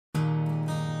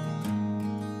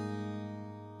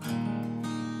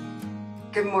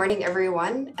Good morning,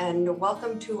 everyone, and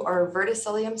welcome to our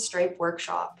Verticillium Stripe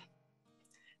workshop.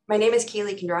 My name is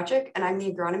Kaylee Kondrachik, and I'm the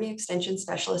Agronomy Extension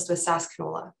Specialist with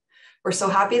SaskCanola. We're so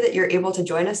happy that you're able to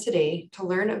join us today to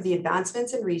learn of the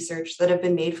advancements in research that have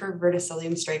been made for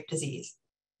Verticillium stripe disease.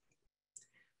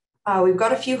 We've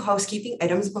got a few housekeeping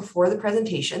items before the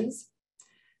presentations.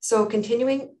 So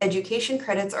continuing education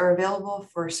credits are available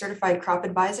for certified crop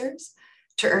advisors.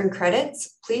 To earn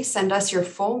credits, please send us your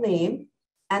full name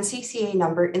and CCA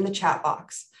number in the chat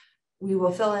box. We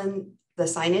will fill in the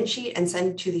sign-in sheet and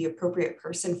send to the appropriate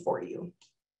person for you.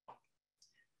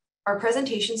 Our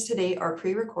presentations today are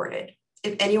pre-recorded.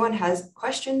 If anyone has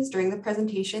questions during the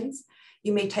presentations,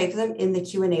 you may type them in the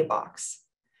Q&A box.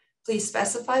 Please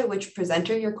specify which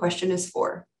presenter your question is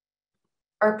for.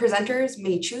 Our presenters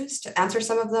may choose to answer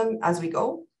some of them as we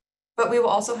go, but we will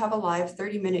also have a live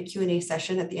 30-minute Q&A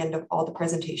session at the end of all the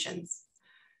presentations.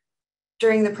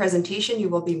 During the presentation, you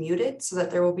will be muted so that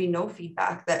there will be no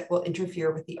feedback that will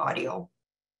interfere with the audio.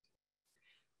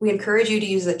 We encourage you to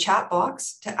use the chat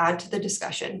box to add to the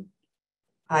discussion.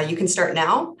 You can start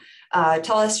now.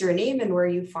 Tell us your name and where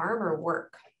you farm or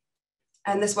work.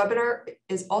 And this webinar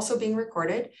is also being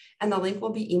recorded, and the link will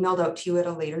be emailed out to you at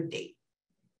a later date.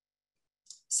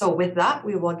 So with that,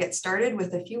 we will get started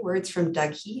with a few words from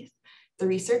Doug Heath, the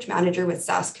research manager with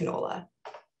SaskCanola.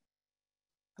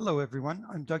 Hello, everyone.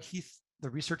 I'm Doug Heath, the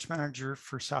research manager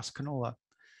for SaskCanola.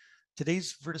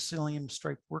 Today's Verticillium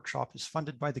Stripe workshop is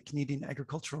funded by the Canadian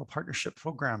Agricultural Partnership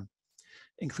Program,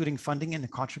 including funding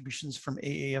and contributions from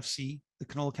AAFC, the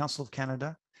Canola Council of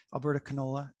Canada, Alberta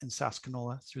Canola, and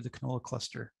SaskCanola through the Canola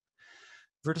cluster.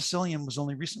 Verticillium was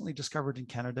only recently discovered in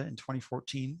Canada in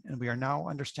 2014, and we are now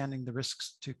understanding the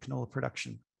risks to canola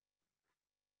production.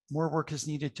 More work is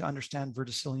needed to understand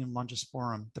Verticillium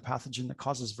longisporum, the pathogen that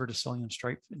causes Verticillium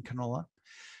stripe in canola,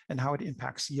 and how it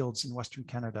impacts yields in Western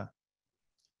Canada.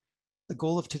 The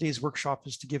goal of today's workshop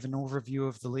is to give an overview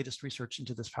of the latest research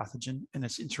into this pathogen and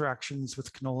its interactions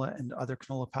with canola and other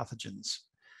canola pathogens,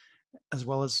 as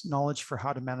well as knowledge for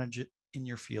how to manage it in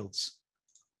your fields.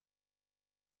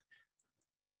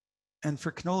 And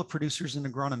for canola producers and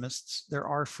agronomists, there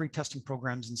are free testing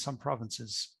programs in some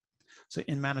provinces. So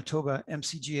in Manitoba,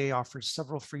 MCGA offers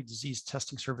several free disease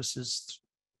testing services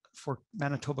for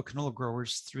Manitoba canola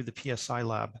growers through the PSI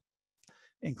lab,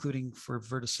 including for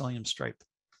Verticillium stripe.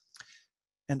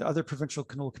 And other provincial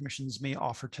canola commissions may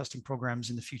offer testing programs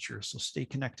in the future, so stay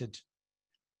connected.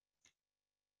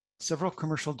 Several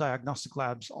commercial diagnostic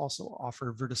labs also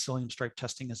offer Verticillium stripe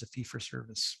testing as a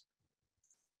fee-for-service.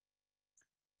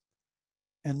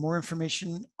 And more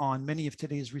information on many of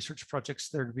today's research projects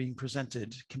that are being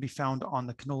presented can be found on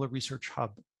the Canola Research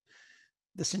Hub.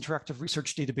 This interactive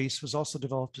research database was also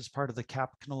developed as part of the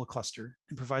CAP Canola cluster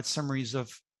and provides summaries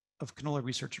of canola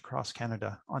research across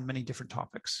Canada on many different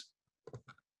topics.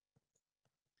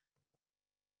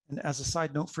 And as a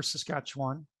side note for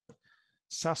Saskatchewan,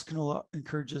 SaskCanola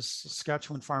encourages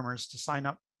Saskatchewan farmers to sign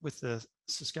up with the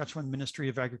Saskatchewan Ministry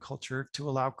of Agriculture to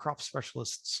allow crop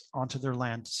specialists onto their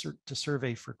land to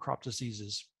survey for crop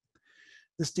diseases.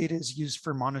 This data is used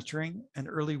for monitoring and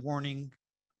early warning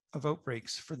of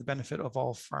outbreaks for the benefit of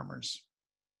all farmers.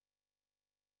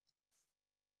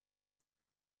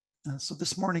 So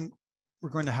this morning, we're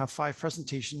going to have 5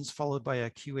 presentations followed by a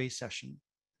QA session.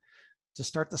 To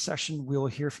start the session, we will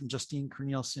hear from Justine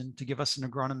Cornelissen to give us an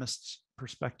agronomist's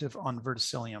perspective on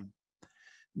Verticillium.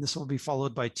 This will be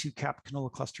followed by 2 CAP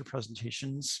Canola cluster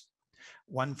presentations.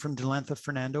 One from Delantha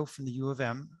Fernando from the U of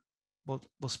M will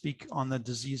speak on the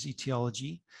disease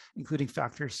etiology, including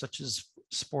factors such as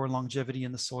spore longevity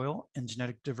in the soil and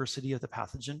genetic diversity of the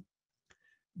pathogen.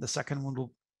 The second one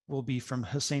will be from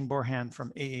Hussein Borhan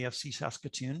from AAFC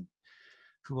Saskatoon,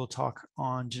 who will talk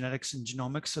on genetics and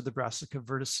genomics of the Brassica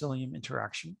Verticillium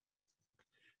interaction.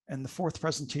 And the 4th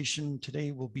presentation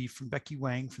today will be from Becky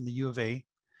Wang from the U of A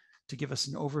to give us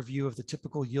an overview of the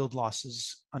typical yield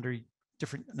losses under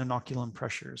different inoculum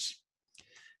pressures.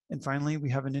 And finally, we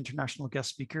have an international guest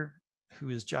speaker who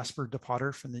is Jasper de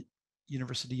Potter from the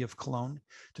University of Cologne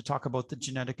to talk about the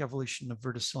genetic evolution of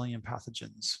Verticillium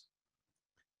pathogens.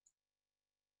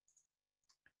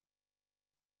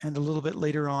 And a little bit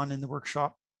later on in the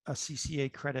workshop, a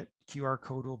CCA credit QR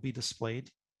code will be displayed.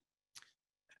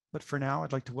 But for now,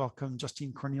 I'd like to welcome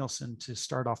Justine Cornelissen to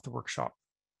start off the workshop.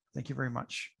 Thank you very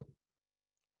much.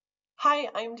 Hi,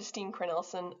 I'm Justine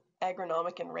Cornelissen,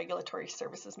 Agronomic and Regulatory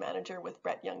Services Manager with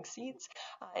Brett Young Seeds,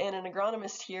 and an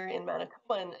agronomist here in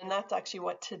Manitoba. And that's actually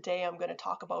what today I'm going to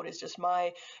talk about, is just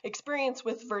my experience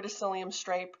with Verticillium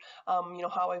stripe,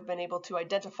 how I've been able to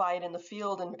identify it in the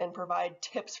field and provide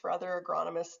tips for other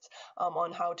agronomists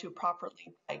on how to properly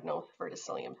diagnose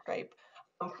Verticillium stripe.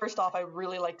 First off, I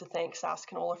really like to thank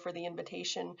SaskCanola for the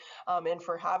invitation and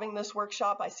for having this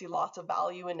workshop. I see lots of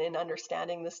value in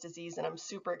understanding this disease, and I'm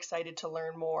super excited to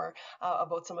learn more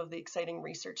about some of the exciting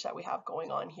research that we have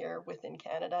going on here within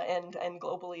Canada and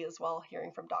globally as well,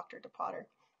 hearing from Dr. DePotter.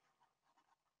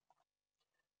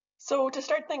 So to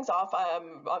start things off,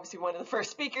 I'm obviously one of the first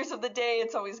speakers of the day.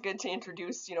 It's always good to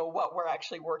introduce, what we're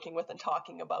actually working with and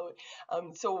talking about.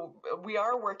 So we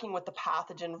are working with the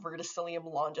pathogen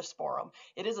Verticillium longisporum.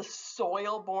 It is a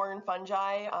soil-borne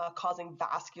fungi causing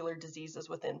vascular diseases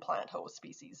within plant host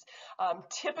species.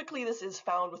 Typically, this is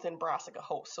found within brassica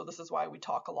hosts, so this is why we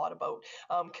talk a lot about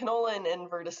canola and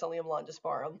Verticillium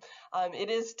longisporum. It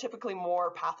is typically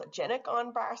more pathogenic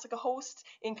on brassica hosts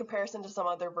in comparison to some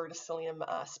other Verticillium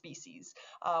species.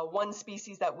 One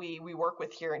species that we work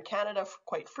with here in Canada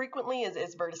quite frequently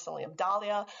is Verticillium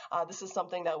dahlia. This is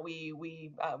something that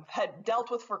we had dealt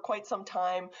with for quite some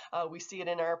time. We see it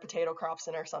in our potato crops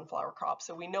and our sunflower crops,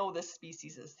 so we know this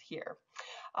species is here.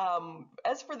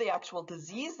 As for the actual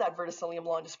disease that Verticillium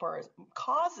longisporum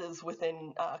causes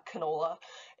within canola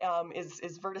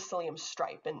is Verticillium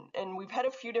stripe, and we've had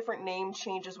a few different name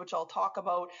changes which I'll talk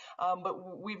about,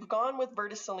 but we've gone with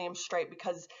Verticillium stripe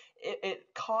because it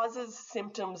causes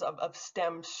symptoms of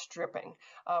stem stripping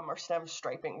or stem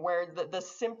striping, where the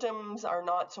symptoms are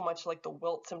not so much like the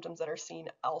wilt symptoms that are seen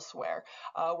elsewhere.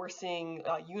 We're seeing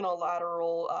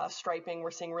unilateral striping,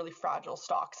 we're seeing really fragile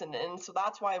stalks, and so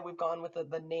that's why we've gone with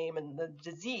the name and the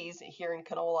disease here in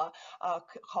canola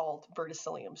called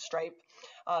Verticillium stripe.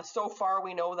 So far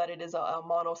we know that it is a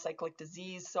monocyclic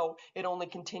disease, so it only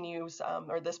continues,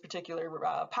 or this particular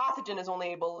pathogen is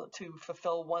only able to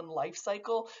fulfill one life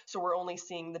cycle, so we're only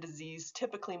seeing the disease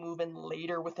typically move in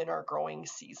later within our growing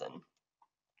season.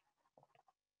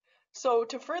 So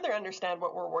to further understand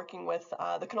what we're working with,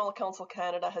 the Canola Council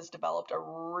Canada has developed a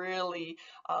really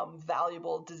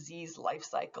valuable disease life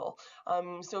cycle.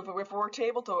 So if we're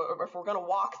going to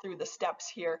walk through the steps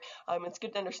here, it's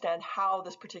good to understand how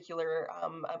this particular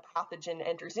pathogen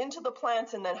enters into the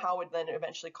plants and then how it then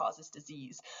eventually causes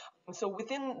disease. So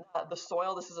within the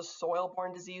soil, this is a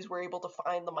soil-borne disease, we're able to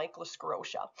find the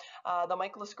mycosclerotia. The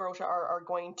mycosclerotia are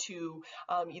going to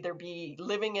either be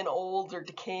living in old or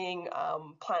decaying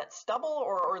plant stubble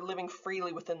or living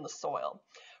freely within the soil.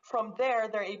 From there,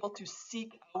 they're able to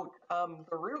seek out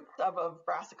the roots of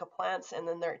brassica plants, and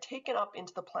then they're taken up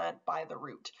into the plant by the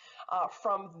root.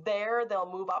 From there,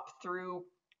 they'll move up through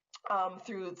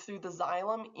the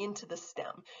xylem into the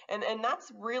stem. And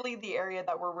that's really the area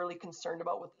that we're really concerned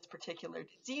about with this particular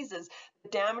disease, is the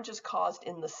damage is caused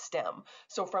in the stem.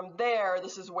 So from there,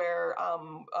 this is where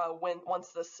once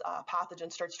this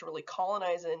pathogen starts to really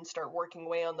colonize and start working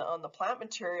away on the plant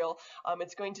material,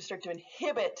 it's going to start to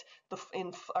inhibit the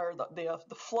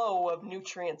flow of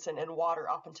nutrients and water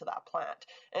up into that plant.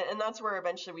 And that's where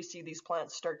eventually we see these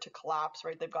plants start to collapse,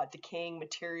 right? They've got decaying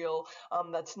material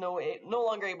that's no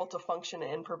longer able to function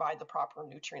and provide the proper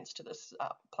nutrients to this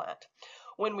plant.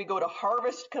 When we go to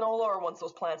harvest canola, or once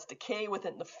those plants decay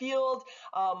within the field,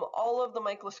 all of the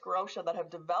mycosclerotia that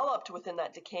have developed within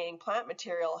that decaying plant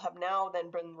material have now then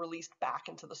been released back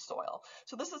into the soil.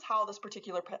 So this is how this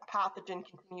particular pathogen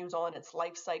continues on its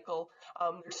life cycle.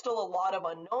 There's still a lot of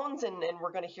unknowns, and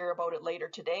we're going to hear about it later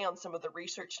today on some of the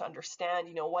research to understand,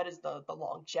 what is the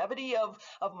longevity of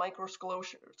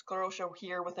mycosclerotia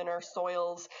here within our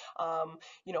soils,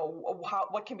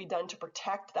 what can be done to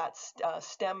protect that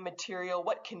stem material,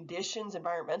 what conditions,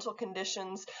 environmental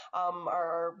conditions,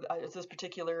 is this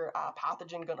particular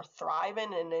pathogen going to thrive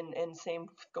in, and same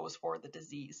goes for the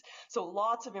disease. So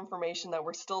lots of information that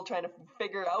we're still trying to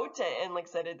figure out, and like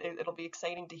I said, it'll be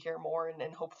exciting to hear more,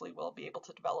 and hopefully we'll be able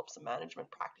to develop some management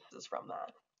practices from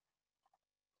that.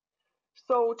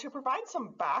 So to provide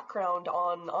some background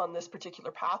on this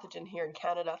particular pathogen here in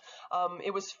Canada,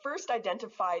 it was first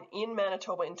identified in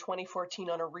Manitoba in 2014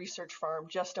 on a research farm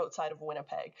just outside of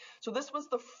Winnipeg. So this was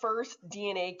the first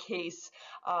DNA case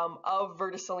of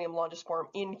Verticillium longisporum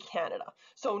in Canada.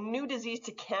 So new disease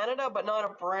to Canada, but not a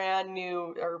brand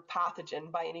new or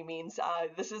pathogen by any means.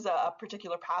 This is a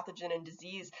particular pathogen and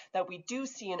disease that we do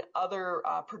see in other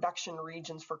production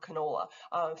regions for canola.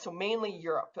 So mainly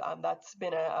Europe. That's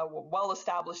been a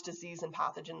well-established disease and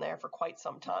pathogen there for quite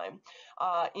some time.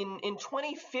 In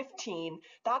 2015,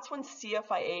 that's when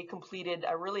CFIA completed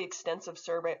a really extensive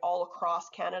survey all across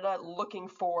Canada looking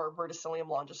for Verticillium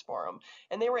longisporum,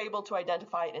 and they were able to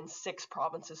identify it in 6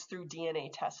 provinces through DNA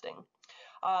testing.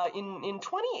 In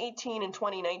 2018 and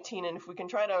 2019, and if we can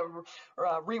try to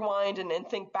rewind and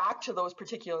think back to those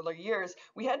particular years,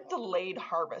 we had delayed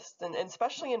harvests, and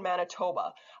especially in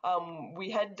Manitoba. We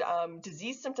had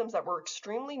disease symptoms that were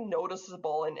extremely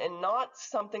noticeable and not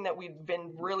something that we'd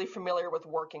been really familiar with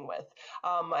working with.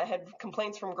 I had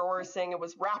complaints from growers saying it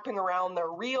was wrapping around their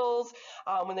reels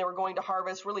when they were going to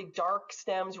harvest, really dark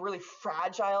stems, really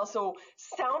fragile. So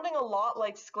sounding a lot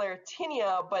like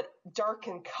sclerotinia, but dark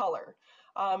in color.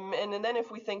 And then if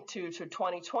we think to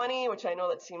 2020, which I know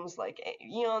that seems like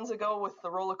eons ago with the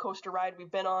roller coaster ride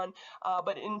we've been on,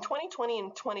 but in 2020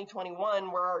 and 2021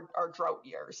 were our drought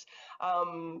years.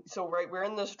 So we're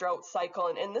in this drought cycle,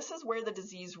 and this is where the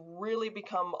disease really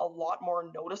become a lot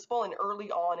more noticeable and early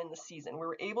on in the season. We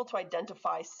were able to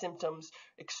identify symptoms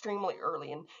extremely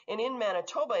early. And in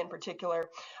Manitoba in particular,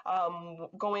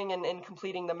 going and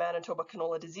completing the Manitoba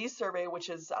Canola Disease Survey, which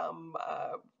is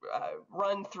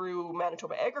run through Manitoba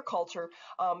Agriculture,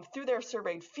 through their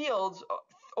surveyed fields,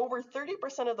 over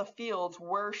 30% of the fields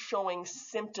were showing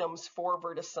symptoms for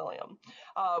verticillium,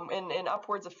 and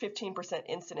upwards of 15%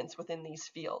 incidence within these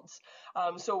fields.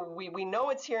 So we know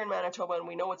it's here in Manitoba, and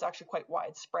we know it's actually quite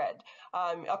widespread.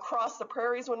 Across the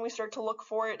prairies, when we start to look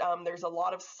for it, there's a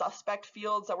lot of suspect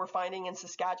fields that we're finding in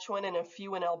Saskatchewan and a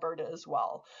few in Alberta as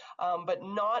well, but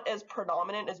not as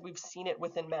predominant as we've seen it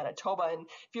within Manitoba. And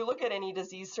if you look at any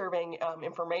disease surveying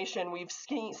information, we've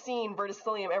seen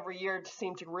verticillium every year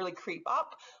seem to really creep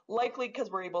up, likely because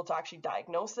we're able to actually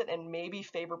diagnose it and maybe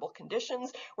favorable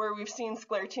conditions, where we've seen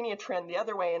sclerotinia trend the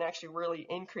other way and actually really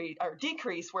increase or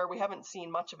decrease, where we haven't seen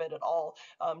much of it at all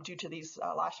due to these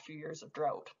last few years of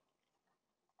drought.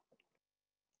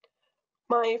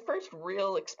 My first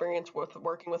real experience with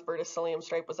working with verticillium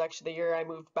stripe was actually the year I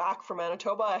moved back from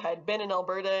Manitoba. I had been in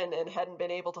Alberta and hadn't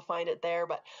been able to find it there,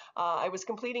 but I was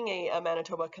completing a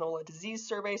Manitoba canola disease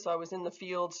survey, so I was in the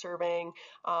field surveying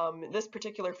this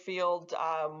particular field.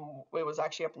 It was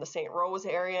actually up in the St. Rose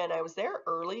area, and I was there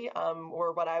early,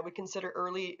 or what I would consider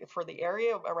early for the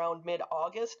area, around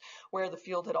mid-August, where the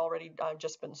field had already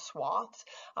just been swathed,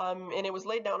 and it was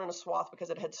laid down in a swath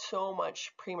because it had so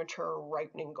much premature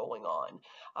ripening going on.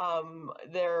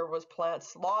 There was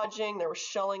plants lodging, there was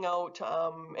shelling out,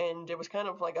 and it was kind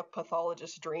of like a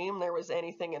pathologist's dream. There was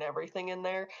anything and everything in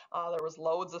there. There was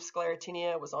loads of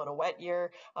sclerotinia. It was on a wet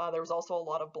year. There was also a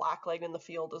lot of blackleg in the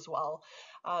field as well.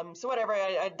 So whatever,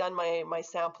 I'd done my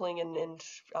sampling and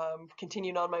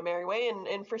continued on my merry way,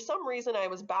 and for some reason I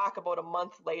was back about a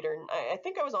month later, and I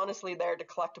think I was honestly there to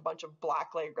collect a bunch of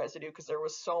blackleg residue because there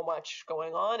was so much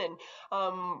going on, and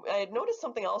I had noticed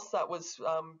something else that was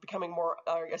becoming more,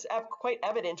 I guess, quite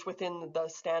evident within the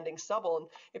standing stubble. And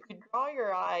if you draw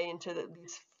your eye into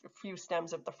these few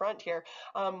stems at the front here,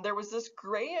 there was this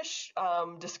grayish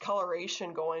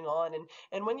discoloration going on,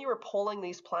 and when you were pulling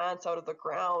these plants out of the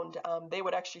ground, they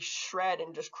would actually shred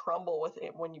and just crumble with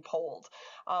it when you pulled.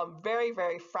 Very,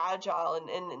 very fragile,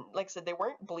 and like I said, they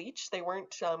weren't bleached, they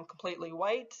weren't completely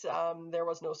white, there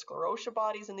was no sclerotia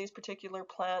bodies in these particular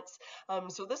plants.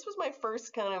 So this was my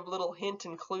first kind of little hint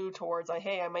and clue towards,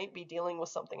 hey, I might be dealing with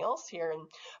something else here.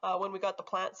 And when we got the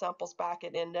plant samples back,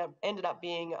 it ended up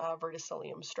being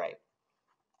verticillium stripe.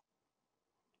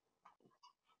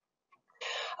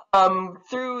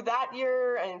 Through that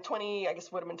year, and I guess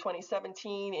would have been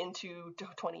 2017 into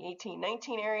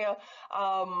 2018-19 area,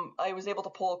 I was able to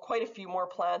pull quite a few more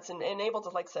plants and able to,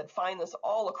 like I said, find this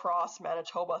all across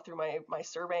Manitoba through my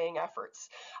surveying efforts.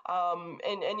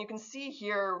 And you can see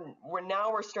here,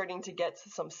 we're starting to get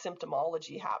some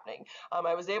symptomology happening.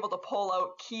 I was able to pull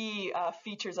out key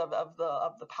features of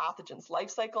the pathogen's life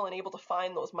cycle and able to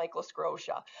find those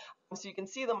mycosclerotia. So you can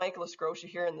see the mycosclerotia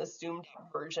here in this zoomed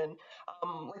version.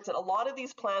 Like I said, a lot of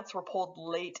these plants were pulled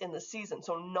late in the season,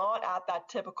 so not at that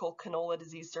typical canola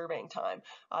disease surveying time.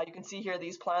 You can see here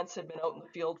these plants had been out in the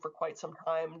field for quite some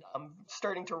time,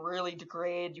 starting to really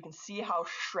degrade. You can see how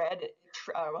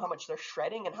much they're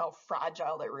shredding and how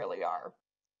fragile they really are.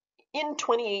 In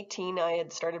 2018, I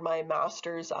had started my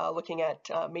master's looking at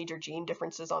major gene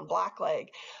differences on blackleg.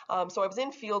 So I was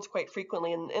in fields quite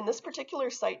frequently, and this particular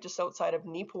site just outside of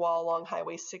Neepawa along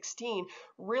Highway 16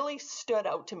 really stood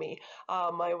out to me.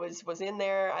 I was in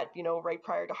there at, right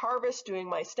prior to harvest, doing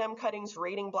my stem cuttings,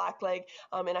 rating blackleg,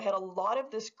 and I had a lot of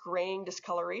this graying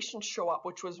discoloration show up,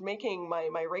 which was making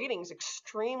my ratings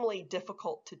extremely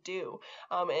difficult to do.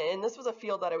 And this was a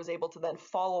field that I was able to then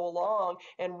follow along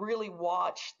and really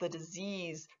watch the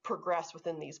disease progress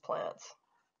within these plants.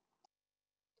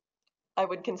 I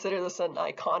would consider this an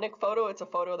iconic photo. It's a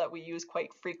photo that we use quite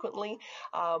frequently.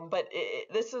 But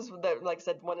this is, like I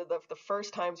said, one of the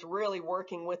first times really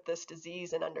working with this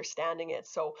disease and understanding it.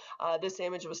 So this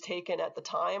image was taken at the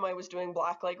time I was doing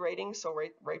blackleg rating, so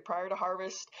right prior to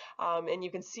harvest. And you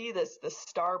can see this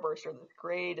starburst or this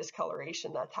gray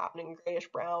discoloration that's happening, grayish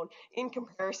brown, in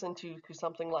comparison to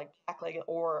something like blackleg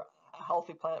or a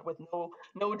healthy plant with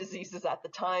no diseases at the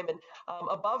time. And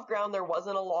above ground, there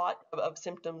wasn't a lot of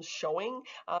symptoms showing,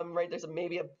 right? There's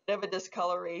maybe a bit of a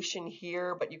discoloration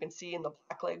here, but you can see in the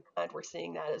blackleg plant, we're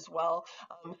seeing that as well.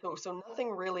 So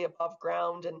nothing really above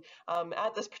ground. And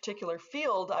at this particular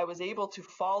field, I was able to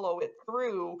follow it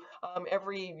through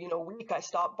every week. I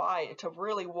stopped by to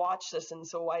really watch this. And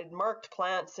so I'd marked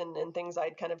plants and things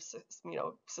I'd kind of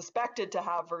suspected to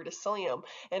have verticillium,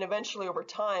 and eventually over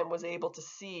time was able to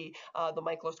see the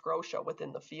mycosgrotia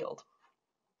within the field.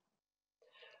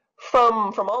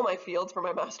 From all my fields for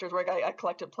my master's work, I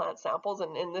collected plant samples,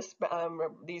 and in this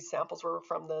these samples were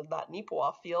from that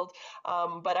Nipawa field,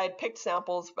 but I'd picked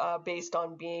samples based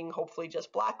on being hopefully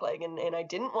just blackleg, and I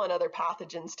didn't want other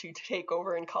pathogens to take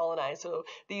over and colonize. So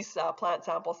these plant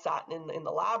samples sat in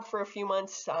the lab for a few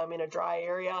months in a dry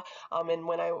area, and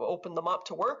when I opened them up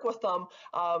to work with them,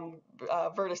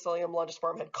 Verticillium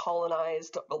longiforme had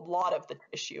colonized a lot of the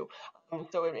tissue.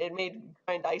 So it made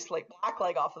trying to isolate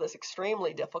blackleg off of this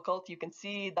extremely difficult. You can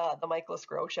see the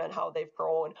mycosgrotia and how they've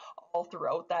grown all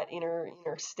throughout that inner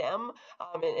stem,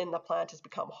 and the plant has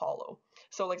become hollow.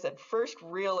 So like I said, first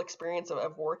real experience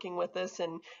of working with this,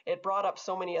 and it brought up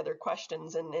so many other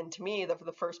questions. And to me,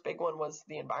 the first big one was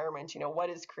the environment. What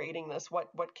is creating this?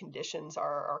 What conditions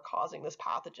are causing this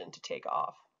pathogen to take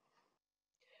off?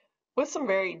 With some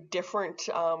very different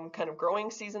kind of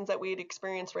growing seasons that we had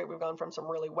experienced, right? We've gone from some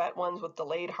really wet ones with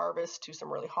delayed harvest to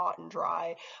some really hot and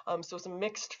dry. So some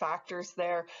mixed factors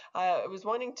there. I was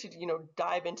wanting to,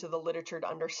 dive into the literature to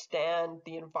understand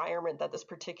the environment that this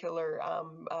particular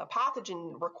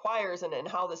pathogen requires, and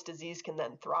how this disease can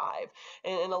then thrive.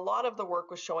 And a lot of the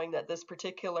work was showing that this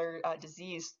particular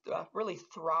disease really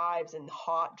thrives in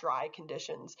hot, dry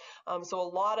conditions. So a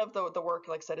lot of the work,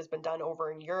 like I said, has been done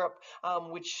over in Europe,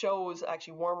 which shows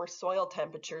actually warmer soil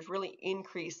temperatures really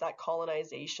increase that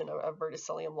colonization of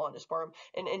Verticillium longiforme,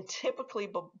 and typically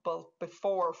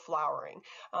before flowering.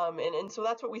 And so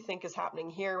that's what we think is happening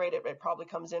here, right? It probably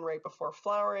comes in right before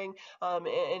flowering,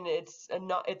 and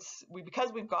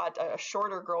because we've got a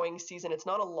shorter growing season, it's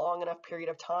not a long enough period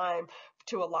of time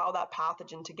to allow that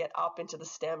pathogen to get up into the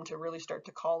stem to really start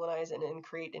to colonize and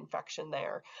create infection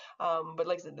there. But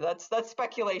like I said, that's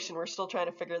speculation. We're still trying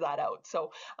to figure that out.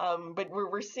 So, but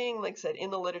we're seeing, like I said,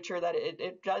 in the literature that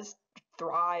it does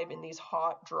thrive in these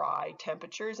hot, dry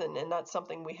temperatures, and that's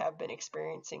something we have been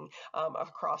experiencing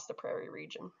across the prairie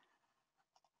region.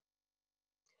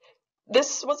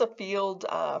 This was a field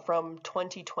from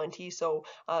 2020, so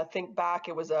think back,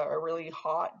 it was a really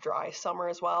hot, dry summer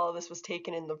as well. This was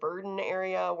taken in the Verdon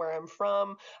area where I'm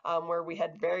from, where we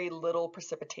had very little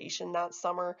precipitation that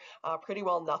summer, pretty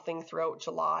well nothing throughout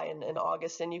July and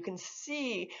August. And you can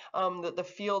see that the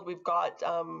field we've got,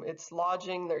 it's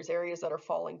lodging, there's areas that are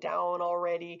falling down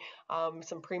already,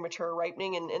 some premature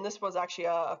ripening, and this was actually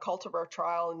a cultivar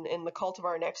trial, and the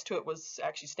cultivar next to it was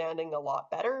actually standing a lot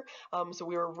better. So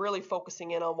we were really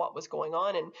focusing in on what was going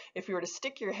on. And if you were to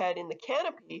stick your head in the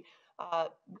canopy,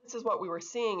 this is what we were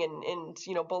seeing. And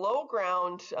below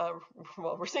ground,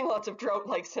 well, we're seeing lots of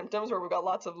drought-like symptoms where we've got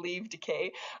lots of leaf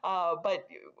decay, but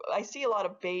I see a lot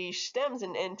of beige stems,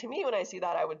 and to me, when I see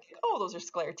that, I would think, oh, those are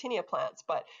sclerotinia plants.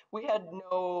 But we had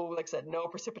like I said, no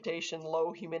precipitation,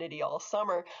 low humidity all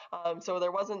summer, so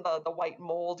there wasn't the white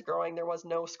mold growing, there was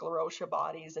no sclerotia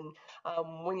bodies. And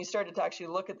when you started to actually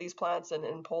look at these plants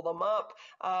and pull them up,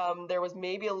 there was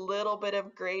maybe a little bit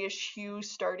of grayish hue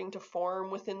starting to form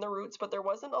within the roots, but there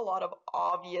wasn't a lot of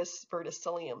obvious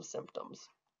verticillium symptoms.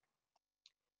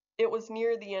 It was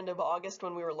near the end of August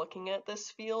when we were looking at this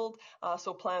field,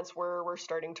 so plants were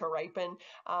starting to ripen,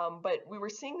 but we were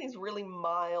seeing these really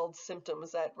mild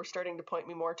symptoms that were starting to point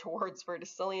me more towards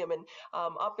verticillium, and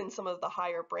up in some of the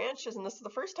higher branches. And this is the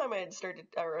first time I had started,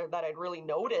 or that I'd really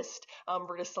noticed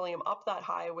verticillium up that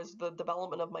high, was the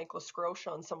development of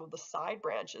mycosgrotia on some of the side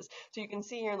branches. So you can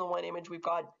see here in the one image we've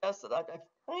got just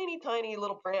tiny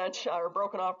little branch or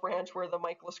broken off branch where the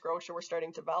mycoscrotia were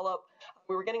starting to develop.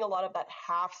 We were getting a lot of that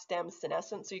half stem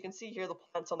senescence. So you can see here the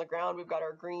plants on the ground. We've got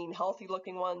our green, healthy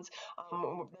looking ones.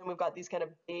 Then we've got these kind of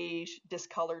beige,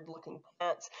 discolored looking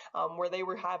plants where they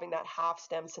were having that half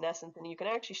stem senescence, and you can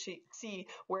actually see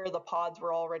where the pods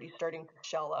were already starting to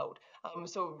shell out.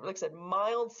 So like I said,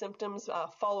 mild symptoms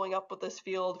following up with this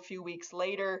field a few weeks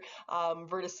later.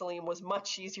 Verticillium was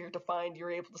much easier to find.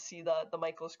 You're able to see the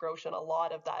mycoscrotia and a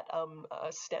lot of that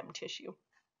stem tissue.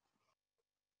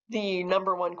 The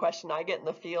number one question I get in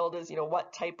the field is,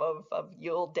 what type of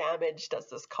yield damage does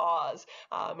this cause?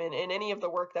 And in any of the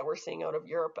work that we're seeing out of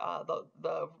Europe,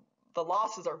 the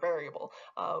losses are variable.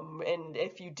 And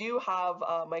if you do have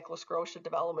mycoscrotia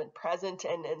development present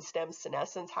and stem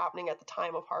senescence happening at the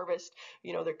time of harvest,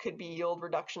 there could be yield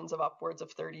reductions of upwards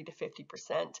of 30 to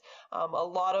 50%. A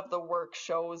lot of the work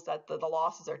shows that the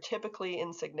losses are typically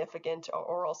insignificant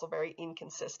or also very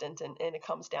inconsistent, and it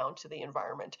comes down to the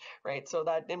environment, right? So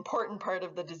that important part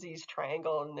of the disease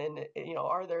triangle, and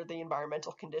are there the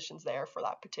environmental conditions there for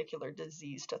that particular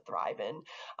disease to thrive in?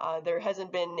 There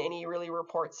hasn't been any really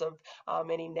reports of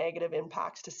any negative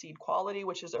impacts to seed quality,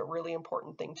 which is a really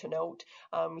important thing to note.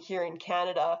 Here in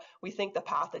Canada, we think the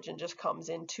pathogen just comes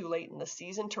in too late in the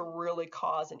season to really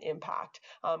cause an impact.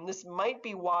 This might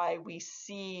be why we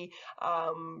see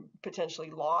potentially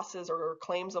losses or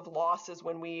claims of losses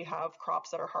when we have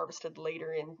crops that are harvested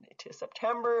later into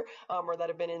September or that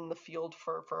have been in the field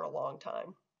for a long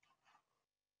time.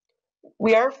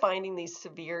 We are finding these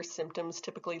severe symptoms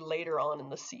typically later on in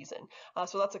the season.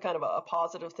 So that's a kind of a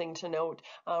positive thing to note,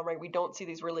 right? We don't see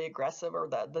these really aggressive or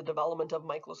the development of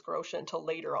mycoscrotia until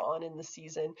later on in the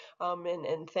season.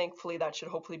 And thankfully that should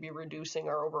hopefully be reducing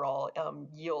our overall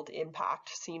yield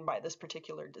impact seen by this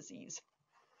particular disease.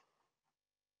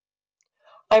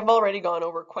 I've already gone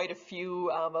over quite a few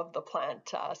of the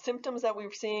plant symptoms that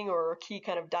we're seeing or key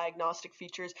kind of diagnostic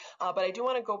features, but I do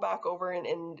want to go back over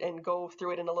and go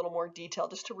through it in a little more detail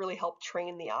just to really help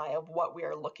train the eye of what we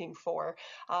are looking for.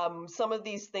 Some of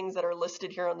these things that are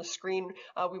listed here on the screen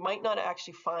we might not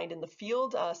actually find in the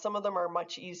field. Some of them are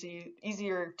much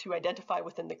easier to identify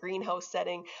within the greenhouse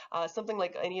setting. Something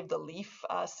like any of the leaf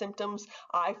symptoms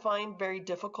I find very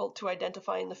difficult to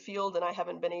identify in the field, and I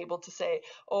haven't been able to say,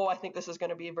 oh, I think this is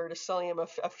going to be verticillium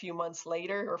a few months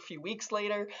later or a few weeks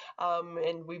later,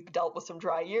 and we've dealt with some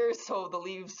dry years, so the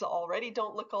leaves already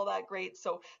don't look all that great.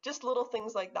 So just little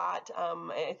things like that.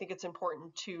 I think it's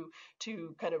important to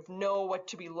kind of know what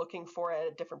to be looking for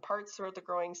at different parts throughout the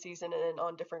growing season and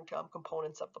on different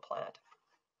components of the plant.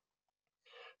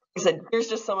 Like I said, here's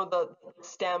just some of the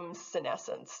stem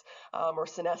senescence or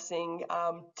senescing.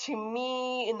 To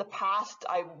me, in the past,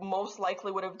 I most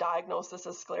likely would have diagnosed this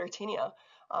as sclerotinia.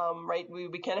 Right,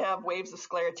 we can have waves of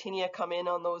sclerotinia come in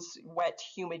on those wet,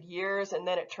 humid years, and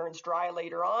then it turns dry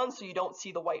later on, so you don't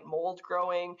see the white mold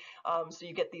growing, so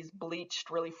you get these bleached,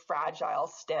 really fragile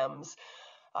stems.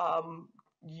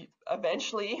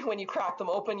 Eventually, when you crack them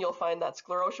open, you'll find that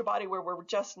sclerotia body, where we're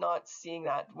just not seeing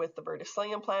that with the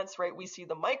verticillium plants, right? We see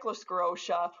the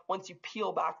mycosclerotia once you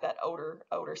peel back that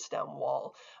outer stem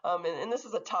wall. And this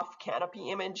is a tough canopy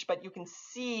image, but you can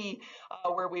see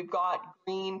where we've got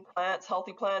green plants,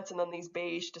 healthy plants, and then these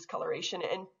beige discoloration.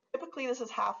 And typically this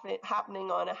is happening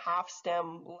on a half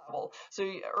stem level.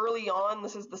 So early on,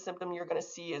 this is the symptom you're going to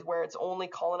see, is where it's only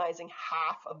colonizing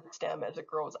half of the stem as it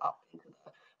grows up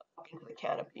into the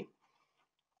canopy.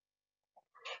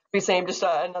 Same, just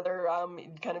another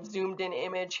kind of zoomed in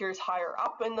image. Here's higher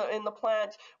up in the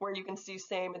plant, where you can see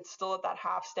same, it's still at that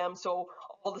half stem. So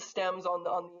all the stems on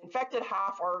the infected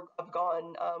half have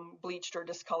gone bleached or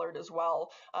discolored as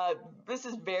well. This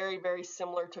is very, very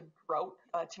similar to drought.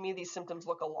 To me, these symptoms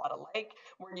look a lot alike,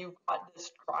 where you've got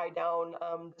this dry down,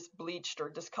 this bleached or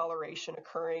discoloration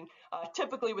occurring.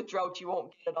 Typically with drought, you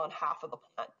won't get it on half of the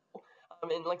plant.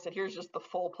 And like I said, here's just the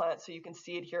full plant, so you can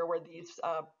see it here where these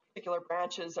particular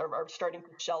branches are starting to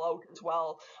shell out as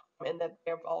well, and that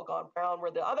they've all gone brown, where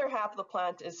the other half of the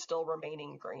plant is still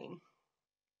remaining green.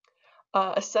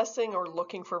 Assessing or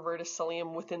looking for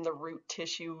verticillium within the root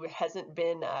tissue hasn't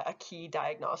been a key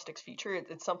diagnostics feature.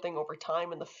 It's something over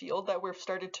time in the field that we've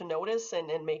started to notice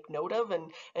and make note of,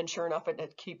 and sure enough,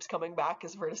 it keeps coming back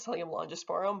as Verticillium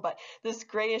longisporum. But this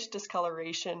grayish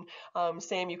discoloration,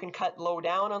 same, you can cut low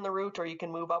down on the root, or you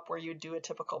can move up where you do a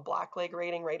typical blackleg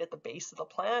rating right at the base of the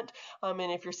plant. And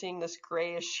if you're seeing this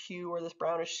grayish hue or this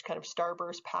brownish kind of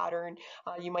starburst pattern,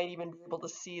 you might even be able to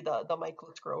see the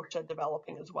mycoscrotia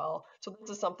developing as well. So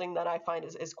this is something that I find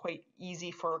is quite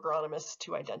easy for agronomists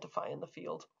to identify in the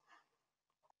field.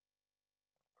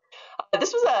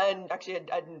 This was actually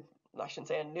a I shouldn't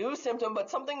say a new symptom, but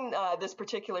something this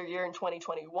particular year in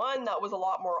 2021 that was a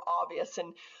lot more obvious.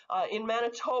 And in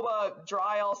Manitoba,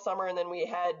 dry all summer, and then we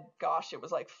had, gosh, it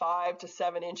was like 5 to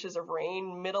 7 inches of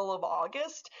rain middle of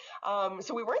August.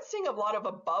 So we weren't seeing a lot of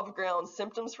above ground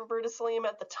symptoms for verticillium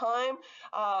at the time,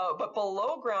 but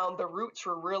below ground, the roots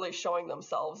were really showing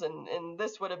themselves. And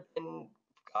this would have been,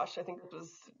 gosh, I think it was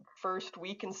first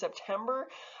week in September.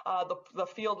 The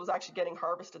field was actually getting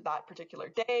harvested that particular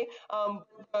day.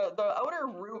 The outer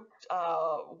root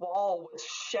wall was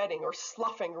shedding or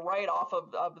sloughing right off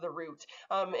of the root.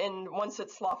 And once it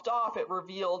sloughed off, it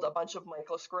revealed a bunch of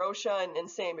mycosclerotia. And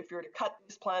same, if you were to cut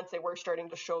these plants, they were starting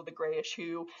to show the grayish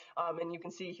hue. And you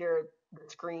can see here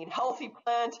this green healthy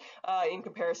plant in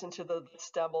comparison to the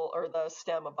stubble or the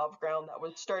stem above ground that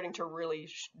was starting to really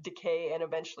decay and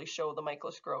eventually show the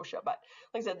mycosclerotia. But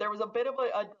like I said, there was a bit of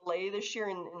a delay this year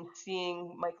in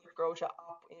seeing mycosclerotia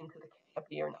up into the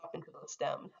canopy or up into those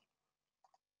stems.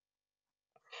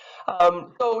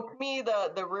 So to me,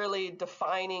 the really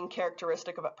defining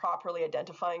characteristic of it properly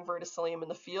identifying verticillium in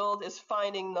the field is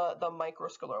finding the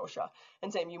mycosclerotia.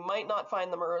 And same, you might not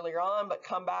find them earlier on, but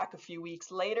come back a few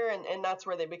weeks later, and that's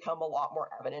where they become a lot more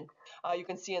evident. You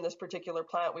can see in this particular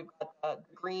plant, we've got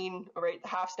green, right,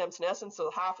 half stem senescence, so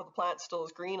half of the plant still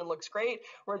is green and looks great,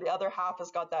 where the other half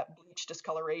has got that bleach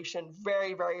discoloration,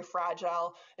 very, very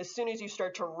fragile. As soon as you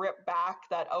start to rip back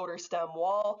that outer stem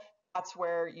wall, that's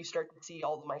where you start to see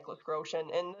all the mycosclerotia.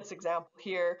 And this example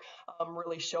here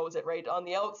really shows it, right? On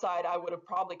the outside, I would have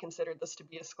probably considered this to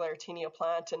be a sclerotinia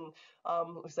plant. And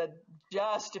like I said,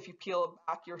 just if you peel it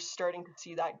back, you're starting to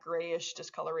see that grayish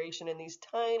discoloration in these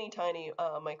tiny, tiny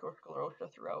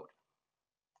mycosclerotia throughout.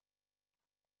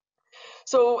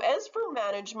 So as for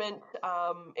management,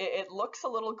 it looks a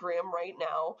little grim right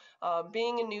now.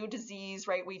 Being a new disease,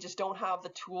 right, we just don't have the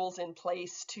tools in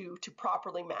place to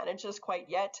properly manage this quite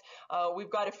yet. We've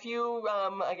got a few,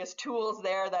 I guess, tools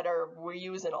there that we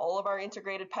use in all of our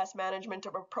integrated pest management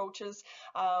approaches.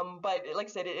 But like I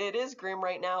said, it is grim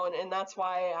right now, and that's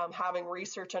why having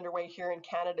research underway here in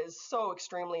Canada is so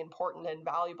extremely important and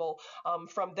valuable.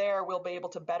 From there, we'll be able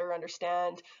to better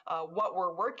understand what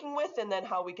we're working with and then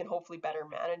how we can hopefully better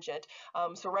manage it.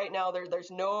 So right now there's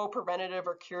no preventative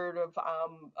or curative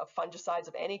fungicides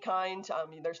of any kind.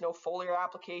 There's no foliar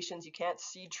applications. You can't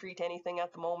seed treat anything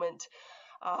at the moment.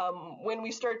 When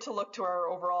we start to look to our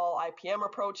overall IPM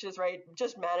approaches, right,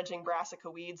 just managing brassica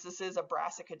weeds, this is a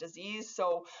brassica disease,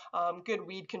 so good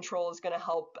weed control is going to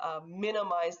help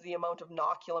minimize the amount of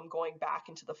inoculum going back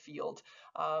into the field.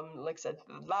 Like I said,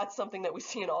 that's something that we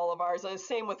see in all of ours.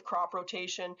 Same with crop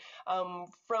rotation.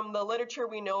 From the literature,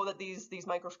 we know that these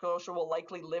mycosclerotia will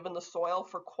likely live in the soil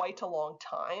for quite a long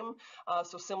time.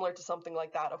 So similar to something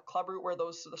like that of clubroot, where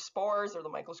the spores or the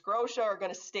mycosclerotia are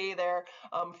going to stay there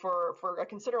for a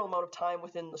considerable amount of time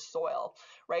within the soil,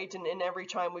 right? And every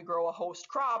time we grow a host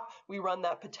crop, we run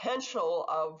that potential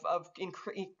of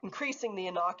increasing the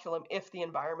inoculum if the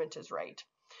environment is right.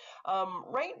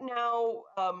 Right now,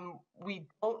 we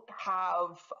don't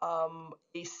have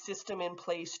a system in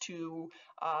place to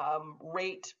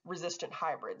rate resistant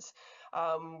hybrids.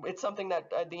 It's something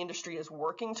that the industry is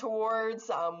working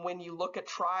towards. When you look at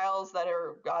trials that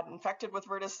got infected with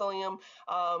verticillium,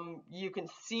 you can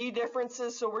see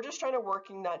differences. So we're just trying to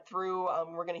working that through.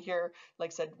 We're going to hear,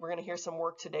 like I said, we're going to hear some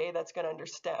work today that's going to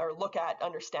understand or look at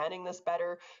understanding this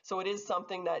better. So it is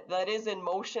something that is in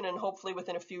motion, and hopefully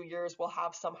within a few years we'll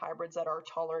have some hybrids that are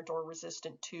tolerant or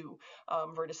resistant to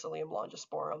Verticillium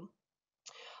longisporum.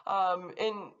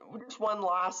 And just one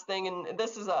last thing, and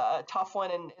this is a tough one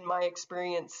in my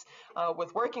experience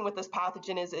with working with this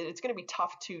pathogen, is it's going to be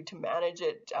tough to manage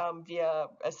it via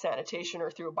a sanitation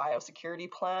or through a biosecurity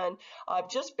plan,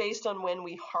 just based on when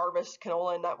we harvest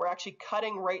canola, and that we're actually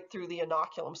cutting right through the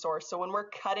inoculum source. So when we're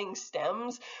cutting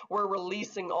stems, we're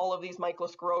releasing all of these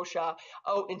mycosclerotia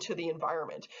out into the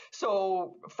environment.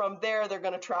 So from there, they're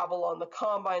going to travel on the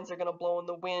combines, they're going to blow in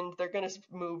the wind, they're going to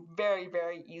move very,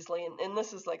 very easily. And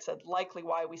this is, like I said, likely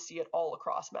why we see it all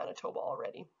across Manitoba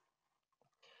already.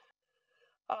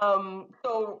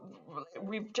 So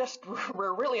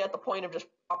we're really at the point of just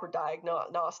proper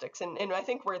diagnostics, and I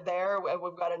think we're there.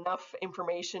 We've got enough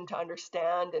information to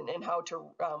understand and how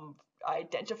to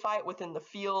identify it within the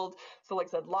field. So like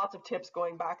I said, lots of tips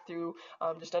going back through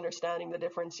just understanding the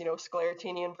difference. You know,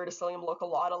 sclerotinia and verticillium look a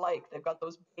lot alike. They've got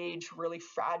those beige, really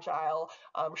fragile,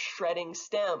 shredding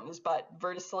stems, but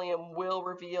verticillium will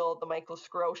reveal the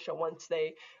mycosclerotia once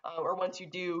you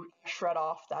do shred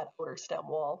off that outer stem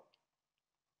wall.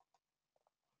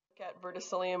 at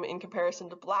Verticillium in comparison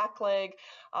to blackleg,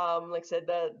 like I said,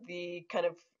 the kind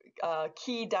of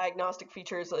key diagnostic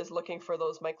features is looking for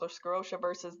those mycosclerotia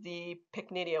versus the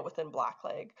pycnidia within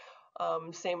blackleg.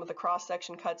 Same with the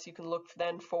cross-section cuts, you can look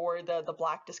then for the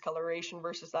black discoloration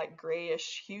versus that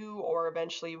grayish hue, or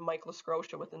eventually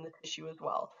mycosclerotia within the tissue as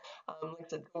well. Like I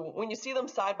said, when you see them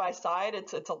side by side,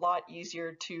 it's a lot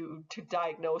easier to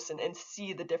diagnose and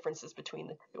see the differences between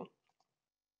the two.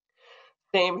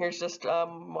 Same, here's just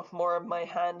more of my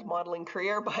hand modeling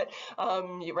career, but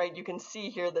you can see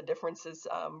here the differences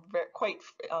quite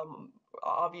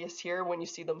obvious here when you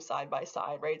see them side by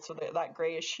side, right? So that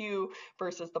grayish hue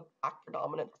versus the black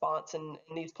predominant spots, and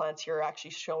these plants here are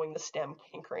actually showing the stem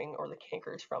cankering, or the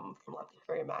cankers from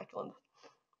Leptosphaeria maculans.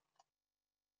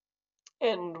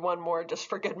 And one more just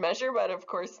for good measure, but of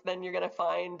course then you're going to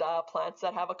find plants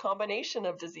that have a combination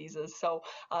of diseases. So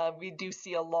we do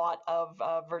see a lot of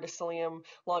Verticillium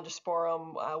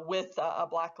longisporum with a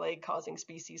blackleg causing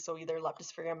species, so either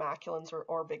Leptosphaeria maculans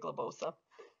or big lobosa.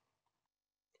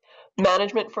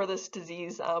 Management for this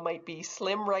disease might be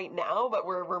slim right now, but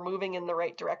we're moving in the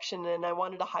right direction. And I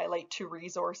wanted to highlight two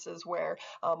resources where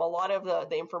a lot of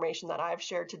the information that I've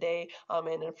shared today,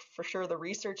 and for sure the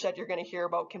research that you're going to hear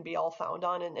about, can be all found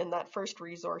on. And that first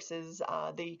resource is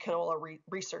the Canola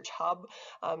Research Hub.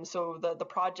 So the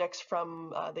projects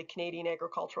from the Canadian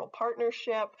Agricultural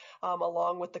Partnership,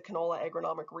 along with the Canola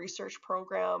Agronomic Research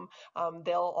Program,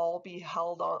 they'll all be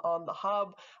held on the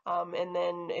hub. And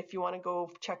then if you want to go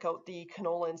check out the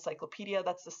Canola Encyclopedia,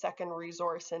 that's the second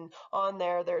resource, and on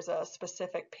there's a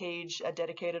specific page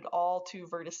dedicated all to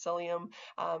Verticillium.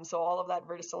 So all of that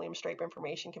Verticillium stripe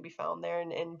information can be found there,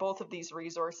 and both of these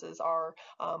resources are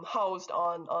housed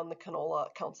on the Canola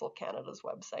Council of Canada's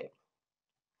website.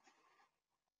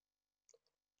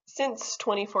 Since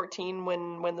 2014,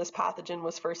 when this pathogen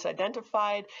was first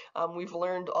identified, we've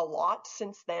learned a lot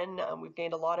since then. We've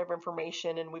gained a lot of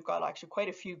information, and we've got actually quite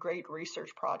a few great research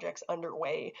projects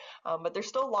underway. But there's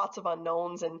still lots of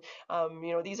unknowns, and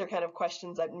these are kind of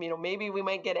questions that maybe we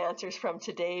might get answers from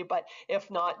today, but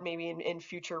if not, maybe in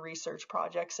future research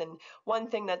projects. And one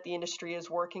thing that the industry is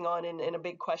working on, and a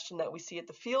big question that we see at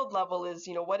the field level, is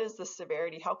what is the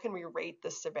severity? How can we rate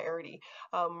the severity?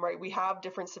 Right, we have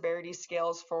different severity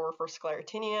scales for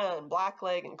sclerotinia and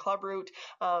blackleg and clubroot,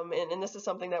 and this is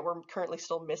something that we're currently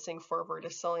still missing for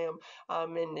Verticillium.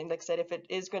 And like I said, if it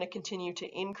is going to continue to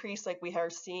increase like we are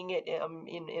seeing it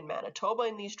in Manitoba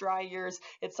in these dry years,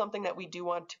 it's something that we do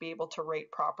want to be able to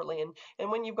rate properly. And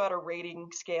when you've got a rating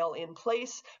scale in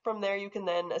place, from there you can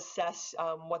then assess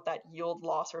what that yield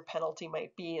loss or penalty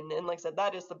might be. And like I said,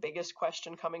 that is the biggest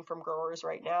question coming from growers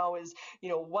right now, is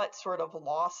what sort of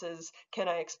losses can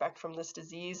I expect from this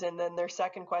disease? And then their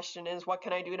second question is, what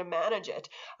can I do to manage it?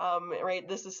 Right,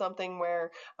 this is something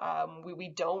where we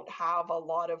don't have a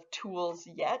lot of tools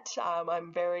yet.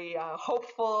 I'm very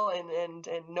hopeful and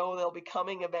know they'll be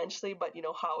coming eventually, but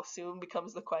how soon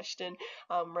becomes the question.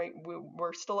 Right,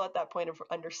 we're still at that point of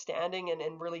understanding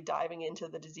and really diving into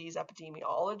the disease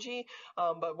epidemiology.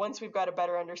 But once we've got a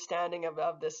better understanding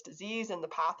of this disease and the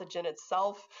pathogen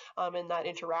itself, and that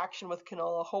interaction with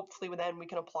canola, hopefully then we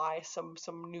can apply some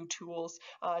new tools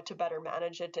to better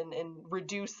manage it and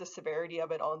reduce the severity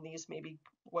of it on these maybe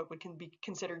what can be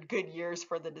considered good years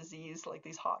for the disease, like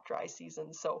these hot, dry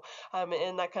seasons. So,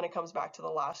 and that kind of comes back to the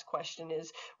last question,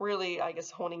 is really, I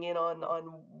guess, honing in on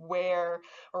where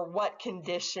or what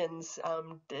conditions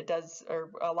does or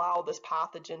allow this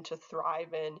pathogen to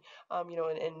thrive in,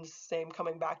 and same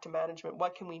coming back to management,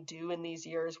 what can we do in these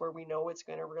years where we know it's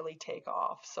going to really take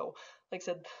off? So, like I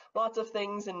said, lots of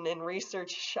things in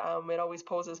research. It always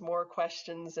poses more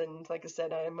questions, and like I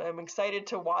said, I'm excited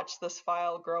to watch this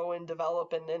file grow and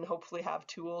develop, and hopefully have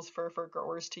tools for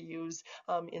growers to use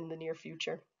in the near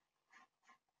future.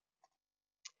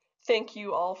 Thank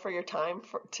you all for your time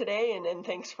today, and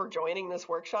thanks for joining this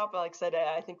workshop. Like I said,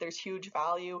 I think there's huge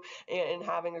value in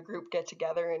having a group get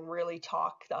together and really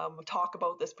talk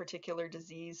about this particular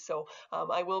disease. So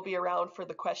I will be around for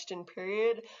the question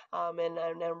period, and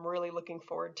I'm really looking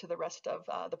forward to the rest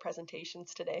of the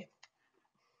presentations today.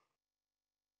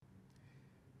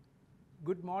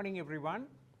 Good morning, everyone.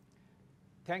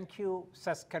 Thank you,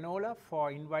 SaskCanola,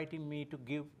 for inviting me to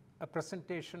give a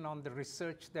presentation on the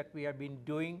research that we have been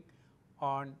doing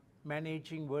on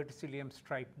managing Verticillium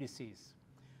stripe disease.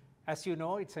 As you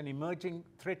know, it's an emerging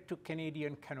threat to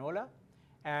Canadian canola,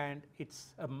 and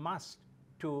it's a must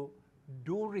to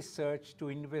do research to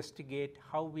investigate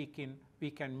how we can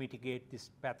mitigate this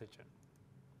pathogen.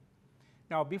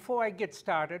 Now, before I get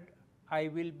started, I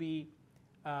will be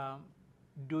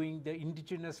doing the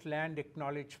Indigenous Land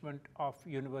Acknowledgement of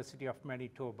University of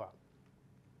Manitoba.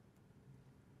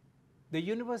 The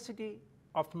University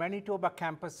of Manitoba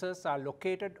campuses are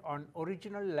located on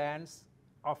original lands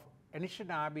of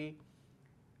Anishinaabe,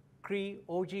 Cree,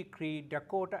 Oji Cree,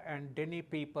 Dakota, and Dene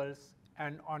peoples,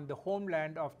 and on the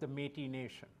homeland of the Métis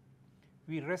Nation.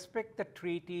 We respect the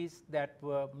treaties that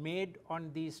were made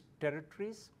on these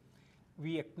territories.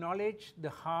 We acknowledge the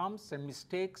harms and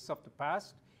mistakes of the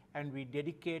past, and we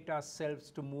dedicate ourselves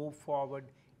to move forward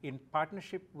in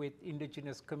partnership with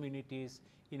Indigenous communities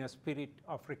in a spirit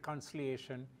of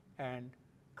reconciliation and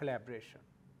collaboration.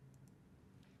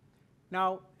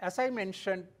 Now, as I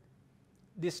mentioned,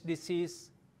 this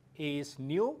disease is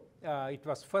new. It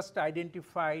was first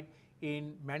identified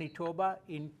in Manitoba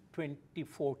in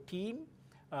 2014.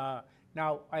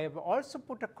 Now, I have also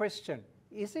put a question,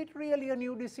 is it really a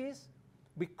new disease?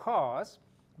 Because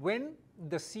when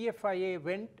the CFIA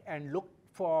went and looked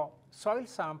for soil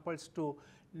samples to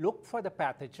look for the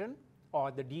pathogen or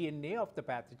the DNA of the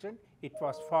pathogen, it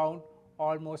was found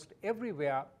almost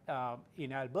everywhere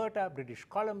in Alberta, British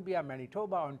Columbia,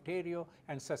 Manitoba, Ontario,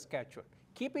 and Saskatchewan.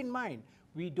 Keep in mind,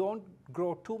 we don't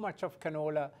grow too much of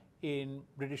canola in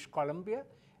British Columbia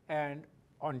and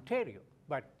Ontario,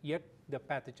 but yet the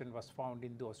pathogen was found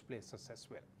in those places as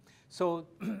well. So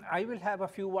I will have a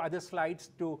few other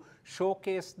slides to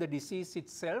showcase the disease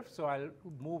itself, so I'll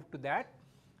move to that.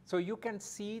 So you can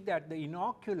see that the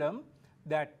inoculum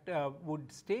that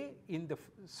would stay in the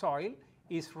soil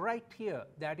is right here.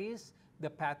 That is the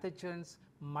pathogen's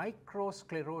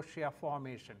microsclerotia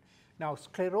formation. Now,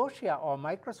 sclerotia or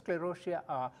microsclerotia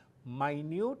are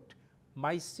minute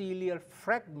mycelial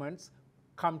fragments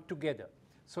come together.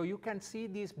 So you can see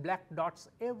these black dots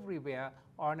everywhere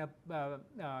on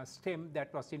a stem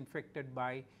that was infected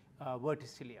by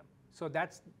Verticillium. So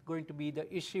that's going to be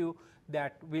the issue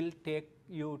that will take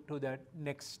you to the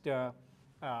next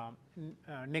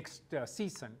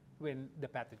season when the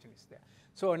pathogen is there.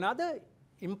 So another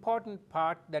important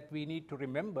part that we need to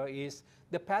remember is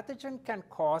the pathogen can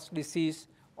cause disease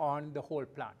on the whole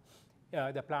plant.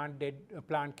 The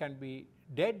plant can be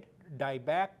dead,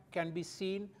 dieback can be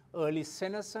seen, early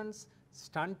senescence,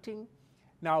 stunting.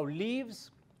 Now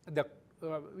leaves,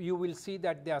 you will see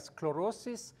that there are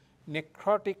sclerosis,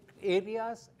 necrotic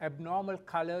areas, abnormal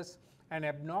colors, and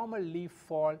abnormal leaf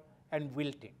fall and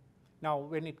wilting. Now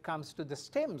when it comes to the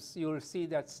stems, you will see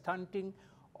that stunting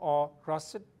or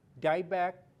russet,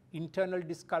 dieback, internal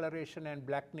discoloration and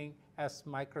blackening as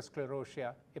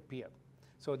microsclerotia appear.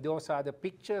 So those are the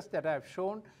pictures that I have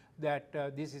shown, that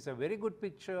this is a very good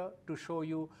picture to show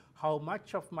you how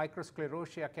much of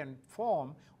microsclerotia can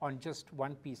form on just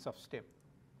one piece of stem.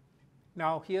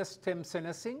 Now here's stem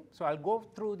senescing. So I'll go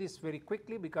through this very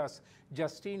quickly because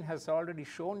Justine has already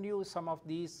shown you some of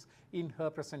these in her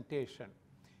presentation.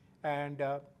 And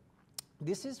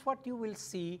this is what you will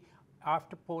see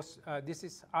after this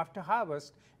is after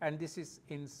harvest, and this is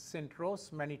in St.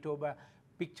 Rose, Manitoba,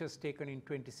 pictures taken in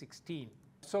 2016.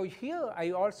 So here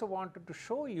I also wanted to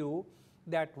show you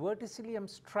that Verticillium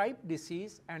stripe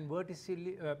disease and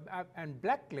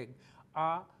blackleg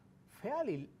are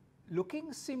fairly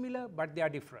looking similar, but they are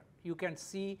different. You can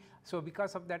see, so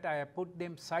because of that I have put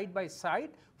them side by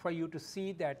side for you to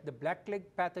see that the blackleg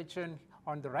pathogen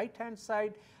on the right hand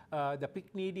side, the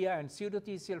pycnidia and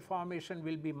pseudothecial formation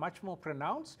will be much more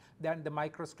pronounced than the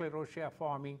microsclerotia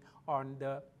forming on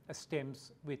the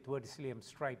stems with Verticillium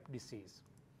stripe disease.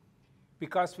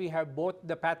 Because we have both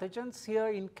the pathogens here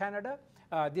in Canada,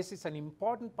 this is an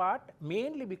important part,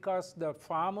 mainly because the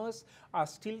farmers are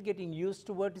still getting used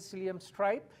to Verticillium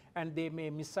stripe and they may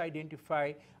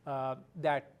misidentify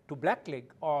that to blackleg,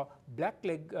 or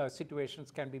blackleg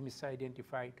situations can be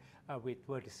misidentified with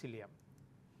Verticillium.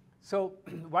 So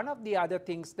one of the other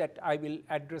things that I will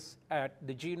address at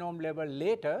the genome level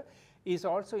later is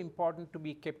also important to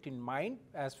be kept in mind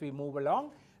as we move along.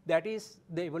 That is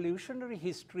the evolutionary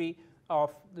history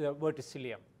of the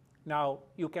Verticillium. Now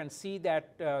you can see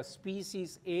that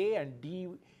species A and D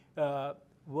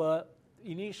were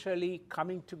initially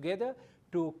coming together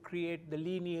to create the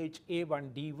lineage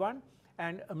A1D1,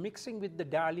 and mixing with the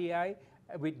Dallii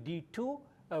with D2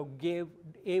 gave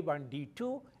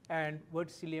A1D2, and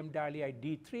Verticillium Dallii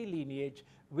D3 lineage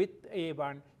with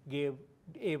A1 gave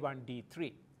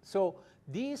A1D3. So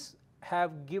these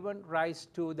have given rise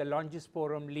to the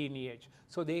Longisporum lineage.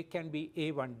 So they can be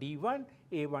A1D1,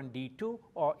 A1D2,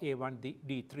 or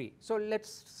A1D3. So let's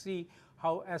see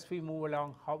how, as we move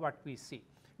along, what we see.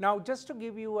 Now just to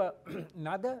give you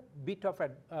another bit of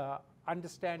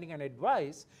understanding and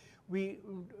advice, we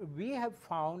have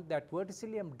found that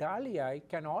Verticillium Dallii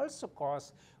can also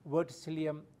cause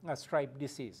Verticillium stripe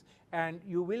disease, and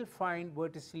you will find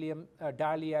Verticillium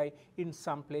Dallii in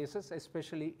some places,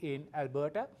 especially in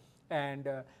Alberta, and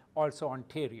also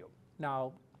Ontario.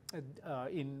 Now,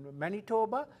 in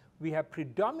Manitoba, we have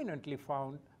predominantly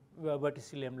found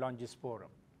Verticillium longisporum.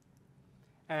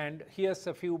 And here's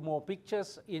a few more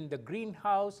pictures in the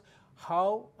greenhouse,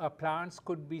 how plants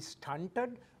could be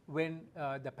stunted when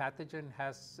the pathogen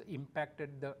has impacted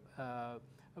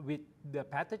with the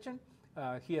pathogen.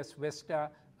 Here's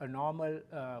Vesta, a normal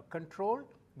control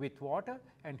with water,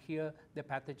 and here the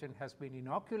pathogen has been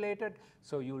inoculated.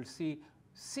 So you will see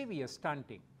severe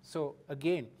stunting. So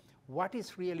again, what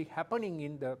is really happening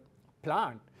in the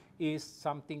plant is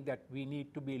something that we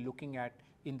need to be looking at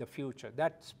in the future.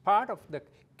 That's part of the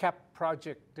CAP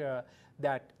project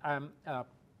that I'm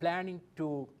planning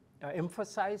to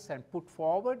emphasize and put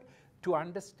forward to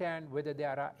understand whether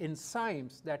there are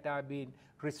enzymes that are being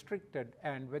restricted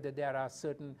and whether there are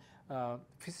certain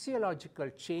physiological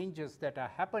changes that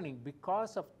are happening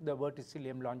because of the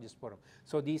Verticillium longisporum.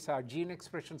 So these are gene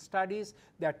expression studies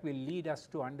that will lead us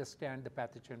to understand the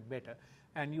pathogen better.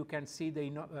 And you can see the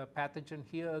pathogen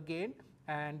here again,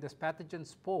 and the pathogen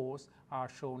spores are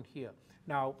shown here.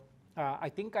 Now, I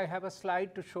think I have a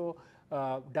slide to show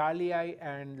Dahliae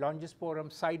and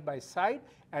longisporum side by side,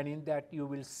 and in that you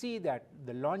will see that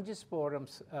the longisporum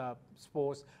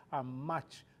spores are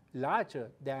much larger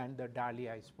than the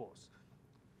Dahliae spores.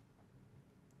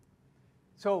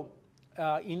 So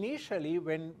initially,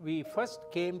 when we first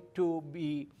came to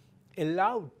be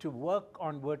allowed to work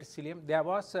on Verticillium, there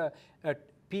was a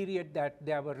period that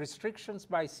there were restrictions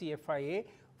by CFIA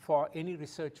for any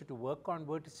researcher to work on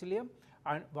Verticillium.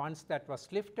 And once that was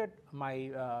lifted,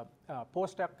 my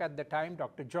postdoc at the time,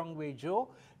 Dr. Jongwei Zhou,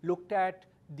 looked at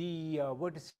the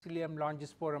Verticillium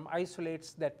longisporum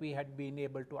isolates that we had been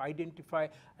able to identify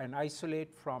and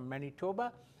isolate from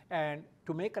Manitoba. And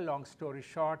to make a long story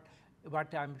short,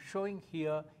 what I'm showing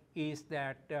here is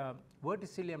that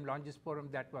Verticillium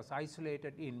longisporum that was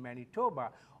isolated in Manitoba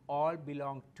all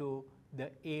belonged to the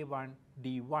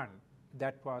A1D1.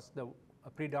 That was the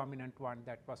predominant one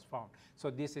that was found. So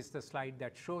this is the slide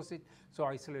that shows it. So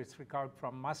isolates recovered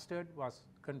from mustard was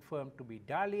confirmed to be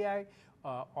Dahliae.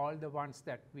 All the ones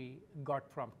that we got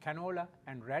from canola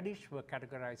and radish were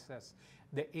categorized as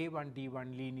the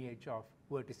A1D1 lineage of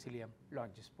Verticillium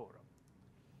longisporum.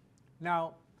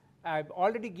 Now, I've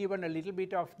already given a little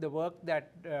bit of the work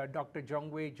that Dr.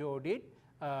 Jongwei Zhou did,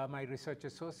 my research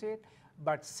associate,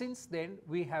 but since then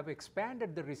we have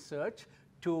expanded the research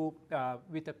to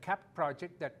with a CAP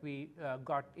project that we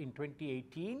got in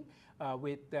 2018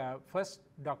 with first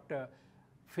Dr.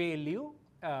 Fei Liu,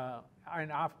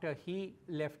 and after he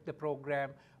left the program,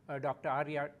 Dr.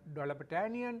 Arya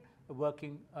Dolapatanian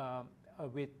working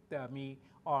with me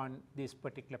on this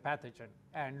particular pathogen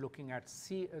and looking at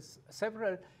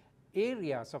several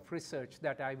areas of research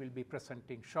that I will be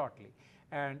presenting shortly.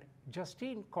 And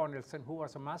Justine Cornelson, who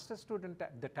was a master's student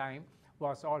at the time,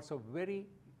 was also very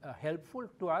helpful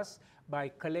to us by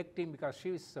collecting, because she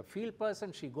is a field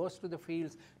person, she goes to the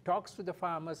fields, talks to the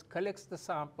farmers, collects the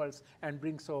samples, and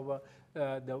brings over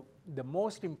the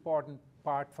most important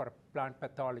part for a plant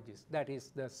pathologist, that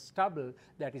is the stubble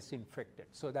that is infected.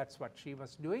 So that's what she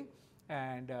was doing,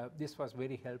 and this was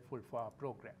very helpful for our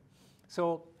program.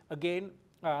 So again,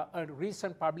 a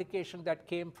recent publication that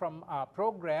came from our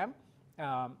program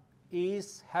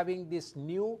is having this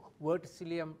new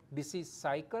Verticillium disease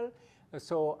cycle.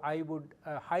 So I would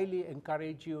highly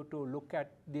encourage you to look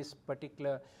at this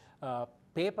particular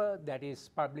paper that is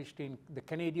published in the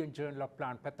Canadian Journal of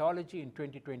Plant Pathology in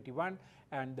 2021,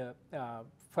 and the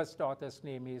first author's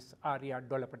name is Arya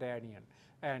Dolapatanian.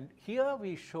 And here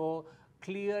we show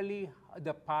clearly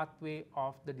the pathway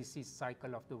of the disease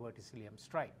cycle of the Verticillium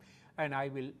stripe. And I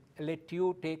will let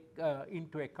you take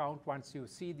into account, once you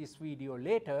see this video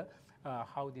later,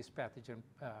 how this pathogen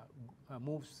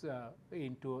moves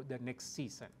into the next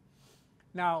season.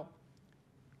 Now,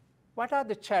 what are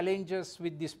the challenges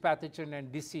with this pathogen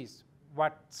and disease?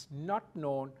 What's not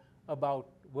known about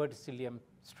Verticillium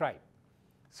stripe?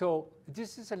 So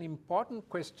this is an important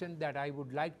question that I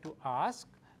would like to ask,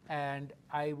 and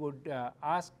I would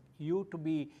ask you to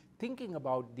be thinking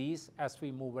about these as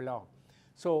we move along.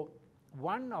 So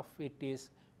one of it is,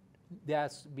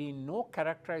 there's been no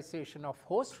characterization of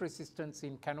host resistance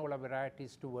in canola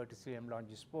varieties to Verticillium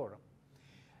longisporum.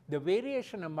 The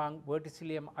variation among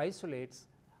Verticillium isolates,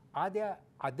 are there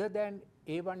other than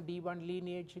A1D1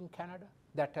 lineage in Canada?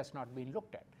 That has not been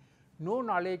looked at. No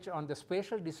knowledge on the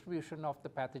spatial distribution of the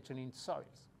pathogen in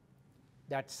soils.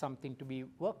 That's something to be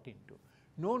worked into.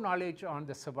 No knowledge on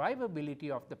the survivability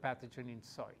of the pathogen in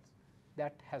soils.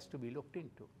 That has to be looked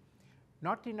into.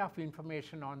 Not enough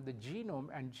information on the genome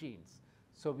and genes.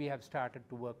 So we have started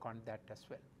to work on that as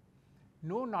well.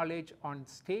 no knowledge on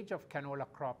stage of canola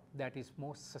crop that is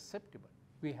most susceptible.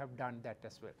 We have done that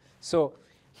as well. So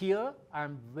here I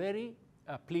am very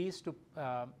pleased to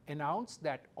announce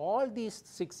that all these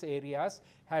 6 areas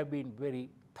have been very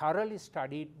thoroughly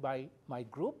studied by my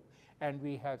group, and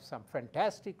we have some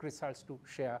fantastic results to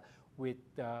share with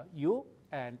you,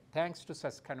 and thanks to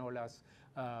SaskCanola's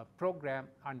program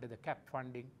under the CAP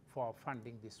funding for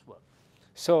funding this work.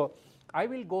 So I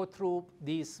will go through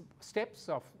these steps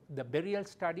of the burial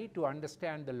study to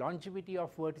understand the longevity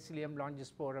of Verticillium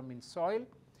longisporum in soil,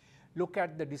 look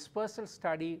at the dispersal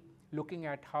study, looking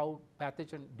at how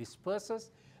pathogen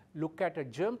disperses, look at a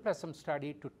germplasm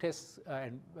study to test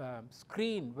and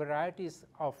screen varieties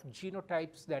of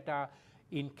genotypes that are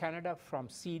in Canada from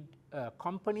seed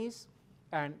companies,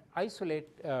 and isolate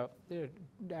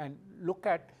and look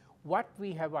at what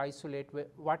we have isolated,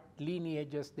 what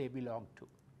lineages they belong to.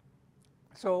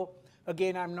 So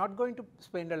again, I am not going to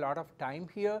spend a lot of time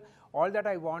here. All that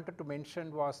I wanted to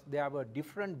mention was there were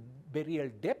different burial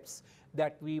depths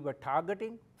that we were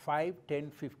targeting, 5,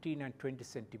 10, 15 and 20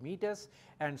 centimeters,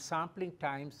 and sampling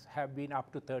times have been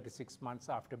up to 36 months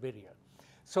after burial.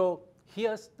 So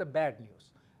here's the bad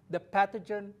news. The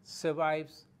pathogen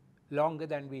survives longer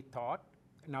than we thought.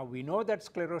 Now we know that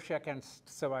sclerotia can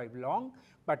survive long,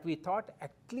 but we thought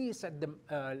at least at the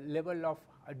level of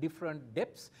different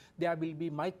depths there will be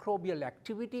microbial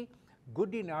activity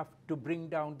good enough to bring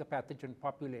down the pathogen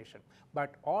population.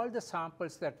 But all the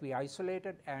samples that we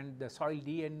isolated and the soil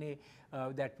DNA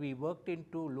that we worked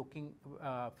into looking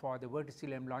for the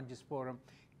Verticillium longisporum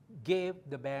gave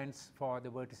the bands for the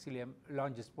Verticillium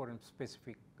longisporum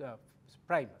specific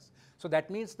primers. So that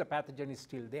means the pathogen is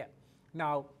still there.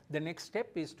 Now the next step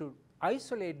is to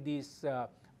isolate these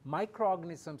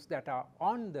microorganisms that are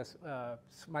on the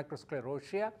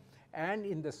microsclerotia and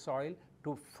in the soil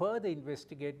to further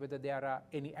investigate whether there are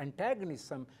any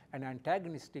antagonism and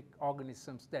antagonistic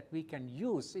organisms that we can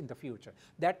use in the future.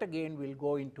 That again will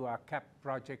go into our CAP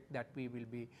project that we will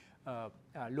be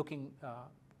looking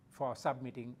for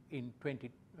submitting in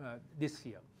this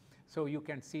year. So you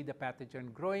can see the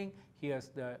pathogen growing. Here's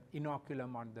the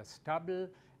inoculum on the stubble,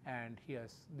 and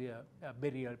here's the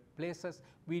burial places.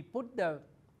 We put the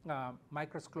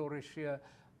microsclerotia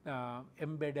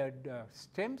embedded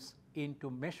stems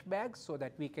into mesh bags so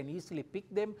that we can easily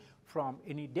pick them from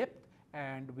any depth,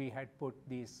 and we had put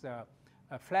these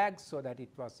flags so that it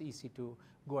was easy to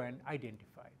go and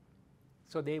identify.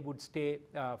 So they would stay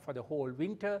for the whole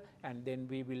winter, and then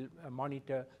we will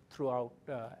monitor throughout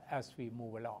as we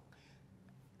move along.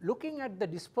 Looking at the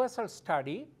dispersal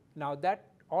study, now that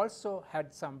also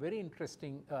had some very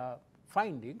interesting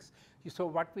findings. So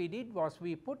what we did was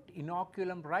we put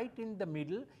inoculum right in the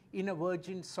middle in a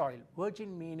virgin soil.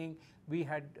 Virgin meaning we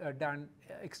had done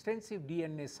extensive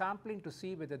DNA sampling to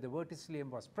see whether the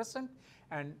Verticillium was present,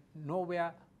 and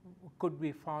nowhere could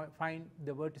we find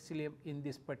the Verticillium in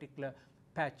this particular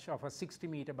patch of a 60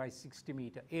 meter by 60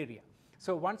 meter area.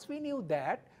 So once we knew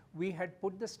that, we had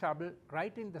put the stubble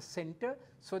right in the center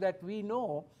so that we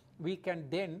know we can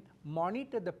then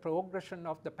monitor the progression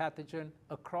of the pathogen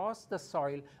across the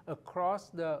soil, across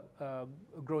the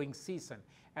growing season,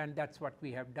 and that's what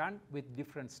we have done with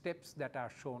different steps that are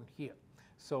shown here.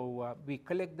 So we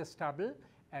collect the stubble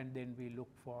and then we look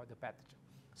for the pathogen.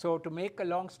 So to make a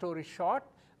long story short,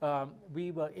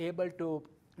 we were able to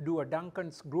do a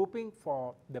Duncan's grouping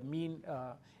for the mean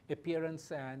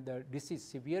appearance and the disease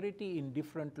severity in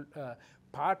different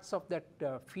parts of that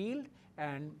field,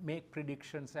 and make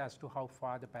predictions as to how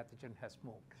far the pathogen has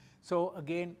moved. So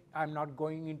again, I'm not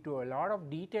going into a lot of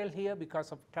detail here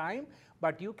because of time,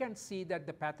 but you can see that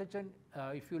the pathogen,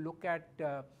 if you look at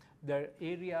the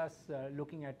areas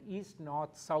looking at east,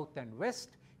 north, south and west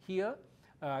here,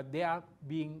 they are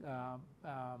being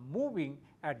moving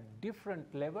at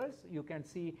different levels. You can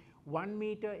see 1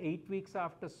 meter 8 weeks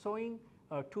after sowing,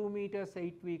 2 meters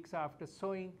 8 weeks after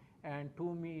sowing, and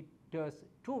 2 meters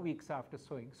 2 weeks after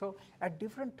sowing. So at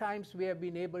different times we have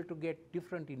been able to get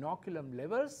different inoculum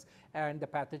levels and the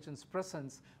pathogen's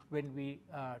presence when we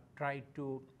try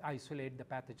to isolate the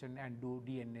pathogen and do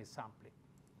DNA sampling.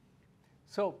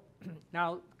 So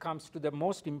now comes to the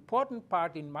most important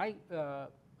part in my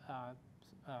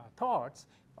thoughts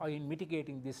in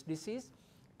mitigating this disease,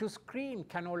 to screen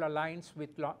canola lines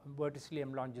with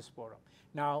Verticillium longisporum.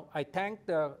 Now I thank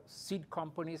the seed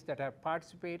companies that have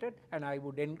participated, and I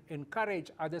would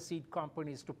encourage other seed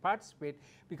companies to participate,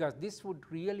 because this would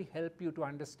really help you to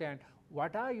understand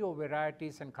what are your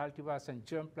varieties and cultivars and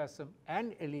germplasm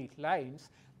and elite lines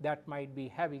that might be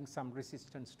having some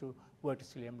resistance to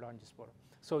Verticillium longisporum.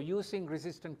 So using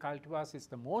resistant cultivars is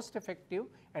the most effective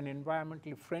and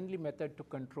environmentally friendly method to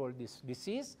control this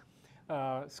disease.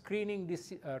 Screening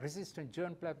resistant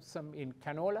germplasm in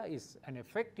canola is an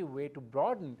effective way to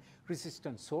broaden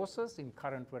resistant sources in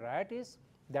current varieties.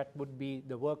 That would be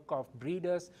the work of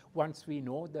breeders once we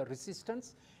know the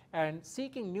resistance. And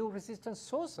seeking new resistance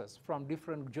sources from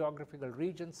different geographical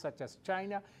regions such as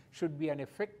China should be an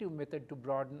effective method to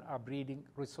broaden our breeding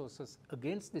resources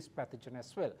against this pathogen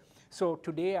as well. So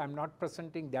today I'm not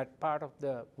presenting that part of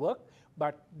the work,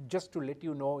 but just to let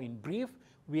you know in brief,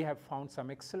 we have found some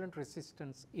excellent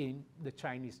resistance in the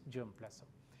Chinese germplasm.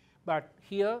 But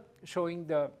here showing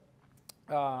the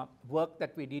work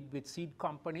that we did with seed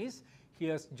companies,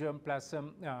 here's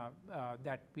germplasm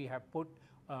that we have put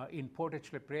in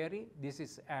Portage La Prairie. This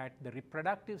is at the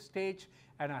reproductive stage,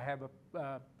 and I have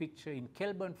a picture in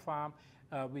Kelburn Farm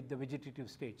with the vegetative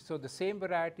stage. So the same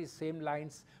varieties, same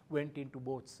lines went into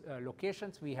both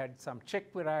locations. We had some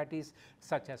check varieties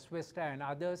such as Vesta and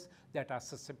others that are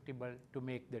susceptible to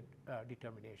make the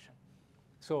determination.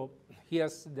 So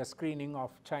here's the screening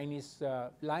of Chinese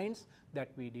lines that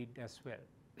we did as well.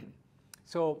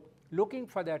 So looking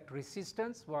for that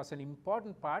resistance was an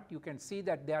important part. You can see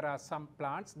that there are some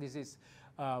plants. This is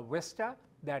Vesta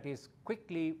that is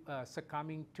quickly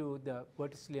succumbing to the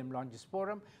Verticillium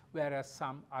longisporum, whereas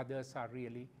some others are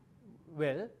really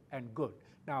well and good.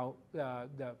 Now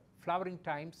the flowering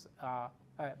times are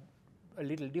a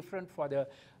little different for the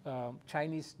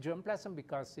Chinese germplasm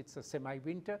because it's a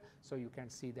semi-winter, so you can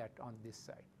see that on this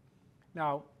side.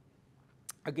 Now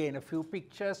again a few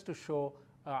pictures to show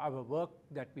our work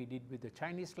that we did with the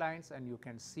Chinese lines, and you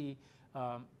can see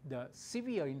the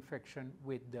severe infection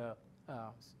with the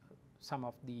some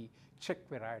of the Czech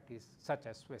varieties such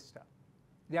as Vesta.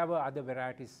 There were other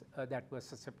varieties that were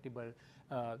susceptible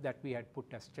that we had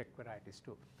put as Czech varieties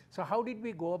too. So how did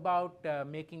we go about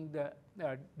making the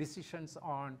decisions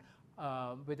on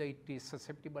whether it is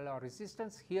susceptible or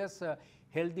resistance? Here's a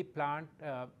healthy plant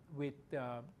with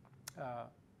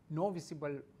no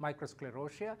visible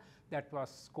microsclerotia that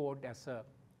was scored as a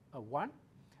 1.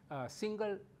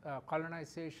 Single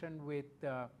colonization with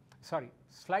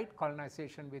slight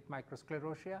colonization with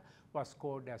microsclerotia was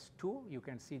scored as 2. You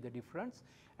can see the difference.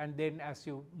 And then as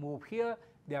you move here,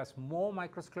 there's more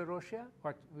microsclerotia,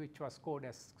 which was scored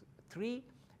as 3,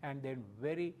 and then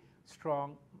very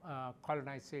strong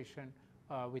colonization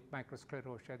with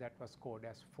microsclerotia that was scored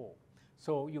as 4.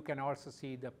 So you can also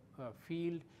see the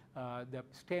field, the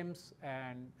stems,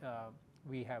 and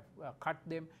we have cut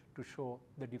them to show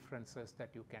the differences that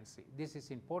you can see. This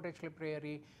is in Portage La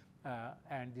Prairie,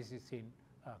 and this is in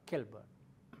Kelburn.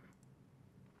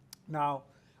 Now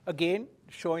again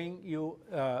showing you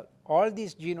all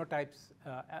these genotypes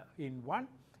in one.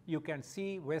 You can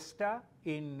see Vesta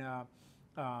in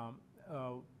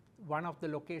one of the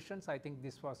locations. I think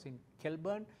this was in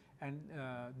Kelburn, and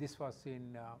this was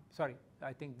in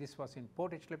I think this was in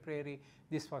Portage La Prairie,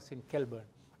 this was in Kelburn.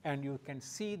 And you can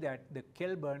see that the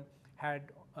Kelburn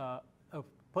had a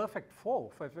perfect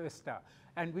 4 for Vesta,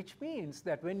 and which means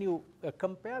that when you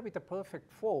compare with a perfect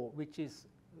 4, which is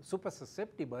super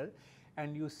susceptible,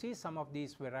 and you see some of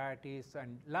these varieties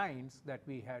and lines that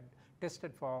we had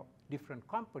tested for different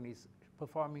companies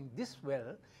performing this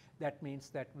well, that means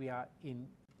that we are in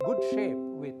good shape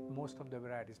with most of the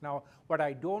varieties. Now what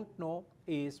I don't know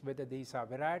is whether these are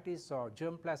varieties or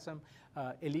germplasm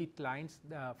elite lines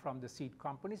from the seed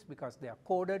companies, because they are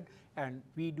coded and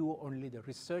we do only the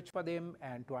research for them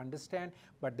and to understand.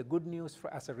 But the good news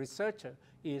for, as a researcher,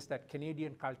 is that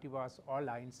Canadian cultivars or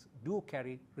lines do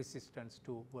carry resistance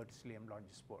to Verticillium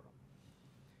longisporum.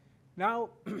 Now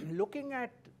looking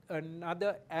at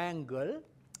another angle,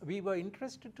 we were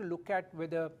interested to look at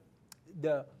whether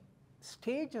the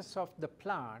stages of the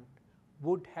plant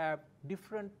would have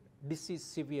different disease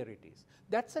severities.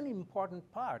 That's an important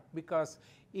part, because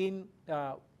in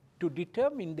to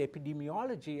determine the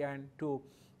epidemiology and to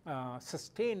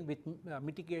sustain with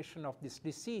mitigation of this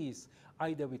disease,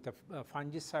 either with a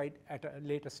fungicide at a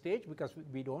later stage, because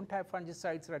we don't have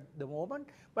fungicides at the moment,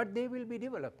 but they will be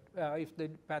developed if the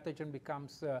pathogen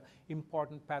becomes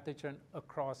important pathogen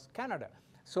across Canada.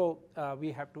 So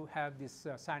we have to have this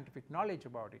scientific knowledge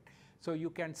about it. So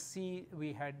you can see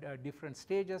we had different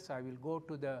stages. I will go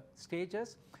to the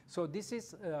stages. So this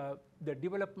is the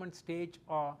development stage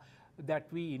that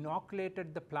we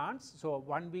inoculated the plants. So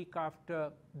 1 week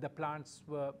after the plants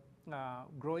were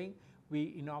growing,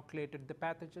 we inoculated the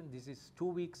pathogen. This is 2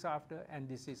 weeks after, and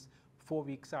this is 4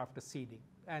 weeks after seeding.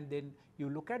 And then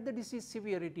you look at the disease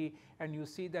severity, and you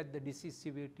see that the disease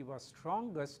severity was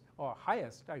strongest, or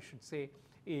highest I should say,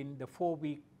 in the 4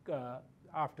 week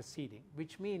after seeding,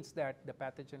 which means that the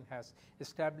pathogen has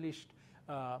established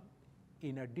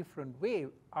in a different way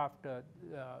after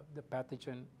the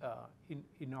pathogen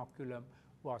inoculum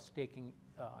was taking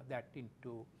that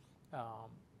into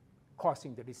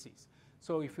causing the disease.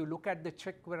 So if you look at the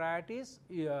Czech varieties,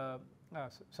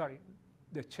 sorry,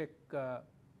 the Czech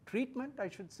treatment, I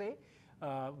should say,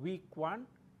 week 1,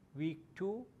 week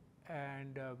 2,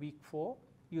 and week 4,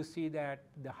 you see that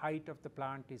the height of the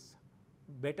plant is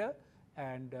better,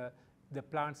 and the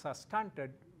plants are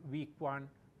stunted week 1,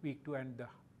 week 2, and the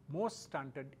most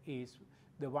stunted is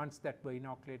the ones that were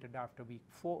inoculated after week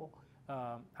 4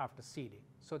 after seeding.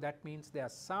 So that means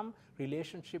there's some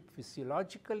relationship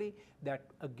physiologically that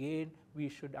again we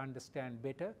should understand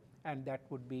better, and that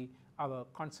would be our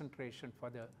concentration for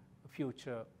the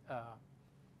future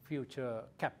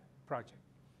CAP project.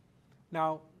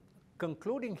 Now,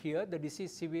 concluding here, the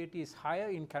disease severity is higher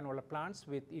in canola plants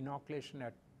with inoculation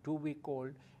at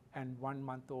 2-week-old and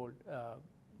 1-month-old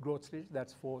growth stage,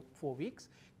 that's 4 weeks,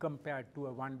 compared to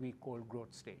a 1-week-old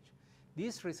growth stage.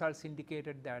 These results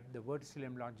indicated that the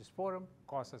Verticillium longisporum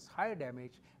causes higher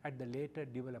damage at the later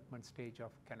development stage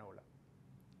of canola.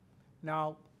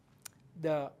 Now,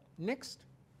 the next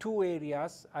 2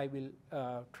 areas I will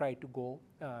try to go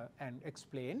and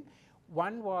explain.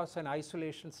 One was an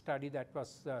isolation study that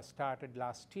was started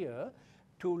last year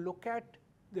to look at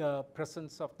the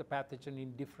presence of the pathogen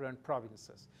in different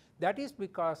provinces. That is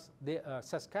because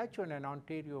Saskatchewan and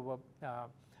Ontario were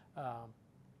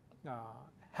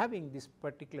having this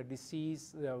particular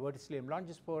disease, Verticillium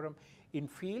longisporum, in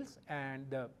fields, and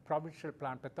the provincial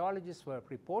plant pathologists were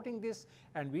reporting this,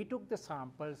 and we took the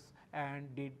samples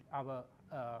and did our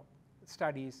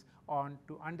studies on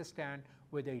to understand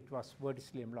whether it was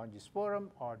Verticillium longisporum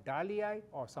or Dallii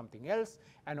or something else,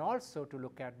 and also to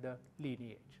look at the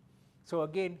lineage. So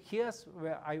again, here's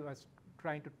where I was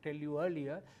trying to tell you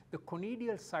earlier, the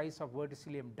conidial size of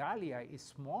Verticillium Dallii is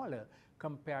smaller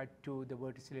compared to the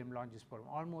Verticillium longisporum.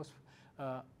 Almost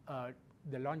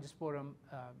the longisporum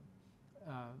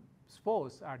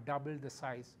spores are double the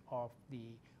size of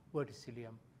the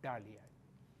Verticillium Dallii.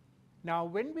 Now,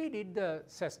 when we did the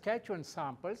Saskatchewan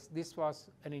samples, this was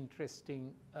an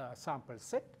interesting sample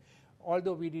set.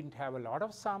 Although we didn't have a lot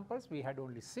of samples, we had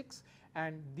only 6,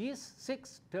 and these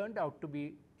 6 turned out to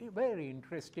be very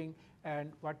interesting.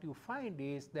 And what you find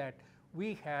is that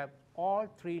we have all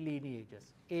 3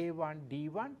 lineages,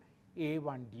 A1D1,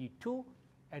 A1D2,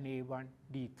 and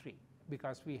A1D3,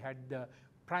 because we had the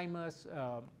primers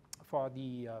for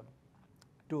the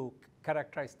to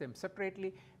characterize them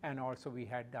separately, and also we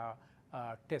had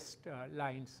test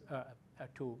lines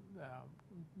to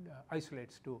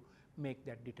isolates to make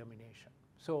that determination.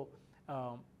 So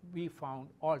we found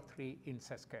all 3 in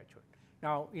Saskatchewan.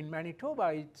 Now, in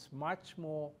Manitoba, it's much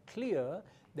more clear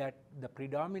that the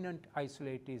predominant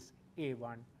isolate is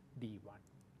A1D1.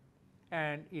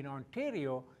 And in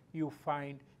Ontario, you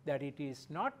find that it is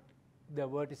not the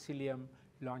Verticillium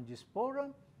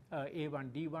longisporum,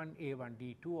 A1D1,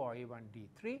 A1D2, or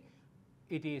A1D3.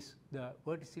 It is the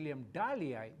Verticillium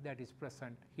Dallii that is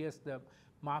present. Here's the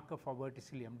marker for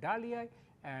Verticillium Dallii,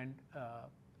 and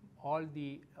all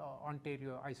the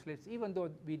Ontario isolates, even though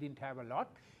we didn't have a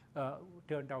lot,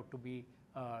 turned out to be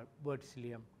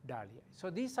Verticillium Dallii. So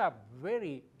these are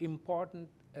very important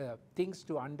things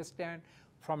to understand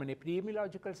from an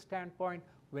epidemiological standpoint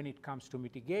when it comes to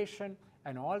mitigation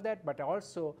and all that, but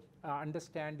also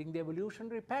understanding the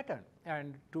evolutionary pattern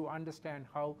and to understand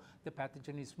how the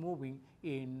pathogen is moving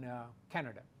in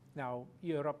Canada. Now,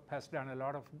 Europe has done a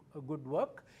lot of good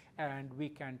work, and we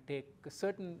can take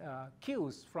certain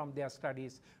cues from their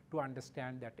studies to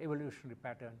understand that evolutionary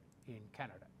pattern in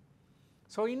Canada.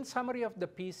 So in summary of the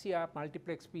PCR,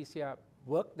 multiplex PCR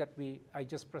work that I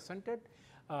just presented,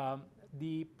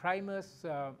 the primers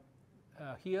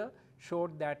here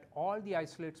showed that all the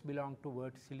isolates belong to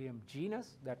Verticillium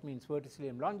genus, that means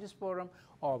Verticillium longisporum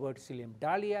or Verticillium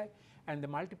Dallii, and the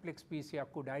multiplex PCR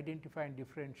could identify and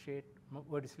differentiate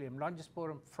Verticillium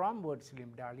longisporum from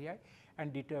Verticillium Dallii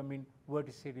and determine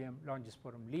Verticillium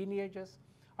longisporum lineages.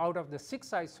 Out of the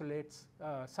 6 isolates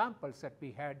samples that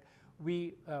we had,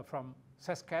 from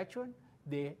Saskatchewan,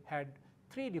 they had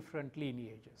 3 different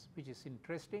lineages, which is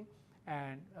interesting,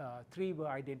 and 3 were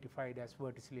identified as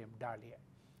Verticillium Dallii.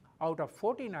 Out of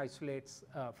 14 isolates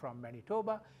from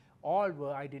Manitoba, all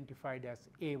were identified as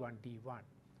A1D1.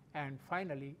 And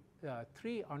finally,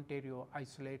 3 Ontario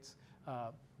isolates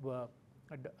were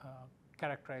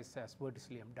characterized as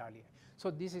Verticillium Dallii. So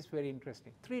this is very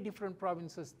interesting. 3 different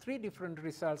provinces, 3 different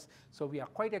results. So we are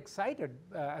quite excited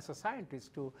as a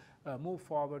scientist to move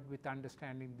forward with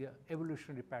understanding the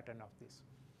evolutionary pattern of this.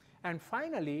 And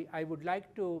finally, I would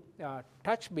like to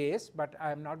touch base, but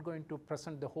I am not going to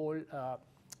present the whole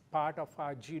part of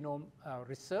our genome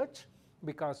research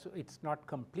because it's not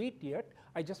complete yet.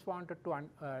 I just wanted to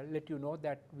let you know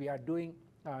that we are doing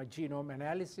genome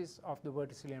analysis of the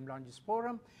Verticillium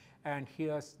longisporum, and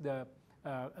here's the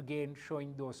again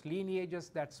showing those lineages.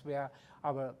 That's where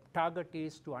our target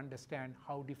is, to understand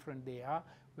how different they are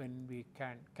when we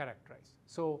can characterize.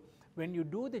 So when you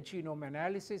do the genome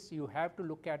analysis, you have to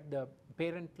look at the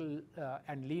parental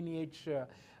and lineage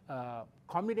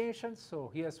combinations. So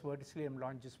here's Verticillium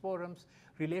longisporum's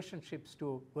relationships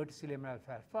to Verticillium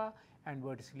alfalfa and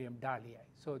Verticillium dahliae.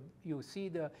 So you see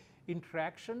the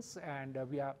interactions, and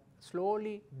we are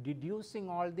slowly deducing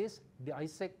all this,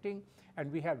 dissecting,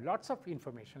 and we have lots of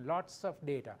information, lots of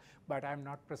data, but I'm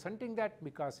not presenting that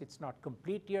because it's not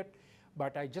complete yet.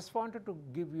 But I just wanted to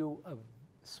give you a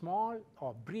small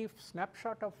or brief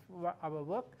snapshot of our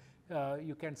work.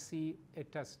 You can see it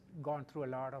has gone through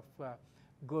a lot of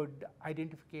good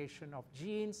identification of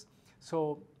genes.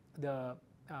 So the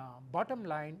bottom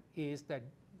line is that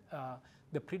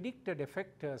the predicted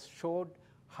effectors showed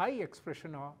high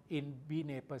expression in B.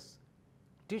 napus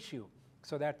tissue.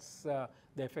 So that's the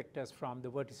effectors from the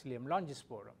Verticillium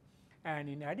longisporum. And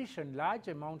in addition, large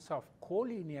amounts of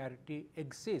collinearity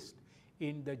exist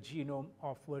in the genome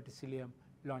of Verticillium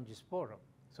longisporum.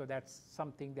 So that's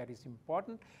something that is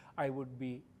important. I would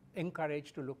be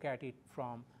encouraged to look at it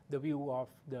from the view of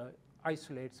the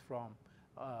isolates from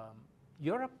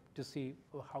Europe to see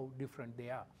how different they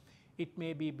are. It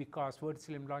may be because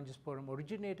Verticillium longisporum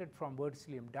originated from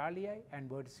Verticillium dahliae and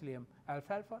Verticillium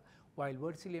alfalfa, while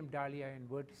Verticillium dahliae and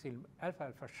Verticillium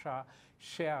alfalfa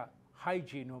share high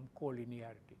genome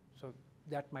collinearity. So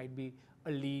that might be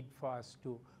a lead for us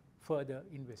to further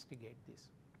investigate this.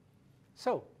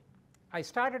 So I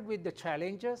started with the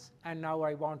challenges, and now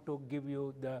I want to give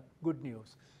you the good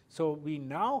news. So we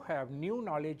now have new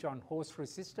knowledge on host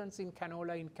resistance in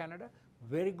canola in Canada.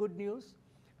 Very good news.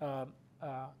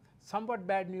 Somewhat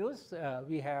bad news,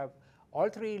 we have all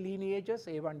three lineages,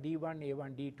 A1D1,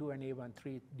 A1D2, and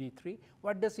A1D3.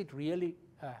 What does it really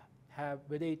have,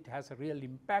 whether it has a real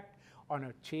impact on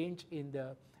a change in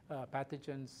the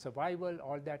pathogen's survival?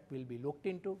 All that will be looked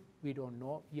into. We don't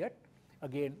know yet.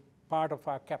 Again, part of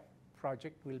our CAP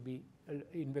project will be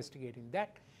investigating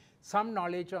that. Some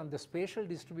knowledge on the spatial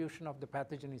distribution of the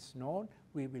pathogen is known.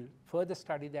 We will further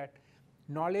study that.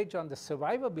 Knowledge on the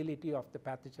survivability of the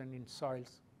pathogen in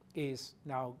soils is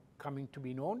now coming to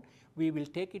be known. We will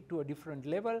take it to a different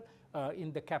level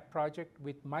in the CAP project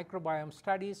with microbiome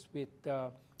studies, with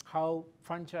how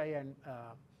fungi and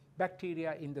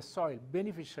bacteria in the soil,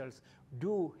 beneficials,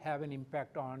 do have an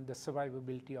impact on the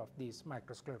survivability of these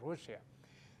microsclerotia.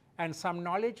 And some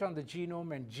knowledge on the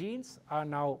genome and genes are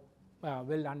now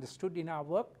well understood in our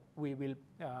work. We will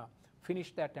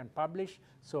finish that and publish,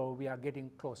 so we are getting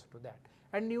closer to that.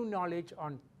 And new knowledge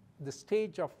on the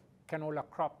stage of canola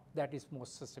crop that is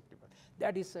most susceptible.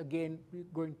 That is again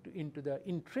going into the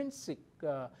intrinsic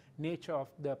nature of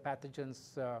the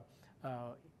pathogen's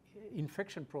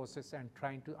infection process and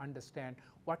trying to understand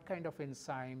what kind of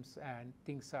enzymes and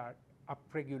things are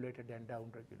upregulated and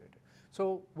downregulated.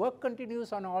 So work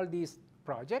continues on all these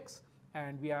projects,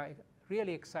 and we are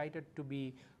really excited to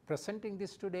be presenting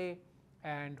this today,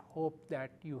 and hope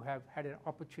that you have had an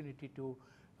opportunity to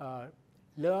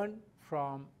learn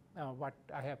from what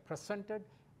I have presented,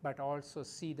 but also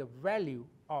see the value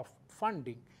of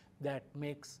funding that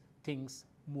makes things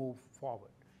move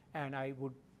forward. And I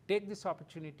would take this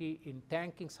opportunity in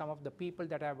thanking some of the people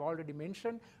that I have already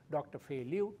mentioned: Dr. Fei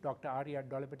Liu, Dr. Arya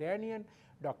Dolabedanian,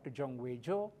 Dr. Jungwei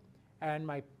Zhou, and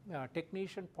my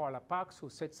technician Paula Parks, who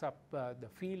sets up the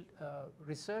field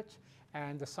research,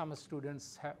 and the summer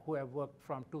students who have worked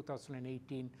from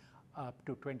 2018 up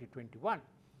to 2021.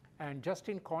 And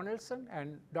Justin Cornelson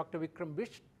and Dr. Vikram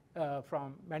Bish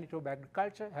from Manitoba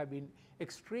Agriculture have been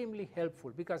extremely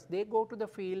helpful, because they go to the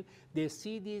field, they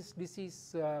see these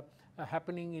diseases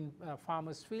happening in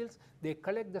farmers' fields, they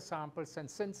collect the samples and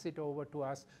sends it over to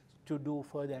us to do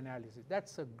further analysis.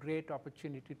 That's a great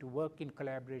opportunity to work in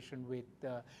collaboration with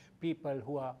people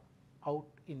who are out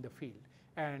in the field.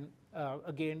 And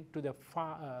again, to the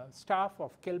staff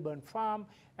of Kilburn Farm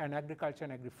and Agriculture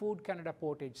and Agri-Food Canada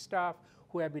Portage staff,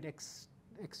 who have been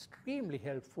extremely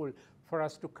helpful for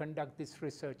us to conduct this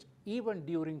research even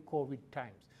during COVID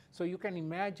times. So you can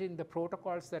imagine the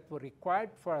protocols that were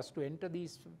required for us to enter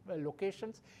these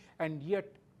locations, and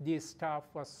yet these staff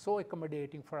was so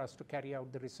accommodating for us to carry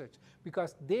out the research,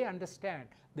 because they understand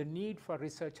the need for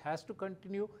research has to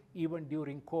continue even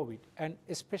during COVID, and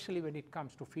especially when it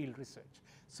comes to field research.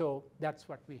 So that's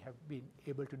what we have been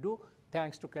able to do,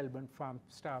 thanks to Kelburn Farm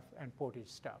staff and Portage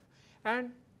staff.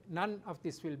 And none of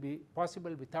this will be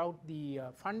possible without the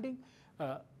funding.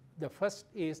 The first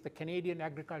is the Canadian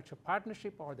Agriculture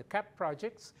Partnership, or the CAP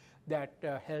projects, that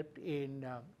helped in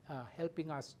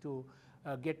helping us to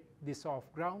get this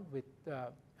off ground with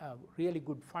really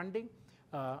good funding,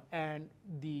 and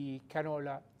the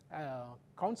Canola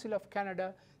Council of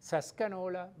Canada,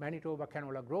 SaskCanola, Manitoba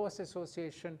Canola Growers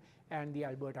Association, and the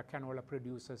Alberta Canola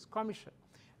Producers Commission.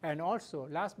 And also,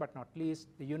 last but not least,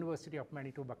 the University of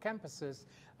Manitoba campuses,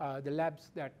 the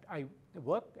labs that I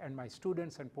work and my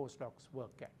students and postdocs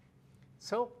work at.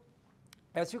 So,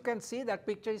 as you can see, that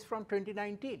picture is from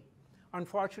 2019.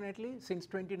 Unfortunately, since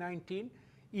 2019,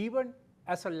 even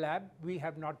as a lab, we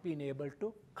have not been able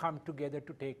to come together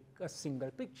to take a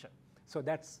single picture. So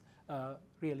that's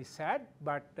really sad,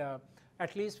 but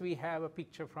at least we have a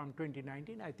picture from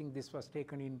 2019. I think this was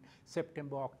taken in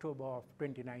September, October of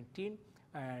 2019.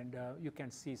 And you can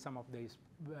see some of these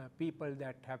people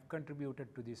that have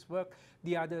contributed to this work.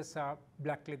 The others are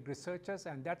blackleg researchers,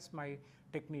 and that's my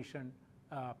technician,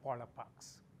 Paula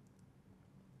Parks.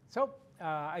 So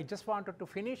I just wanted to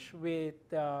finish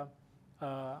with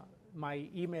my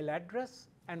email address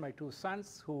and my two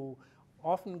sons, who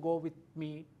often go with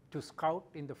me to scout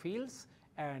in the fields,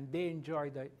 and they enjoy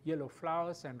the yellow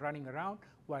flowers and running around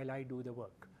while I do the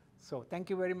work. So thank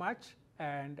you very much,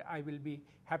 and I will be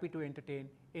happy to entertain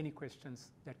any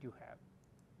questions that you have.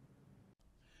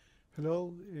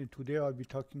 Hello, today I'll be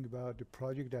talking about the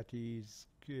project that is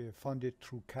funded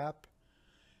through CAP,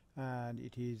 and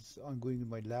it is ongoing in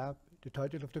my lab. The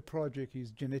title of the project is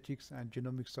Genetics and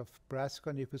Genomics of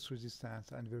Brassica napus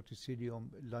resistance and Verticillium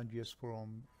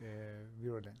longisporum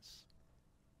virulence.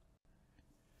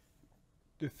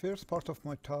 The first part of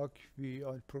my talk,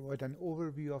 I'll provide an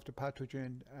overview of the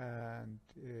pathogen, and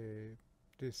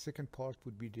the second part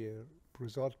would be the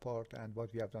result part and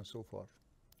what we have done so far.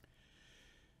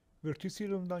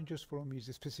 Verticillium longisporum is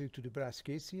specific to the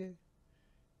Brassicaceae,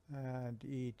 and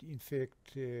it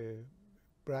infects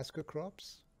brassica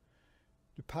crops.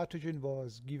 The pathogen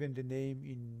was given the name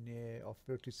of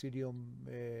Verticillium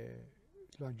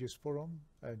longisporum,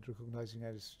 and recognizing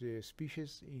as the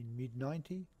species in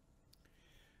mid-90.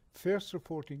 First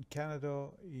report in Canada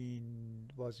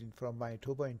was from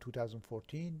Manitoba in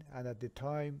 2014, and at the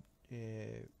time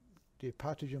the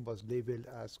pathogen was labeled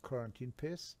as quarantine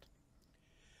pest.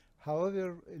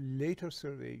 However, later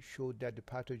survey showed that the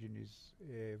pathogen is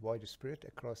widespread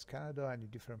across Canada and in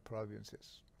different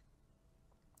provinces.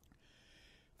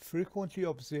 Frequently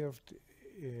observed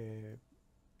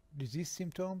disease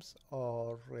symptoms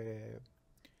are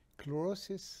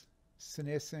chlorosis,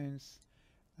 senescence,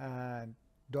 and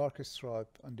dark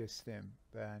stripe on the stem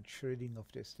and shredding of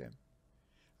the stem.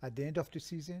 At the end of the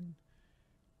season,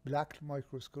 black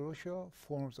microsclerotia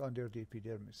forms under the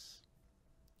epidermis.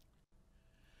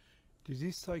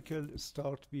 Disease cycle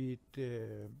starts with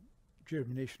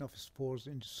germination of spores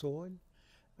in the soil,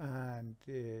 and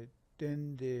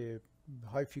then the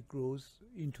hyphae grows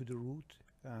into the root,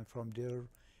 and from there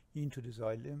into the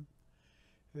xylem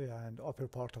and upper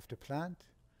part of the plant.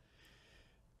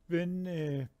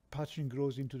 When pathogen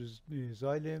grows into the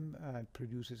xylem and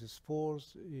produces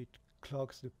spores, it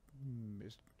clogs the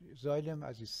xylem,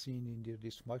 as is seen in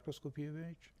this microscopy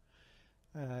image,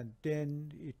 and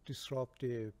then it disrupts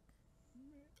the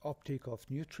uptake of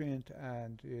nutrient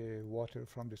and water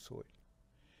from the soil.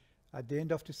 At the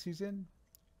end of the season,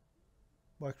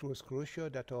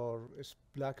 microsclerotia that are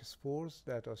black spores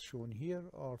that are shown here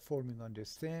are forming on the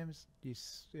stems.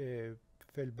 This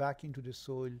fell back into the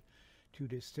soil to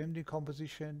the stem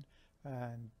decomposition,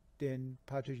 and then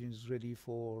pathogen is ready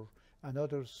for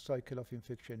another cycle of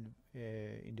infection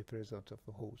in the presence of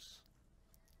a host.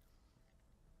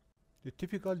 The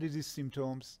typical disease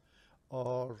symptoms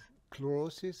are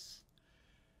chlorosis,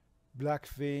 black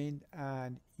vein,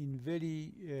 and in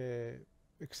very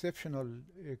exceptional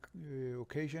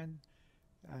occasion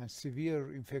and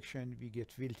severe infection, we get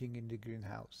wilting in the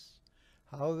greenhouse.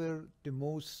 However, the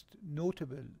most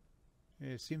notable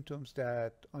symptoms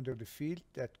that under the field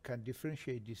that can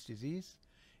differentiate this disease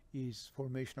is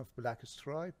formation of black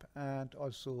stripe and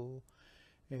also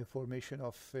formation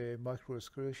of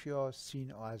microsclerotia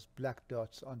seen as black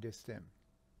dots on the stem.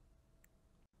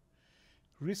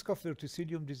 Risk of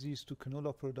verticillium disease to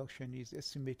canola production is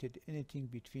estimated anything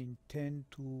between 10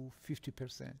 to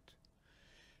 50%.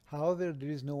 However,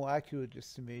 there is no accurate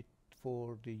estimate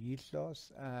for the yield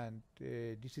loss, and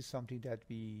this is something that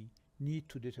we need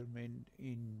to determine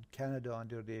in Canada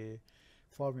under the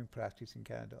farming practice in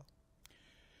Canada.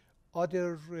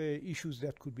 Other issues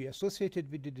that could be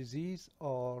associated with the disease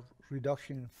are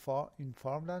reduction in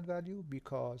farmland value,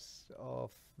 because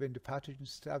of when the pathogen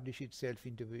establishes itself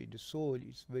in the soil,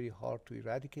 it's very hard to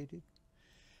eradicate it,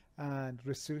 and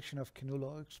restriction of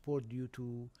canola export due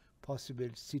to possible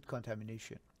seed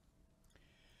contamination.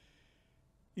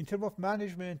 In terms of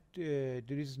management, there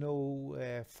is no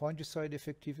fungicide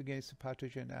effective against the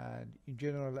pathogen, and in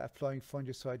general, applying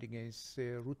fungicide against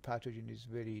root pathogen is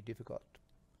very difficult.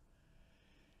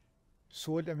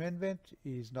 Soil amendment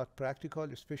is not practical,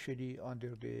 especially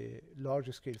under the large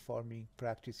scale farming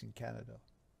practice in Canada.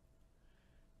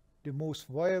 The most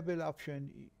viable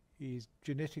option is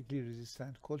genetically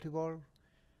resistant cultivar.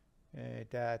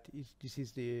 This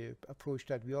is the approach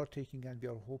that we are taking, and we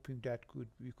are hoping that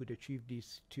we could achieve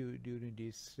this during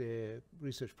this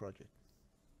research project.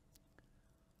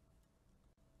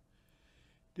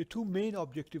 The two main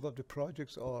objectives of the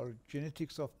projects are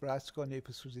genetics of brassica and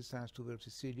apis resistance to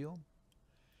verticillium.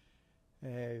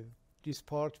 This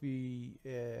part, the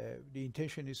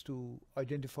intention is to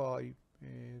identify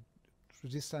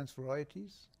resistance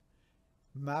varieties,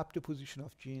 map the position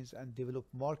of genes, and develop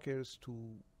markers to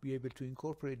be able to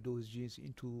incorporate those genes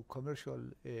into commercial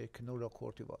canola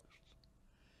cultivars.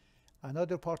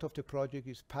 Another part of the project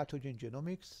is pathogen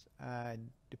genomics, and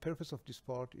the purpose of this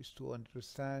part is to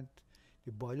understand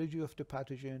the biology of the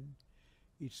pathogen,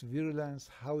 its virulence,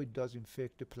 how it does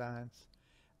infect the plants,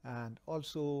 and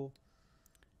also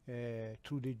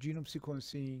through the genome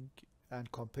sequencing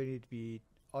and compare it with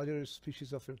other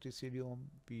species of Verticillium,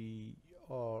 we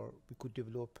could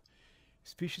develop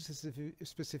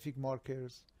species-specific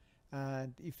markers,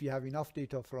 and if we have enough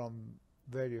data from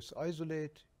various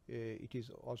isolate, it is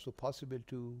also possible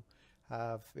to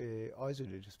have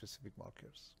isolated specific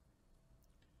markers.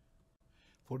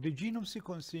 For the genome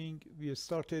sequencing, we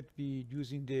started with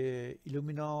using the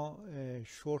Illumina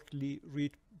short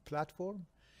read platform.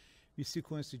 We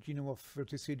sequenced the genome of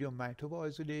Verticillium Manitoba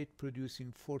isolate,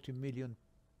 producing 40 million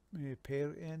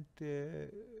pair end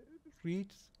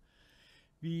reads.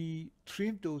 We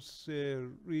trimmed those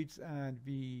reads, and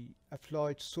we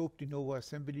applied SOAP de novo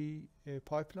assembly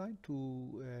pipeline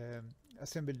to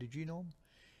assemble the genome.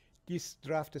 This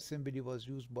draft assembly was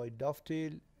used by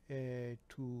Dovetail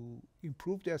to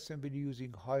improve the assembly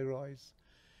using high-rise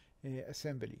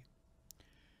assembly.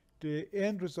 The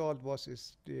end result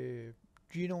was the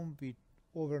genome with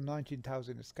over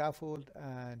 19,000 scaffold,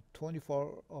 and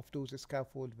 24 of those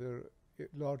scaffold were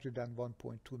larger than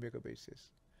 1.2 megabases.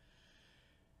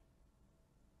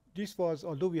 This was,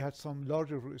 although we had some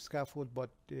larger scaffold, but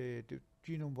the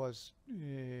genome was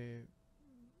in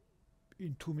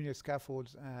too many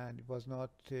scaffolds, and it was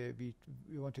not, we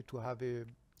wanted to have a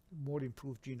more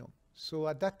improved genome. So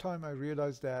at that time I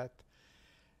realized that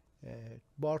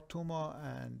Bart Thoma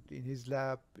and in his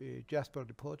lab Jasper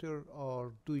de Potter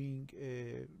are doing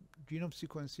genome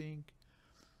sequencing.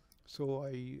 So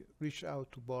I reached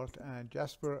out to Bart and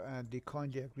Jasper, and they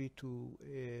kindly agreed to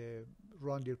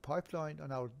run their pipeline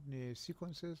on our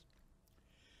sequences.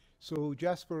 So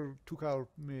Jasper took our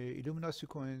Illumina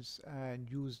sequence and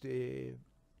used a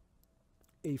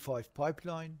A5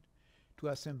 pipeline to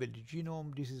assemble the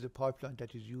genome. This is a pipeline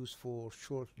that is used for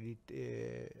short read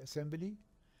assembly.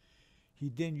 He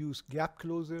then used gap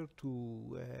closer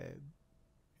to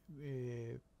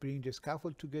bring the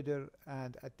scaffold together,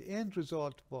 and at the end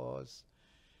result was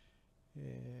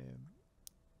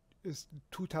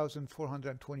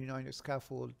 2,429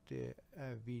 scaffold,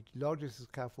 with largest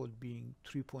scaffold being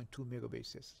 3.2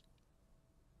 megabases.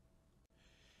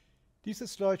 This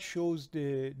slide shows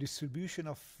the distribution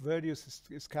of various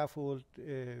scaffold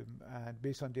and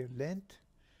based on their length.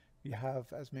 We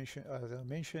have, as I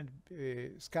mentioned,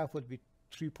 scaffold with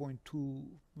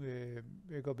 3.2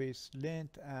 megabase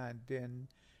length, and then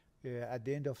at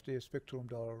the end of the spectrum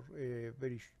there are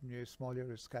very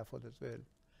smaller scaffold as well.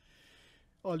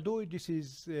 Although this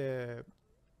is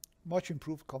much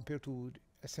improved compared to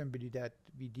assembly that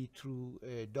we did through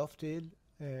Dovetail,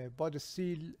 but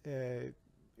still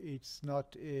it's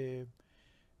not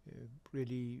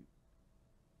really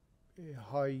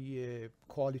high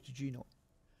quality genome.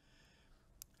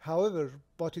 However,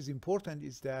 what is important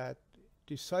is that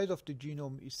the size of the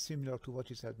genome is similar to what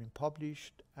has been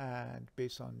published, and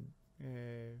based on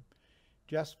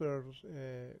Jasper's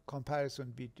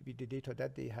comparison with the data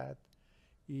that they had,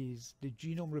 is the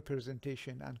genome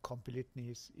representation and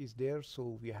completeness is there.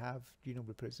 So we have genome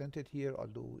represented here,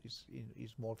 although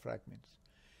it's more fragments.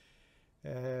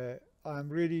 I'm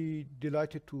really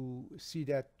delighted to see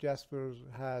that Jasper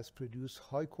has produced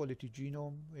high quality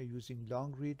genome using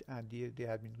long read, and they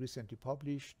have been recently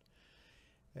published.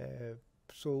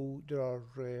 So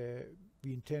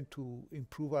we intend to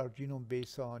improve our genome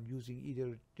based on using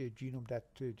either the genome that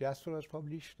Jasper has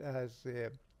published as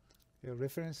a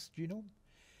reference genome.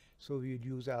 So we'll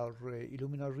use our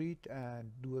Illumina read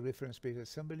and do a reference-based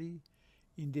assembly.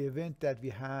 In the event that we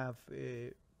have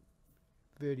a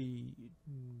very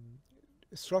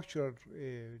structural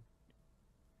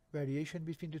variation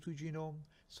between the two genomes,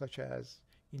 such as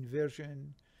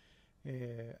inversion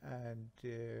and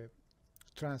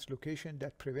translocation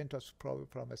that prevent us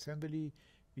from assembly,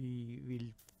 we will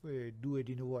do a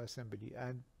de novo assembly.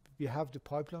 And we have the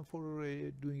pipeline for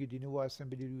doing a de novo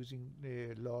assembly using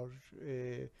large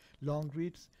long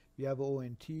reads. We have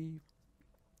ONT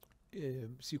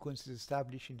sequences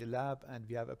established in the lab, and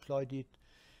we have applied it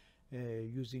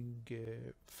using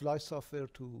fly software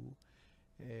to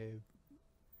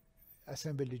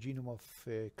assemble the genome of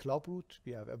clubroot.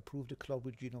 We have improved the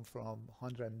clubroot genome from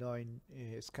 109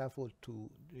 scaffold to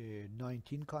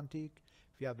 19 contig.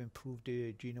 We have improved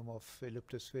the genome of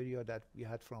Leptosphaeria that we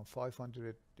had from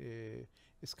 500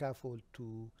 scaffold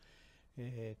to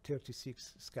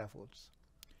 36 scaffolds.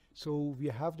 So we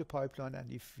have the pipeline,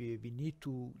 and if we need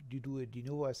to do a de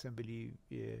novo assembly,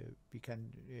 we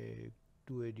can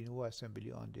do a de novo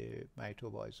assembly on the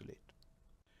Manitoba isolate.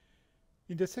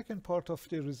 In the second part of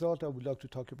the result, I would like to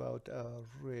talk about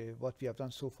what we have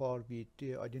done so far with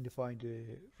identifying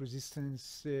the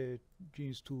resistance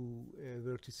genes to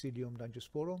Verticillium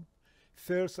longisporum.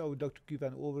 First, I would like to give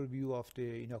an overview of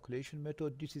the inoculation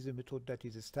method. This is a method that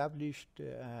is established,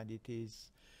 and it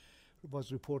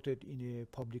was reported in a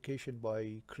publication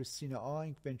by Christina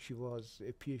Eink when she was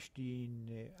a PhD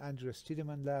in Andreas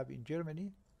Tiedemann lab in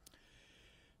Germany.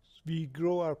 We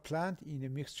grow our plant in a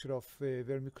mixture of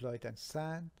vermiculite and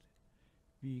sand.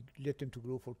 We let them to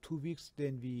grow for 2 weeks.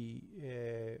 Then we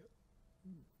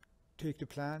take the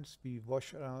plants, we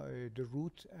wash the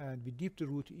root, and we dip the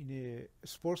root in a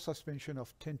spore suspension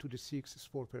of 10 to the 6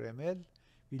 spore per ml.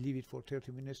 We leave it for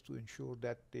 30 minutes to ensure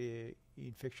that the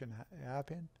infection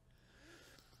happened.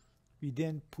 We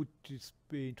then put this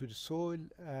into the soil,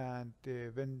 and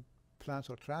when plants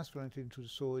are transplanted into the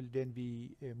soil, then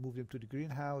we move them to the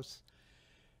greenhouse,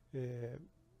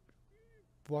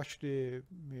 watch the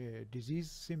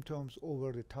disease symptoms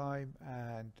over the time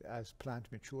and as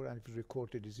plant mature, and we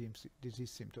record the disease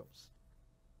symptoms.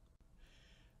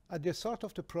 At the start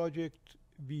of the project,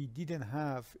 we didn't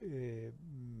have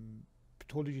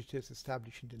pathology tests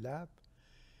established in the lab.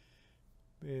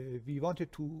 We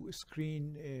wanted to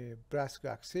screen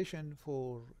brassica accession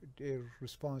for their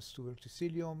response to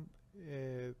Verticillium.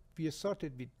 We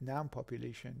started with NAM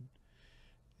population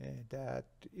that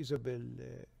Isabel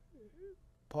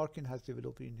Parkin has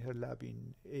developed in her lab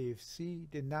in AFC.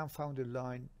 The NAM founder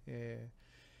line,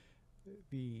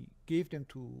 we gave them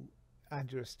to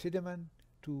Andreas Tiedemann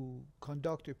to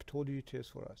conduct a pathology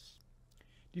test for us.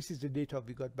 This is the data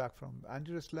we got back from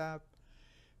Andreas' lab.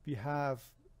 We have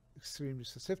extremely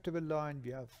susceptible line,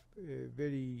 we have a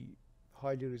very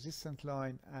highly resistant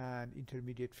line, and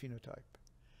intermediate phenotype.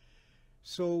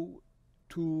 So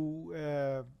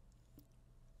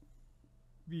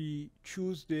we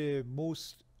choose the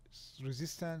most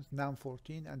resistant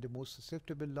NAM14 and the most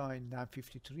susceptible line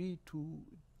NAM53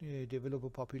 to develop a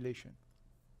population.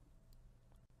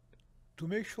 To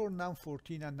make sure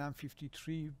NAM14 and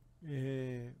NAM53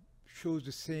 shows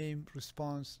the same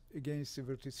response against the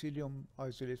Verticillium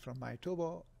isolate from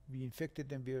Manitoba, we infected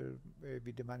them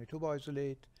with the Manitoba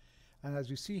isolate, and as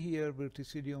you see here,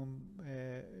 Verticillium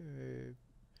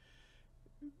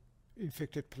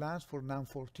infected plants for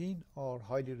NAM14 are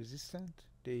highly resistant.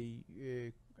 They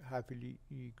happily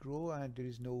grow, and there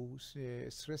is no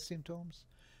stress symptoms,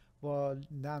 while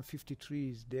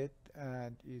NAM53 is dead,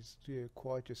 and is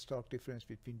quite a stark difference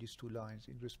between these two lines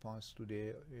in response to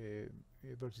the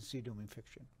Verticillium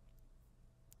infection.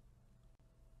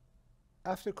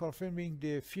 After confirming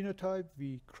the phenotype,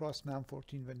 we crossed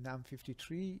NAM14 with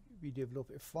NAM53. We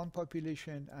developed a F1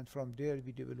 population, and from there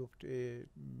we developed a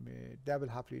double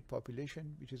haploid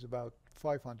population, which is about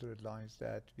 500 lines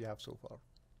that we have so far.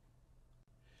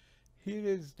 Here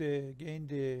is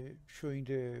again showing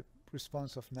the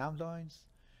response of NAM lines.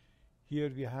 Here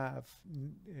we have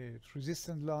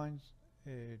resistant lines,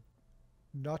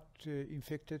 not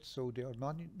infected, so they are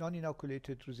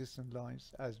non-inoculated resistant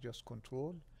lines as just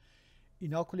control.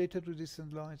 Inoculated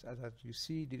resistant lines, as you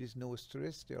see, there is no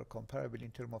stress. They are comparable in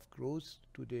terms of growth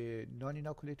to the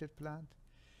non-inoculated plant.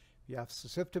 We have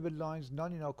susceptible lines,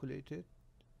 non-inoculated,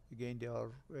 Again, they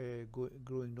are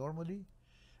growing normally.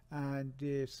 And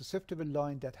the susceptible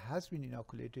line that has been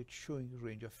inoculated showing a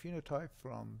range of phenotype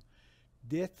from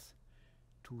death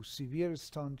to severe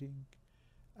stunting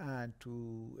and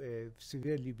to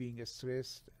severely being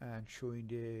stressed and showing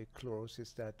the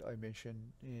chlorosis that I mentioned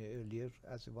earlier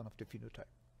as one of the phenotype.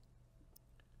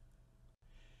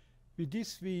 With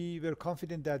this, we were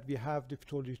confident that we have the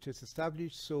pathology test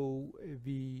established, so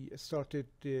we started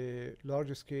the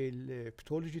large-scale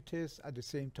pathology test. At the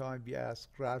same time, we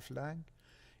asked Ralph Lang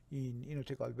in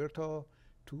Inotech, Alberta,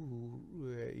 to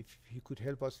if he could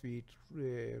help us with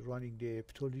running the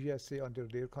pathology assay under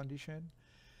their condition.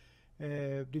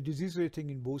 The disease rating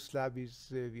in both labs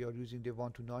is we are using the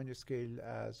 1 to 9 scale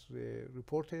as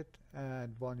reported,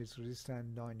 and 1 is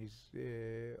resistant, 9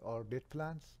 is are dead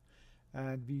plants.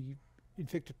 And we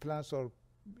infected plants are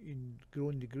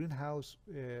grown in the greenhouse.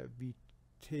 We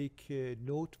take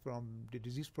note from the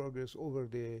disease progress over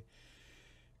the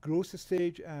growth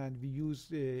stage, and we use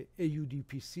the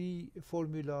AUDPC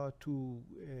formula to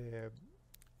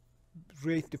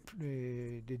rate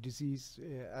the disease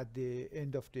at the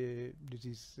end of the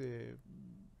disease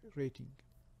rating.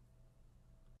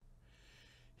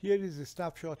 Here is a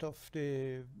snapshot of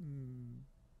the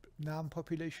NAM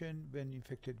population when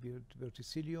infected with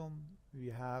verticillium. We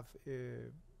have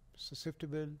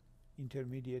susceptible,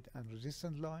 intermediate, and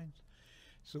resistant lines.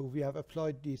 So we have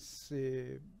applied this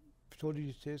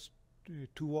pathology test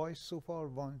twice so far,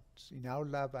 once in our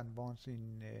lab and once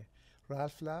in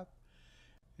Ralph lab.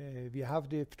 We have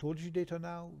the pathology data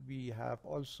now. We have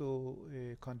also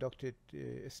conducted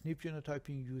SNP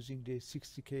genotyping using the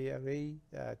 60K array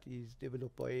that is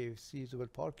developed by AFC Isabel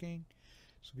Parking.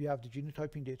 So we have the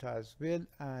genotyping data as well,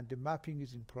 and the mapping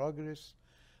is in progress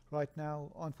right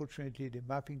now. Unfortunately, the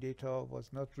mapping data was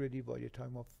not ready by the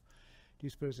time of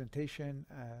this presentation,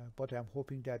 but I'm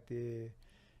hoping that the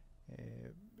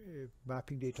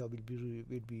mapping data will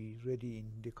be ready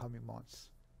in the coming months.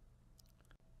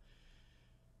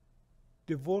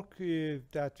 The work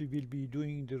that we will be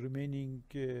doing the remaining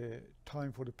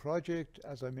time for the project,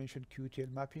 as I mentioned,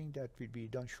 QTL mapping, that will be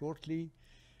done shortly.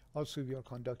 Also, we are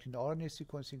conducting RNA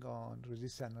sequencing on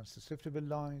resistant and susceptible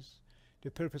lines. The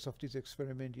purpose of this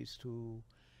experiment is to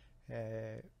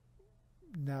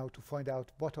now to find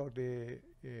out what are the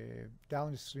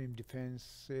downstream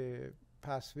defense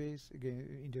pathways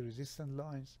again in the resistant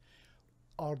lines.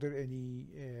 Are there any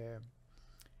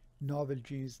novel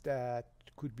genes that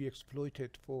could be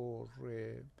exploited for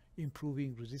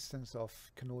improving resistance of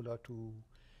canola to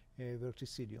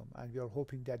verticillium? And we are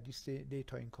hoping that this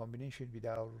data in combination with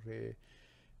our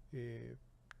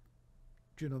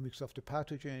genomics of the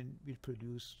pathogen will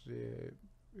produce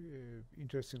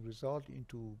interesting result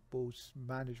into both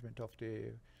management of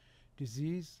the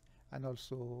disease and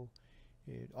also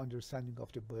understanding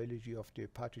of the biology of the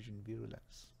pathogen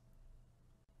virulence.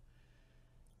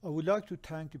 I would like to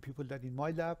thank the people that in my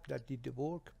lab that did the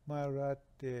work. Mayrat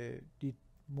did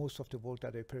most of the work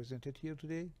that I presented here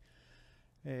today.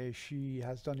 She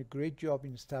has done a great job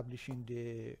in establishing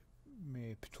the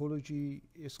pathology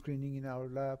screening in our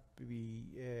lab. We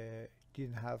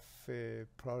didn't have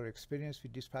prior experience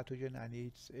with this pathogen, and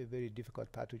it's a very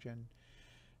difficult pathogen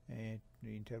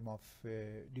in terms of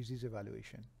disease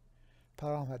evaluation.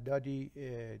 Param Haddadi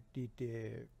did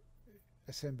the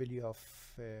assembly of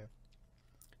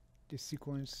the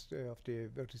sequence of the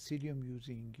verticillium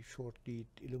using short lead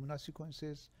Illumina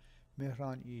sequences.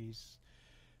 Mehran is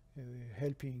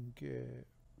helping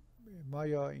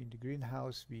Maya in the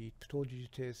greenhouse with pathology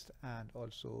test and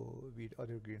also with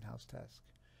other greenhouse tasks.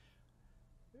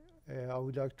 I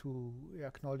would like to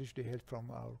acknowledge the help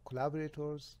from our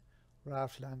collaborators.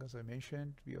 Ralph Lang, as I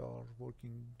mentioned, we are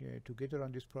working together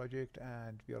on this project,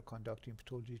 and we are conducting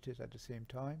pathology tests at the same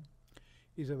time.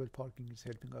 Isabel Parking is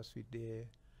helping us with the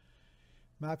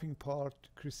mapping part.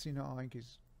 Christina Eink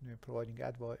is providing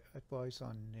advice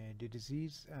on the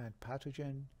disease and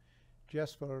pathogen.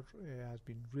 Jasper has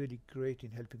been really great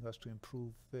in helping us to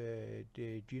improve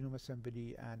the genome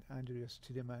assembly, and Andreas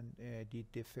Tiedemann did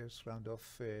the first round of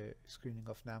screening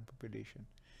of NAM population.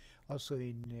 Also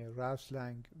in Ralph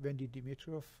Lang, Wendy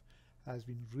Dimitrov has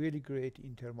been really great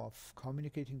in terms of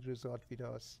communicating the result with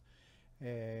us,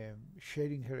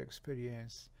 sharing her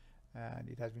experience, and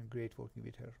it has been great working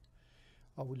with her.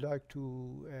 I would like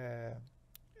to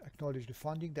acknowledge the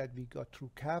funding that we got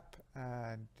through CAP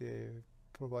and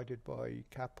provided by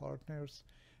CAP partners,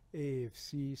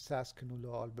 AFC,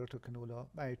 SaskCanola, Alberta Canola,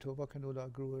 Manitoba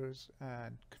Canola Growers,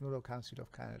 and Canola Council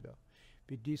of Canada.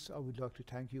 With this, I would like to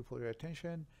thank you for your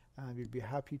attention, and we'll be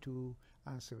happy to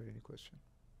answer any question.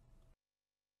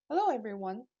 Hello,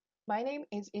 everyone. My name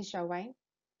is Isha Wang.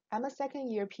 I'm a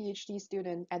second-year PhD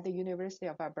student at the University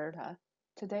of Alberta.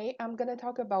 Today, I'm going to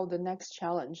talk about the next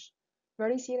challenge,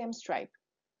 Verticillium stripe,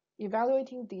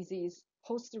 evaluating disease,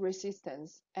 host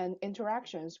resistance, and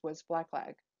interactions with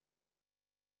blackleg.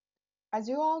 As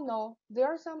you all know, there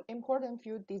are some important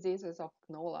field diseases of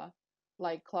canola,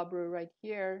 like clubroot right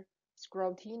here,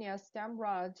 Sclerotinia stem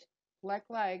rot,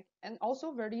 blackleg, and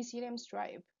also Verticillium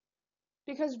stripe.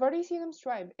 Because Verticillium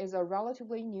stripe is a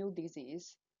relatively new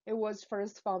disease, it was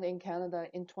first found in Canada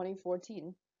in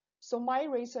 2014, so my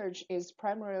research is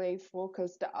primarily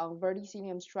focused on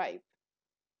Verticillium stripe.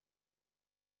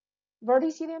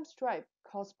 Verticillium stripe,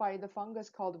 caused by the fungus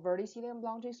called Verticillium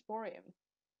longisporium.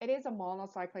 It is a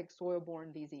monocyclic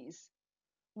soil-borne disease.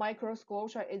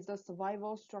 Microsclerotia is the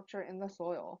survival structure in the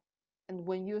soil, and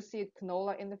when you seed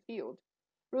canola in the field,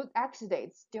 root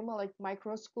exudates stimulate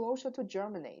microsclerotia to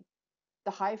germinate.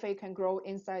 The hyphae can grow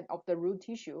inside of the root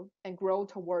tissue and grow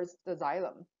towards the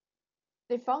xylem.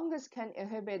 The fungus can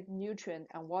inhibit nutrient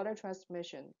and water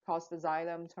transmission, cause the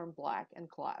xylem turn black and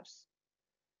collapse.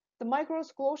 The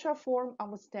microsclerotia form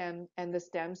on the stem and the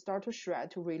stem start to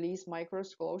shred to release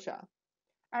microsclerotia.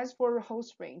 As for the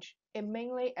host range, it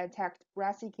mainly attacked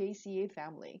Brassicaceae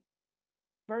family.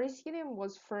 Verticillium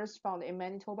was first found in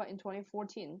Manitoba in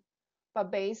 2014,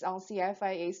 but based on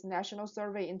CFIA's national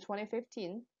survey in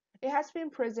 2015, it has been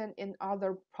present in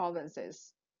other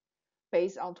provinces.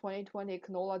 Based on 2020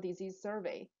 canola disease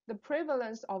survey, the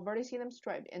prevalence of Verticillium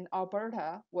stripe in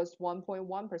Alberta was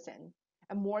 1.1%,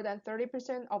 and more than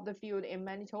 30% of the field in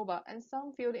Manitoba and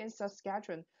some field in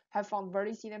Saskatchewan have found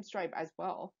Verticillium stripe as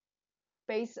well.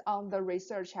 Based on the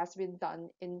research has been done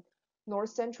in North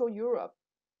Central Europe,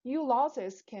 yield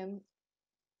losses can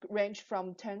range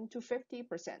from 10 to 50%.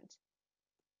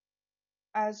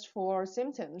 As for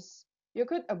symptoms, you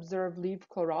could observe leaf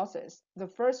chlorosis. The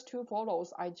first two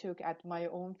photos I took at my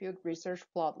own field research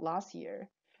plot last year,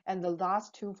 and the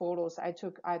last two photos I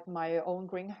took at my own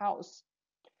greenhouse.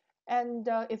 And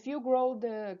if you grow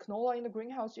the canola in the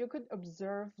greenhouse, you could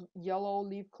observe yellow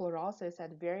leaf chlorosis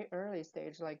at very early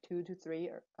stage, like 2 to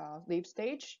 3 leaf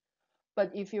stage.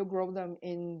 But if you grow them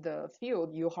in the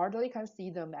field, you hardly can see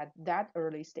them at that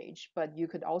early stage, but you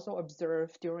could also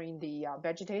observe during the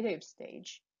vegetative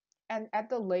stage. And at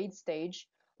the late stage,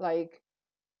 like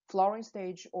flowering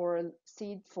stage or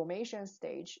seed formation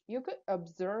stage, you could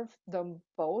observe them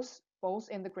both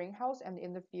in the greenhouse and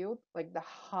in the field, like the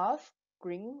half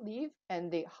green leaf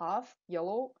and the half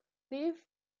yellow leaf.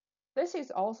 This is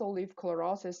also leaf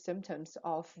chlorosis symptoms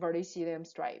of Verticillium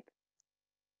stripe.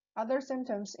 Other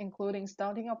symptoms including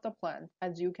stunting of the plant.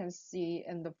 As you can see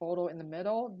in the photo in the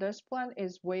middle, this plant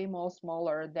is way more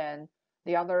smaller than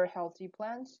the other healthy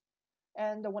plants.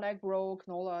 And when I grow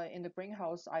canola in the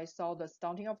greenhouse, I saw the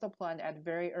stunting of the plant at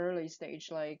very early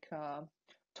stage, like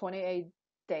 28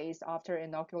 days after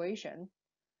inoculation.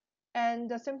 And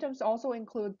the symptoms also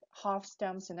include half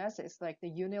stem senescence, like the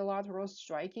unilateral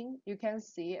striking you can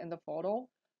see in the photo.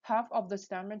 Half of the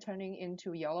stem turning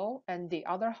into yellow and the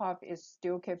other half is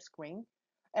still keeps green.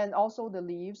 And also the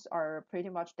leaves are pretty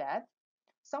much dead.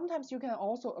 Sometimes you can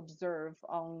also observe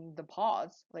on the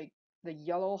pods, like the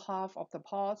yellow half of the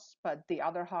pods, but the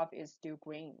other half is still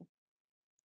green.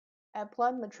 At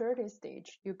plant maturity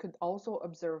stage, you could also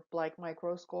observe black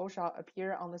microsclerotia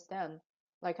appear on the stem.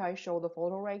 Like I show the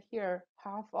photo right here,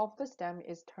 half of the stem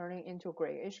is turning into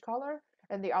grayish color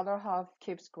and the other half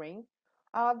keeps green.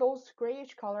 Those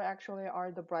grayish color actually are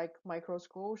the black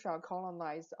microsclerotia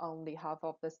colonized on the half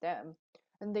of the stem.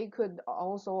 And they could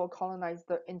also colonize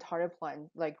the entire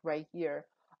plant, like right here.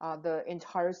 The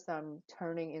entire stem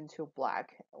turning into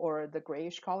black or the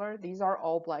grayish color. These are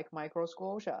all black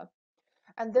microsclerotia.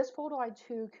 And this photo I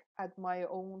took at my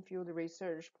own field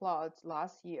research plot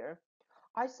last year.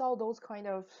 I saw those kind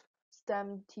of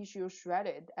stem tissue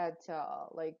shredded at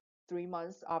like 3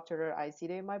 months after I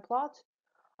seeded my plot,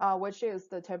 which is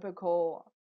the typical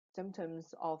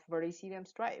symptoms of Verticillium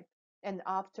stripe. And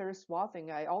after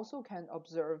swathing, I also can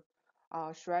observe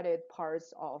shredded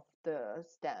parts of the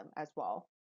stem as well.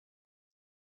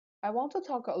 I want to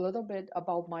talk a little bit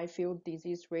about my field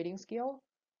disease rating scale.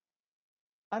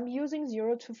 I'm using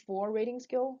 0 to 4 rating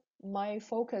scale. My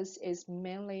focus is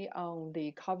mainly on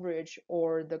the coverage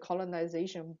or the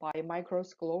colonization by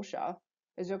microsclerotia.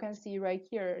 As you can see right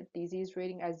here, disease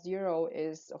rating at 0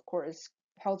 is, of course,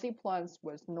 healthy plants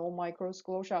with no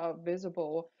microsclerotia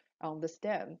visible on the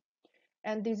stem.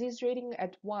 And disease rating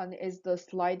at 1 is the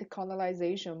slight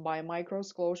colonization by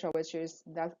microsclerotia, which is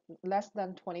less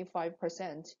than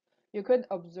 25%. You could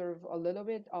observe a little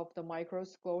bit of the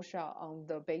microsclerotia on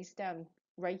the base stem.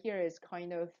 Right here is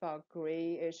kind of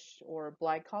grayish or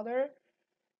black color.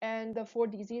 And for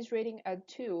disease rating at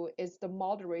 2 is the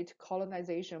moderate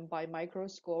colonization by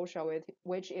microsclerotia,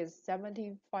 which is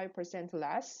 75%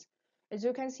 less. As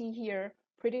you can see here,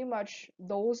 pretty much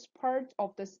those parts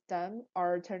of the stem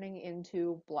are turning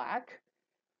into black.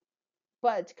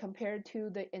 But compared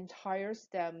to the entire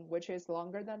stem, which is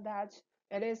longer than that,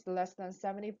 it is less than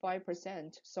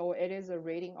 75%. So it is a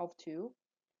rating of 2.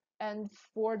 And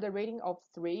for the rating of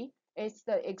 3, it's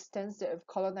the extensive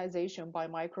colonization by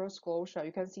microsclerotia.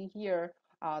 You can see here,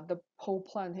 the whole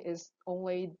plant is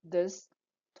only this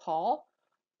tall,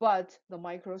 but the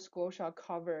microsclerotia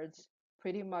covered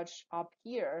pretty much up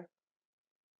here.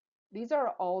 These are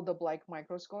all the black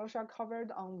microsclerotia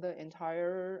covered on the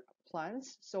entire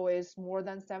plants, so it's more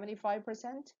than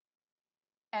 75%.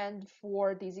 And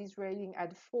for disease rating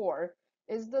at 4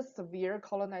 is the severe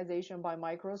colonization by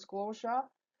microsclerotia.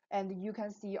 And you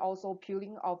can see also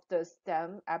peeling of the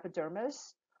stem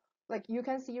epidermis. Like you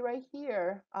can see right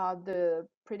here, the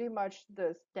pretty much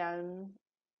the stem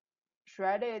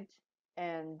shredded,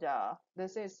 and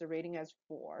this is the rating as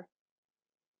 4.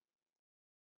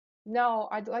 Now,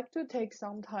 I'd like to take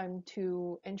some time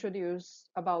to introduce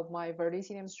about my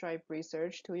Verticillium stripe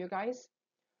research to you guys.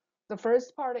 The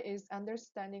first part is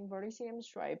understanding Verticillium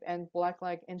stripe and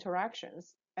black-leg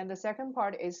interactions, and the second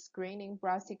part is screening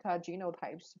Brassica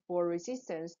genotypes for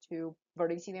resistance to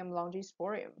Verticillium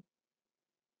longisporium.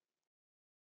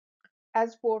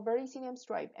 As for Verticillium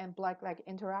stripe and black-leg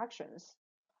interactions,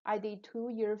 I did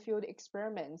 2-year field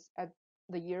experiments at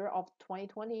the year of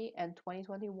 2020 and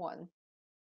 2021.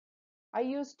 I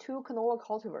used 2 canola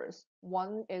cultivars.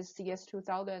 One is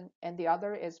CS2000 and the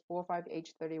other is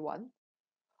 45H31.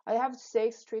 I have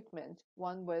 6 treatments,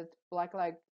 one with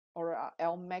blackleg or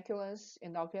L. maculans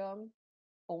inoculum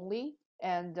only,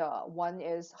 and one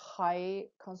is high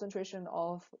concentration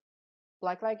of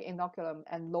blackleg inoculum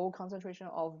and low concentration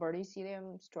of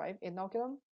Verticillium stripe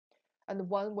inoculum, and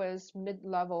one with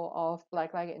mid-level of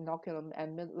blackleg inoculum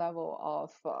and mid-level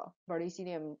of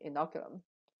Verticillium inoculum.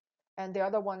 And the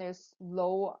other one is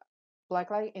low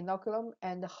blackleg inoculum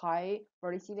and high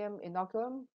Verticillium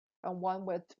inoculum, and one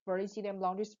with Verticillium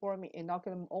longisporium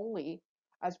inoculum only,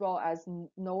 as well as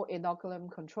no inoculum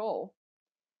control.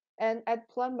 And at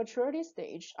plant maturity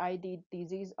stage, I did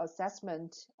disease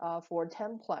assessment for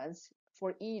 10 plants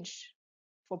for each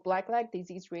for blackleg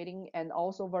disease rating and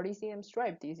also Verticillium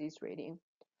stripe disease rating.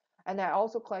 And I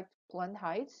also collect plant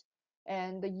heights,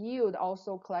 and the yield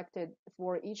also collected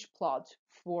for each plot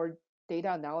for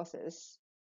data analysis.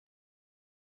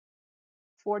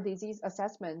 For disease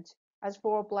assessment, as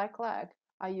for blackleg,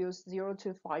 I use 0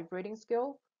 to 5 rating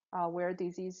scale, where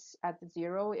disease at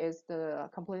 0 is the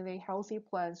completely healthy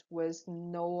plants with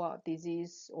no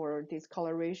disease or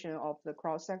discoloration of the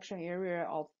cross-section area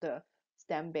of the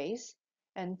stem base.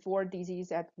 And for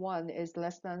disease at 1 is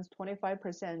less than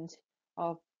 25%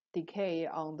 of decay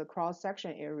on the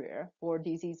cross-section area. For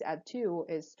disease at 2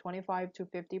 is 25 to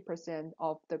 50%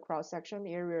 of the cross-section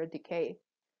area decay.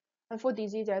 And for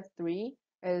disease at 3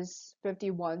 is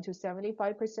 51 to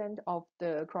 75% of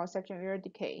the cross-section area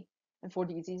decay. And for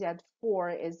disease at 4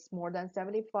 is more than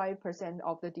 75%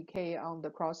 of the decay on the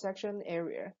cross-section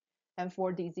area. And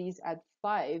for disease at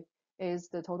 5 is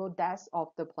the total death of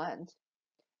the plant.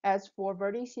 As for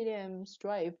Verticillium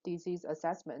stripe disease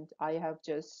assessment, I have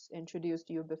just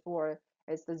introduced you before,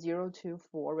 it's the 0 to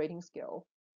 4 rating scale.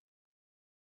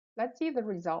 Let's see the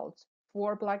results.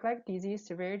 For blackleg disease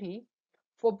severity,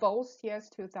 for both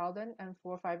CS2000 and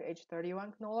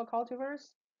 45H31 canola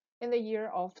cultivars, in the year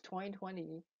of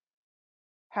 2020,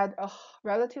 had a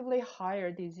relatively higher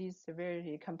disease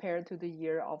severity compared to the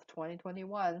year of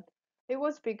 2021. It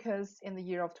was because in the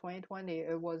year of 2020,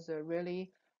 it was a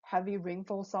really heavy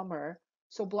rainfall summer.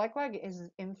 So blackleg is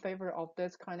in favor of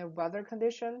this kind of weather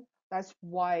condition. That's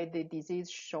why the disease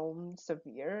shown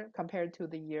severe compared to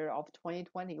the year of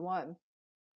 2021.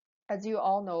 As you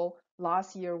all know,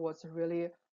 last year was a really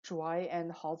dry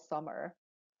and hot summer.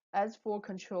 As for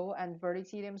control and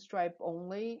Verticillium stripe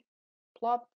only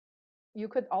plot, you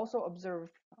could also observe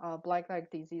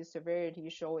blackleg disease severity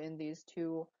show in these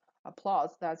 2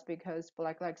 plots. That's because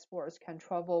blackleg spores can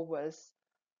travel with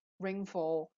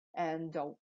rainfall and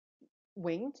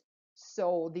wind.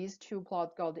 So these 2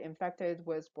 plots got infected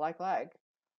with blackleg.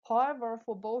 However,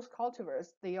 for both cultivars,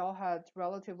 they all had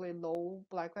relatively low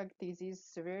blackleg disease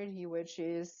severity, which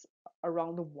is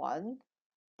around 1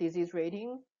 disease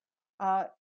rating.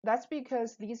 That's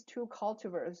because these 2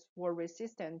 cultivars were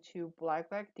resistant to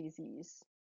blackleg disease.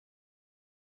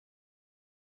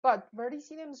 But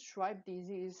Verticillium stripe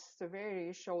disease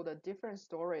severity showed different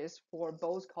stories for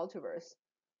both cultivars.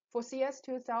 For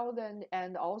CS2000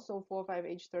 and also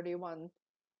 45H31,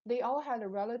 They all had a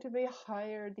relatively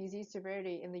higher disease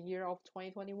severity in the year of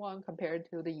 2021 compared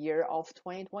to the year of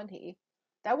 2020.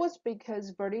 That was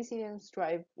because Verticillium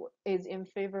stripe is in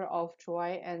favor of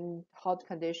dry and hot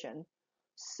condition.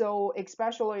 So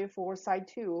especially for site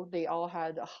 2, they all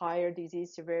had a higher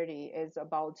disease severity, is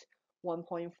about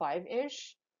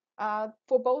 1.5-ish.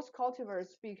 For both cultivars,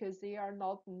 because they are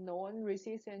not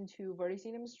non-resistant to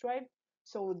Verticillium stripe,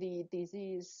 so the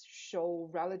disease show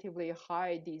relatively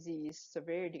high disease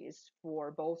severities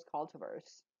for both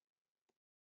cultivars.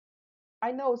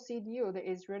 I know seed yield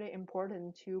is really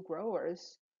important to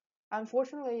growers.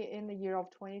 Unfortunately, in the year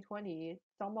of 2020,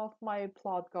 some of my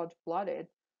plot got flooded.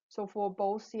 So for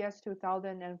both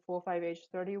CS2000 and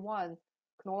 45H31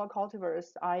 canola cultivars,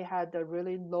 I had a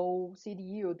really low seed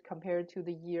yield compared to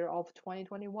the year of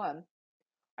 2021.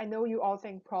 I know you all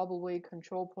think probably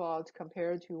control plot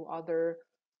compared to other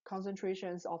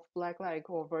concentrations of blackleg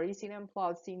or verticillium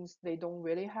plot seems they don't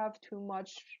really have too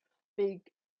much big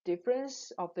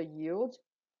difference of the yield.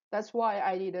 That's why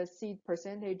I did a seed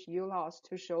percentage yield loss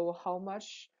to show how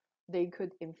much they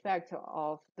could infect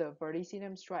of the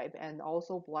verticillium stripe and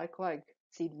also blackleg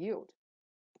seed yield.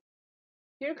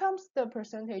 Here comes the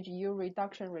percentage yield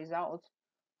reduction result.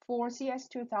 For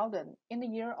CS2000, in the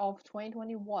year of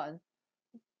 2021,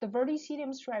 the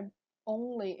verticillium stripe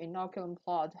only inoculum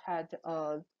plot had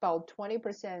about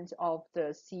 20% of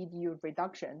the seed yield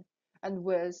reduction, and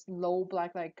with low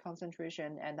blackleg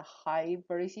concentration and high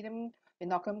verticillium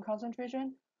inoculum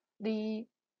concentration, the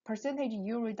percentage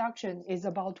yield reduction is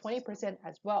about 20%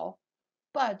 as well.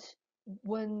 But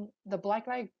when the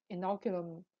blackleg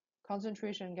inoculum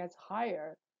concentration gets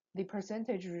higher, the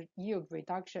percentage yield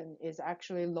reduction is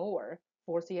actually lower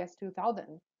for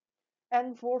CS2000.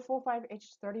 And for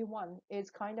 45H31, it's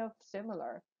kind of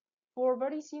similar. For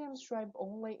verticillium stripe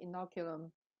only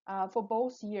inoculum, for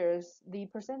both years, the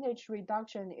percentage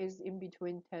reduction is in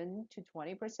between 10 to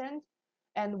 20%,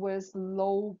 and with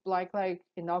low blackleg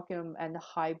inoculum and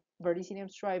high verticillium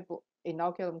stripe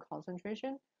inoculum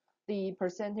concentration, the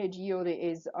percentage yield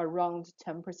is around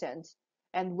 10%,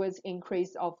 and with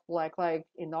increase of blackleg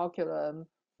inoculum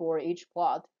for each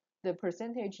plot, the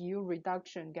percentage yield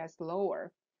reduction gets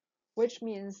lower, which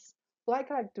means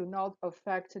blackleg do not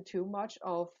affect too much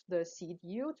of the seed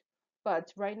yield,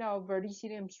 but right now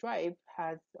verticillium stripe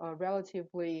has a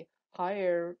relatively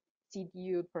higher seed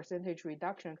yield percentage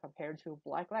reduction compared to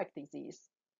blackleg disease.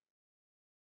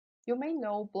 You may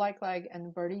know blackleg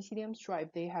and verticillium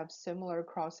stripe, they have similar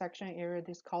cross-section area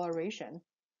discoloration.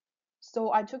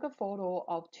 So I took a photo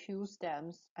of two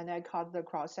stems and I cut the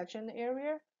cross-section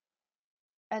area,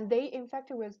 and they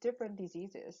infected with different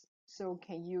diseases. So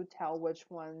can you tell which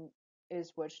one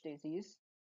is which disease?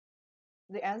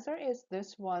 The answer is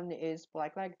this one is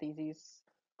blackleg disease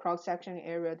cross-section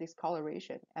area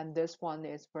discoloration, and this one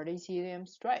is verticillium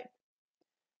stripe.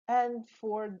 And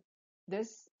for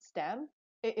this stem,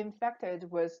 it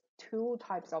infected with two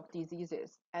types of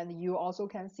diseases, and you also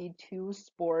can see two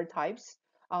spore types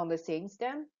on the same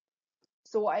stem.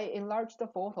 So I enlarged the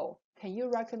photo. Can you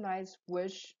recognize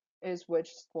which is which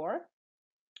spore?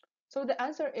 So the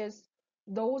answer is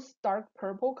those dark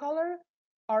purple color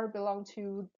are belong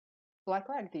to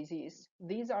blackleg disease.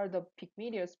 These are the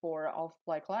pygmedia spore of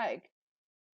blackleg,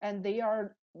 and they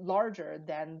are larger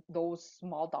than those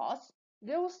small dots.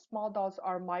 Those small dots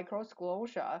are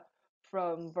microsclerotia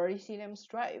from verticillium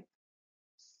stripe.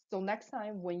 So next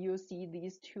time when you see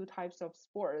these two types of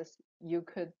spores, you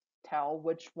could tell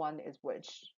which one is which.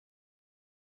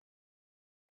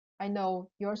 I know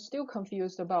you're still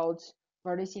confused about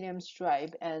verticillium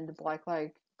stripe and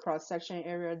blackleg cross-section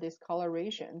area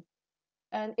discoloration.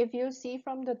 And if you see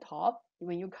from the top,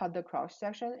 when you cut the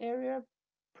cross-section area,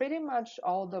 pretty much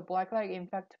all the blackleg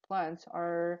infected plants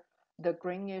are the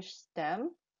greenish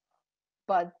stem,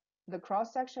 but the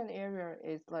cross-section area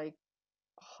is like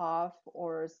half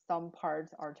or some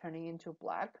parts are turning into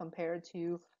black compared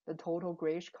to the total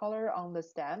grayish color on the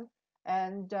stem.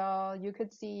 And you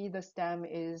could see the stem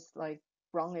is like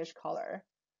brownish color.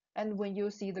 And when you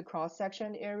see the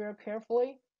cross-section area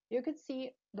carefully, you could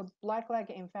see the blackleg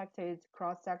infected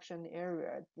cross-section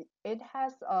area. It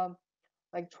has a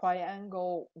like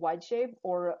triangle white shape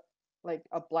or like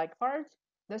a black part.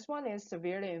 This one is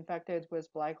severely infected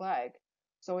with blackleg,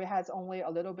 so it has only a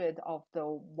little bit of the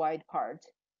white part.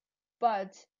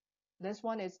 But this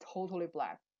one is totally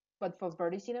black. But for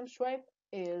verticillium stripe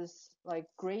is like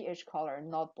grayish color,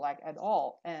 not black at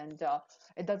all, and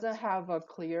it doesn't have a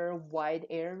clear white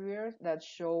area that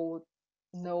show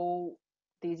no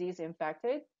disease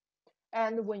infected.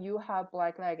 And when you have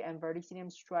blackleg and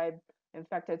verticillium stripe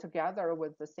infected together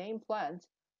with the same plant,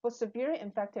 For severe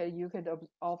infected, you could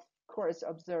of course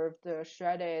observe the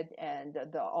shredded and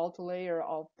the outer layer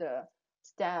of the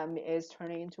stem is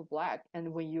turning into black.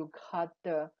 And when you cut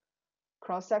the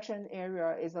cross-section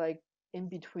area is like in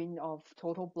between of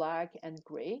total black and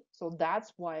gray. So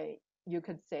that's why you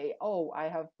could say, oh, I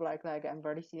have blackleg and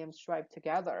verticillium stripe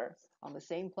together on the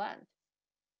same plant.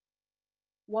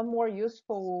 One more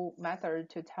useful method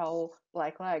to tell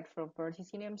blackleg from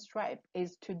verticillium stripe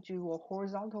is to do a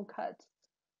horizontal cut.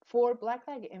 For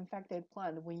blackleg infected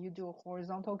plant, when you do a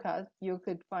horizontal cut, you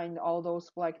could find all those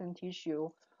blackened tissue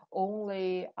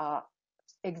only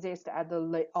exist at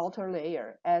the outer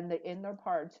layer, and the inner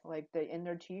part, like the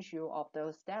inner tissue of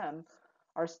the stem,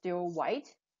 are still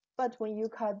white. But when you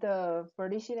cut the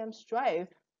verticillium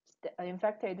stripe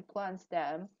infected plant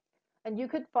stem, and you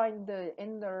could find the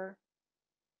inner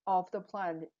of the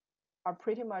plant are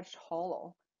pretty much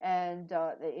hollow, and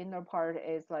the inner part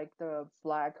is like the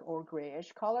black or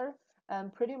grayish color,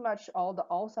 and pretty much all the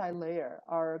outside layer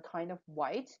are kind of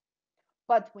white.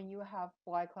 But when you have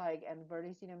blackleg and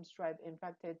verticillium stripe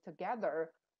infected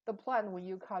together, the plant, when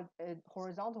you cut it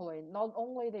horizontally, not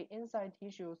only the inside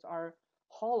tissues are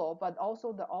hollow, but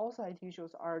also the outside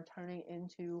tissues are turning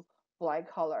into black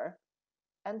color.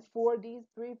 And for these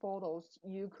three photos,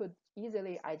 you could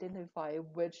easily identify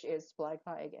which is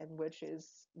blackleg and which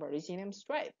is verticillium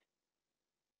stripe.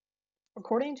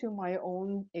 According to my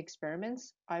own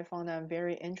experiments, I found a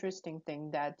very interesting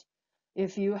thing that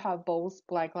if you have both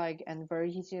blackleg and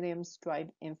verticillium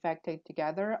stripe infected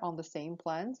together on the same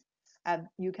plant, and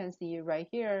you can see right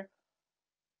here,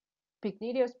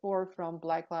 pycnidia spore from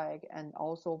blackleg and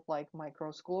also black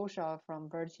microsclerotia from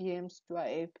verticillium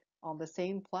stripe on the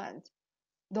same plant,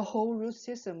 the whole root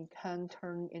system can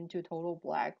turn into total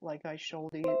black, like I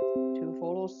showed you two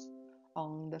photos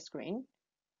on the screen.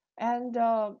 And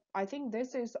I think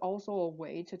this is also a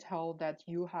way to tell that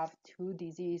you have two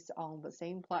diseases on the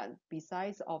same plant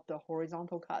besides of the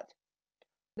horizontal cut.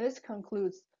 This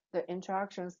concludes the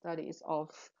interaction studies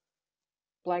of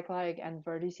blackleg and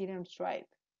verticillium stripe.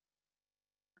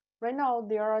 Right now,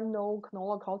 there are no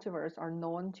canola cultivars are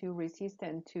known to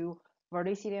resistant to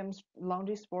Verticillium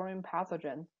longisporum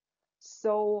pathogen.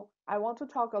 So I want to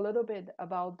talk a little bit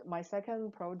about my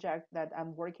second project that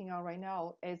I'm working on right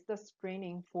now is the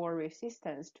screening for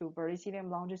resistance to Verticillium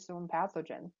longisporum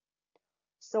pathogen.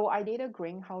 So I did a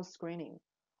greenhouse screening.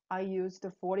 I used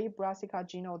 40 brassica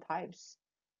genotypes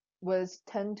with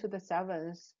 10 to the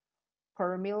 7th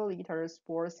per milliliters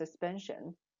for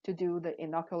suspension to do the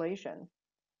inoculation.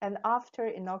 And after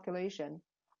inoculation,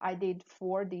 I did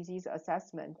 4 disease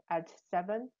assessment at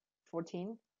 7,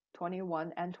 14,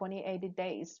 21, and 28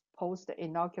 days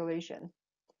post-inoculation.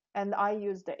 And I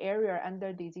used the area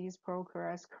under disease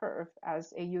progress curve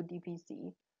as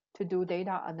AUDPC to do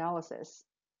data analysis.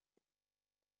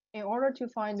 In order to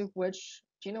find which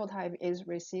genotype is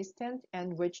resistant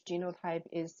and which genotype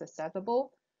is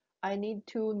susceptible, I need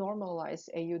to normalize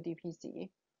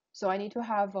AUDPC. So I need to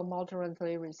have a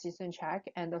moderately resistant check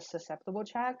and a susceptible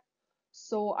check.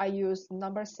 So I use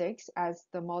number 6 as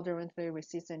the moderately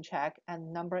resistant check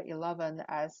and number 11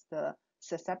 as the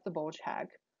susceptible check.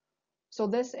 So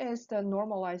this is the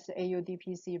normalized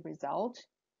AUDPC result.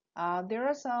 There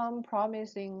are some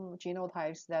promising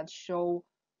genotypes that show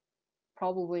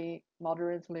probably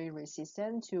moderately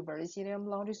resistant to Verticillium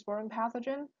longisporum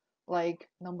pathogen, like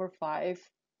number 5,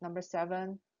 number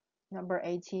 7, number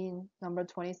 18, number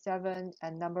 27,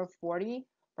 and number 40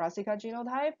 brassica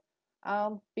genotype.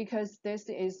 Because this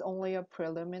is only a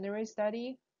preliminary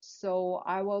study, so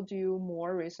I will do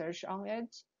more research on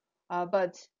it.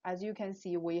 But as you can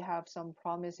see, we have some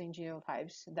promising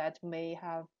genotypes that may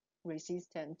have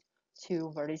resistant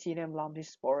to Verticillium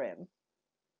longisporum.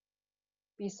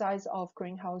 Besides of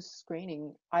greenhouse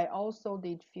screening, I also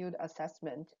did field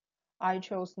assessment. I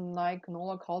chose 9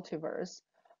 canola cultivars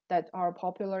that are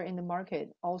popular in the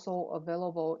market, also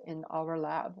available in our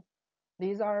lab.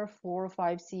 These are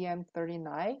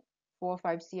 45CM39,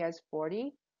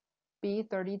 45CS40,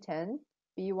 B3010,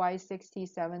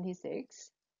 BY6076,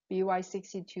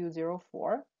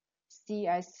 BY6204,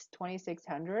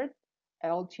 CS2600,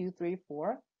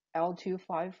 L234,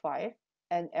 L255,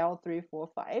 and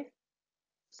L345.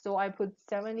 So I put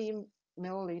 70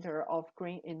 milliliter of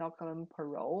green inoculum per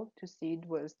row to seed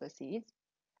with the seeds,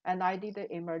 and I did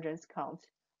the emergence count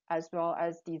as well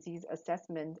as disease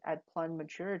assessment at plant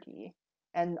maturity,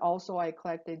 and also I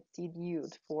collected seed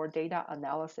yield for data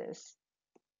analysis.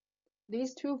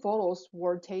 These two photos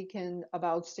were taken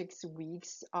about 6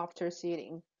 weeks after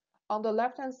seeding. On the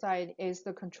left-hand side is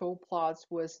the control plots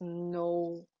with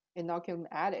no inoculum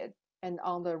added, and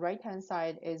on the right-hand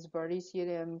side is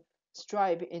Verticillium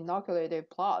stripe inoculated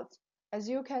plots. As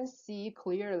you can see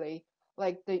clearly,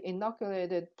 like the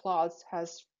inoculated plots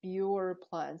has fewer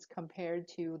plants compared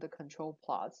to the control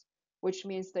plots, which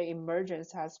means the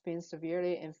emergence has been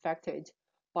severely infected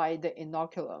by the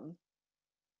inoculum.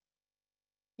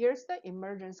 Here's the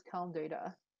emergence count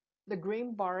data. The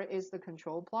green bar is the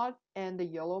control plot and the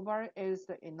yellow bar is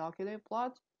the inoculated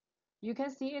plot. You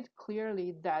can see it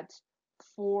clearly that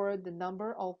for the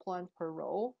number of plants per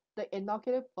row, the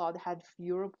inoculated plot had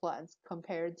fewer plants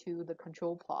compared to the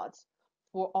control plots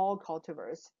for all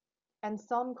cultivars. And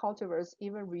some cultivars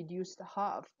even reduced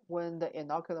half when the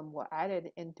inoculum were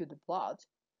added into the plot.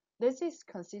 This is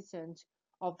consistent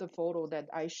of the photo that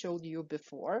I showed you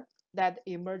before, that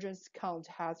emergence count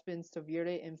has been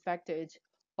severely infected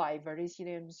by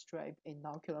Verticillium stripe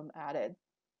inoculum added.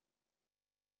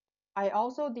 I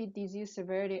also did disease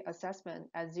severity assessment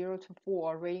at 0 to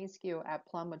 4 rating scale at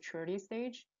plant maturity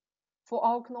stage. For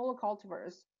all canola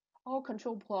cultivars, all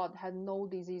control plot had no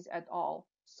disease at all,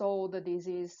 so the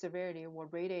disease severity were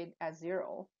rated at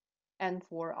 0. And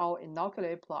for all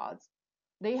inoculated plots,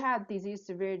 they had disease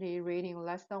severity rating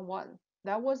less than 1.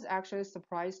 That was actually a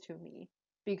surprise to me,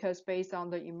 because based on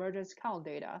the emergence count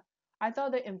data, I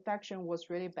thought the infection was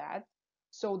really bad,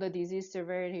 so the disease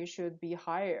severity should be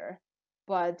higher.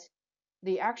 But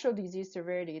the actual disease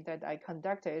severity that I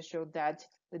conducted showed that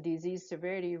the disease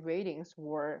severity ratings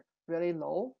were really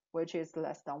low, which is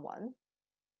less than 1.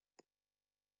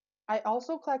 I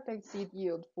also collected seed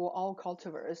yield for all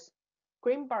cultivars.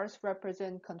 Green bars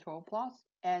represent control plots,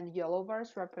 and yellow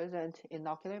bars represent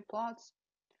inoculated plots.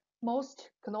 Most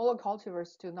canola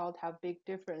cultivars do not have big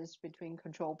difference between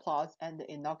control plots and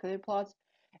the inoculated plots,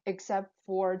 except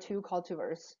for two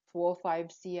cultivars,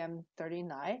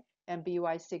 45CM39 and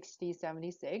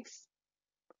BY6076.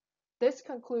 This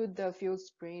concludes the field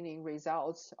screening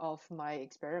results of my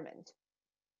experiment.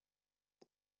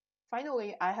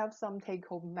 Finally, I have some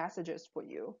take-home messages for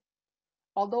you.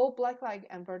 Although blackleg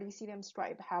and Verticillium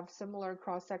stripe have similar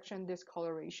cross-section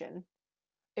discoloration,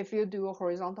 if you do a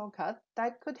horizontal cut,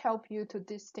 that could help you to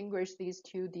distinguish these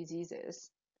two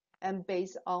diseases. And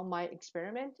based on my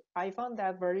experiment, I found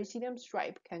that Verticillium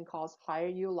stripe can cause higher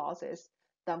yield losses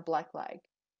than blackleg.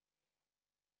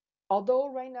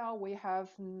 Although right now we have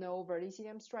no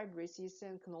Verticillium stripe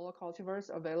resistant canola cultivars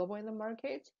available in the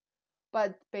market,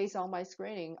 but based on my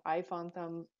screening, I found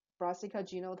some Brassica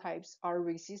genotypes are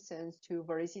resistant to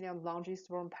Verticillium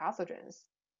longisporum pathogens.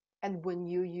 And when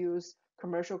you use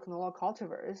commercial canola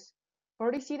cultivars,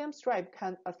 Verticillium stripe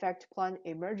can affect plant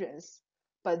emergence,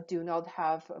 but do not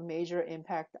have a major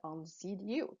impact on seed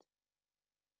yield.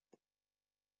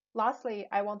 Lastly,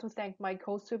 I want to thank my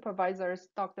co-supervisors,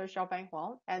 Dr. Xiaofan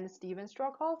Huang and Steven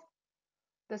Strockhoff,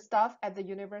 the staff at the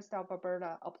University of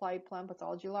Alberta Applied Plant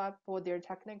Pathology Lab for their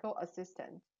technical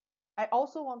assistance. I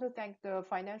also want to thank the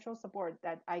financial support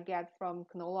that I get from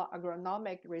Canola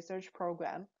Agronomic Research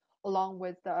Program, along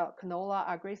with the Canola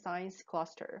Agri-Science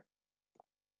Cluster.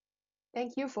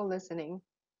 Thank you for listening.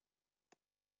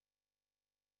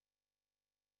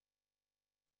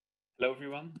 Hello,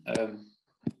 everyone.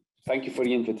 Thank you for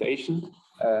the invitation,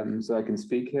 so I can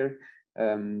speak here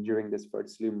during this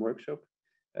Verticillium workshop.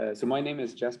 So my name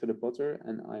is Jasper de Potter,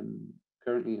 and I'm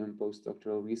currently a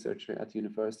postdoctoral researcher at the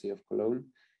University of Cologne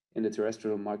in the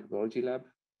terrestrial microbiology lab.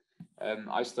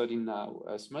 I study now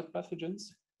smut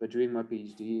pathogens, but during my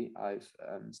PhD, I've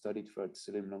studied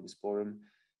Verticillium longisporum,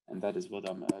 and that is what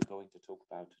I'm going to talk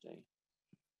about today.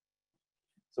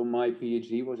 So my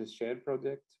PhD was a shared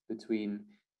project between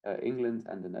England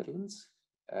and the Netherlands.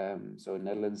 So in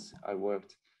Netherlands, I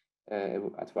worked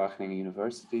at Wageningen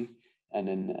University, and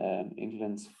in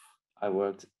England, I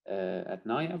worked at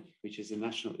NIAB, which is the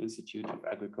National Institute of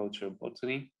Agricultural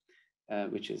Botany,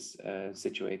 which is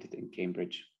situated in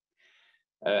Cambridge.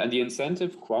 And the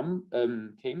incentive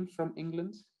came from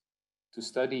England to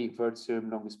study Verticillium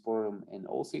longisporum in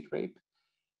oilseed rape,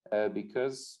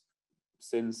 because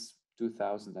since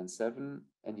 2007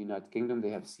 in the United Kingdom, they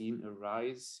have seen a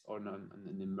rise or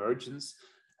an emergence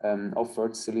of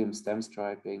Verticillium stem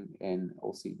striping in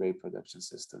oilseed rape production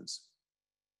systems.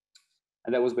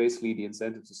 And that was basically the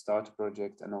incentive to start the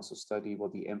project and also study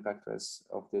what the impact was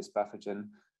of this pathogen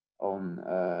on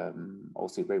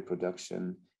oilseed rape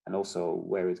production and also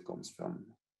where it comes from.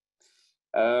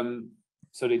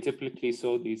 So they typically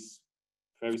saw these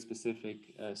very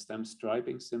specific stem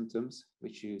striping symptoms,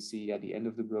 which you see at the end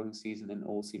of the growing season in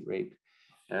oilseed rape.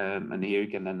 And here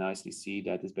you can then nicely see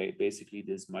that it's basically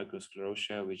this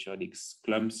microsclerotia, which are these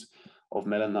clumps of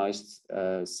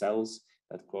melanized cells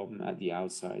that come at the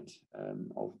outside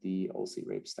of the oilseed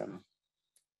rape stem.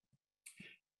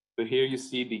 So here you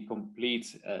see the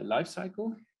complete life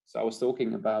cycle. So I was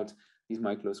talking about these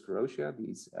mycosclerotia,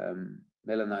 these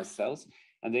melanized cells,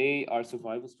 and they are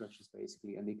survival structures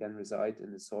basically, and they can reside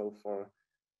in the soil for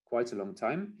quite a long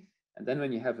time. And then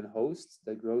when you have a host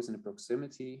that grows in the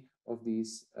proximity of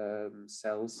these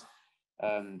cells,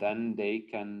 then they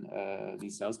can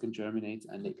these cells can germinate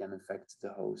and they can infect the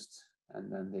host,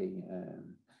 and then they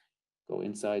go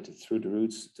inside through the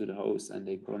roots to the host and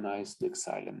they colonize the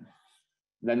xylem.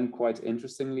 Then, quite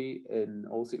interestingly, in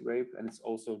oilseed rape, and it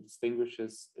also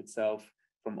distinguishes itself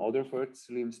from other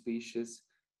Verticillium species,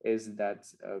 is that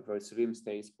Verticillium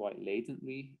stays quite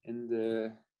latently in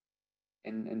the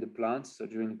plant. So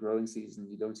during the growing season,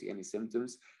 you don't see any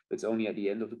symptoms. But it's only at the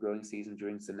end of the growing season,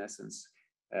 during senescence,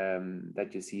 that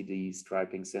you see the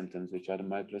striping symptoms, which are the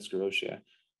mycosclerotia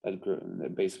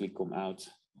that basically come out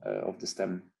of the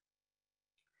stem.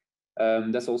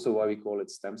 That's also why we call it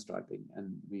stem striping,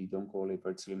 and we don't call it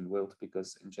Verticillium wilt,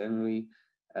 because in generally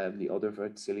the other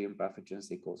Verticillium pathogens,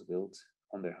 they cause wilt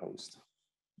on their host.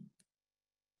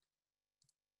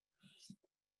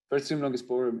 Verticillium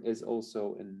longisporum is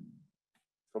also,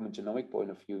 from a genomic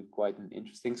point of view, quite an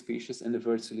interesting species in the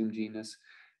Verticillium genus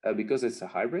because it's a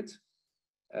hybrid.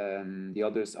 The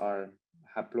others are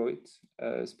haploid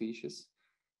species.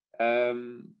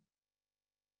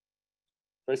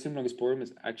 Verticillium longisporum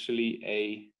is actually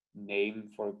a name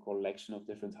for a collection of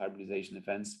different hybridization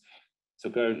events. So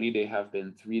currently they have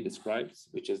been 3 described,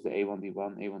 which is the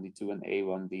A1D1, A1D2, and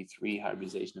A1D3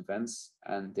 hybridization events.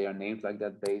 And they are named like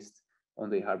that based on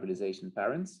the hybridization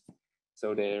parents.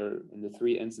 So there, in the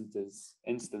 3 instances,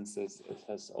 it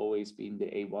has always been the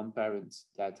A1 parent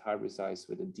that hybridized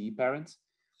with a D parent.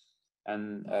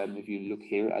 And if you look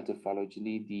here at the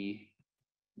phylogeny, the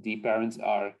D parents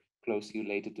are closely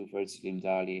related to Verticillium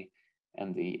dahliae,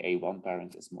 and the A1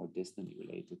 parent is more distantly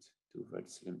related to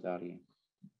Verticillium dahliae.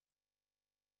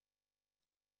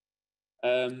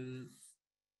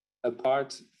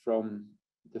 Apart from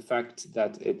the fact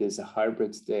that it is a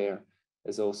hybrid, there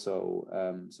is also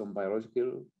some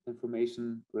biological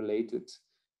information related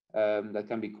that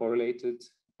can be correlated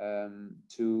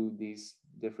to these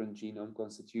different genome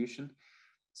constitution.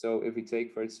 So if we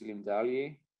take Verticillium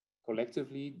dahliae,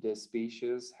 collectively, this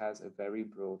species has a very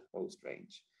broad host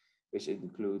range, which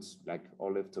includes like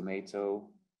olive, tomato,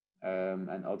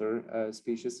 and other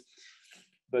species.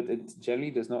 But it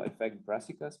generally does not affect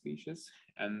brassica species,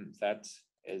 and that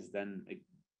is then,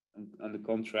 on the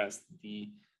contrast,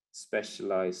 the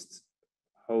specialized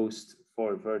host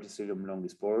for Verticillium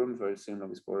longisporum. Verticillium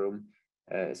longisporum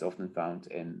is often found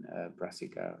in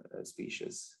brassica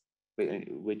species,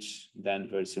 which then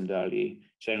Verticillium dahliae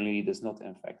generally does not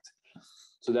infect.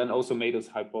 So then also made us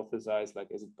hypothesize,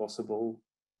 like, is it possible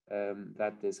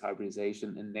that this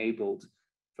hybridization enabled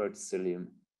Verticillium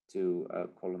to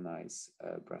colonize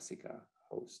brassica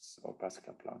hosts or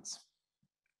brassica plants?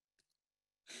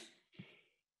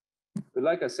 But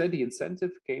like I said, the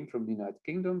incentive came from the United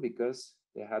Kingdom because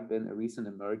there had been a recent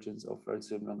emergence of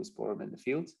Verticillium longisporum in the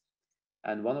field.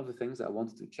 And one of the things I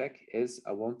wanted to check is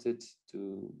I wanted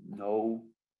to know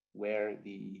where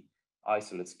the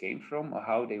isolates came from or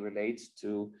how they relate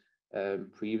to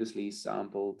previously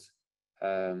sampled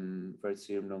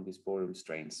Verticillium longisporum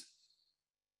strains.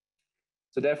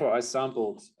 So therefore I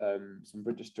sampled some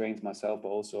British strains myself, but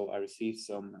also I received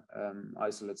some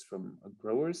isolates from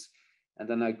growers. And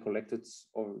then I collected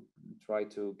or tried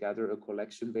to gather a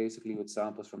collection basically with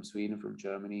samples from Sweden, from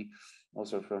Germany,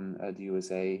 also from the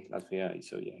USA, Latvia.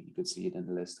 So yeah, you could see it in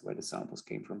the list where the samples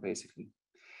came from basically.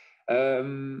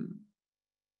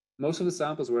 Most of the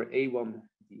samples were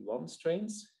A1D1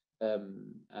 strains.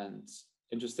 And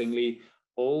interestingly,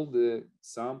 all the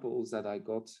samples that I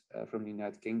got from the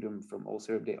United Kingdom from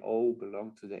Ulcer, they all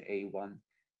belong to the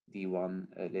A1D1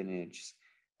 lineage.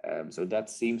 So that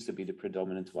seems to be the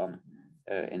predominant one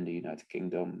in the United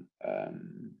Kingdom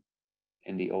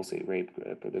in the oilseed rape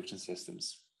production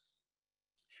systems.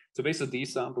 So based on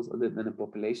these samples, I did a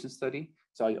population study.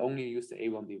 So I only used the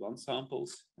A1D1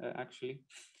 samples actually.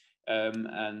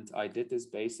 And I did this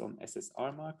based on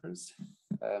SSR markers.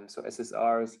 So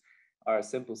SSRs are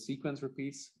simple sequence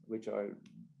repeats, which are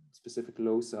specific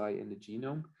loci in the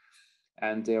genome.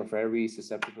 And they are very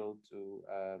susceptible to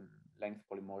length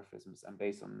polymorphisms. And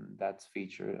based on that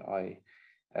feature, I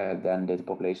then did a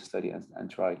population study and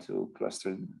tried to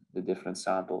cluster the different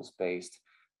samples based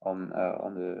on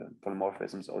the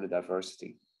polymorphisms or the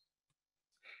diversity.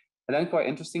 And then quite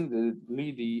interesting,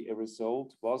 the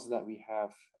result was that we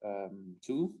have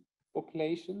 2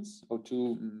 populations or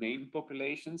 2 main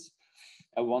populations.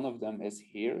 And one of them is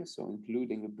here, so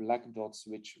including the black dots,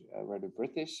 which were the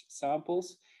British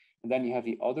samples. And then you have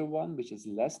the other one, which is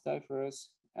less diverse,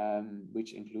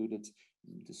 which included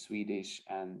the Swedish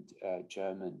and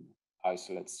German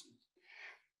isolates.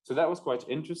 So that was quite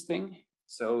interesting.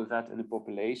 So that in a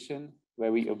population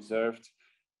where we observed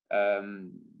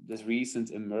this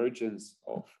recent emergence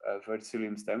of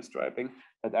Verticillium stem striping,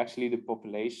 that actually the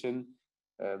population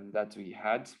that we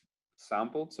had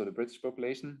sampled, so the British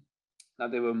population,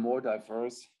 that they were more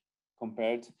diverse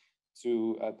compared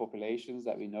to populations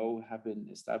that we know have been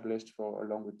established for a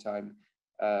longer time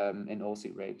in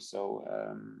oilseed rape, so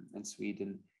in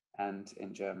Sweden and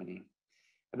in Germany.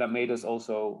 And that made us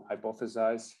also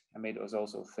hypothesize and made us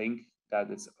also think that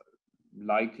it's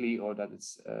likely or that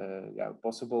it's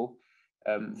possible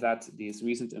that this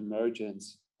recent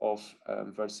emergence of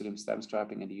Verticillium stem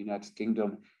striping in the United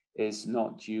Kingdom is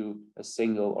not due a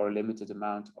single or limited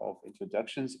amount of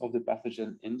introductions of the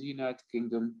pathogen in the United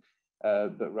Kingdom,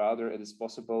 but rather it is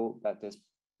possible that this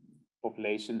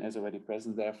population is already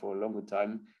present there for a longer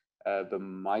time, but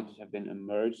might have been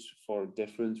emerged for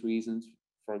different reasons,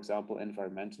 for example,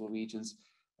 environmental regions,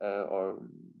 or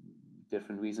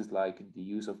different reasons like the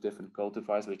use of different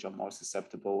cultivars which are more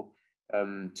susceptible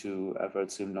to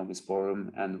Verticillium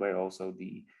longisporum, and where also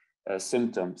the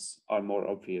symptoms are more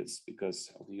obvious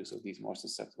because of the use of these more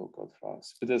susceptible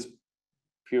cultivars. But that's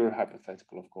pure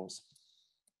hypothetical, of course.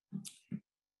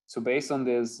 So based on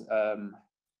this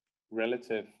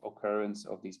relative occurrence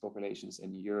of these populations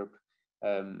in Europe,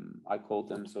 I called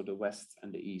them so the West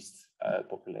and the East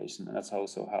population, and that's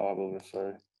also how I will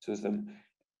refer to them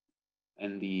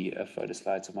in the further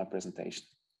slides of my presentation.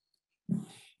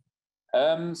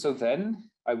 So then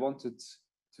I wanted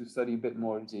to study a bit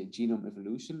more the genome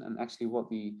evolution and actually what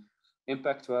the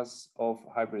impact was of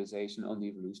hybridization on the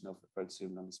evolution of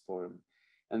Verticillium longisporum.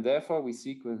 And therefore we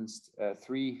sequenced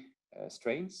three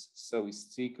strains. So we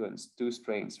sequenced 2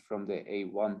 strains from the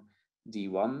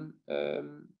A1D1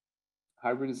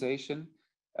 hybridization,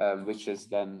 which is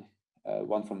then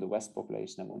one from the West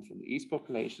population and one from the East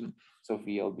population. So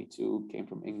VLB2 came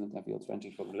from England and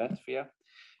VL20 from Latvia.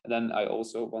 And then I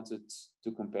also wanted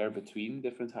to compare between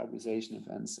different hybridization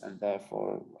events, and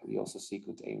therefore we also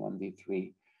sequenced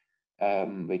A1D3,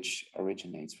 which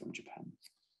originates from Japan.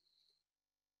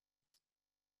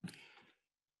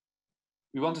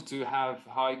 We wanted to have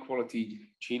high quality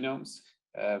genomes,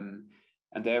 and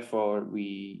therefore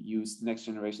we used next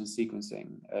generation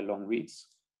sequencing long reads.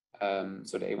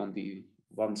 So the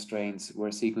A1D1 strains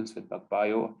were sequenced with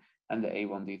BacBio, and the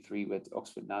A1D3 with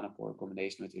Oxford Nanopore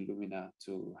combination with Illumina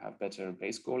to have better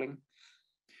base calling.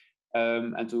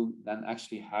 And to then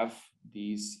actually have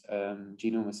these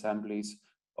genome assemblies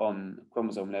on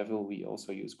chromosome level, we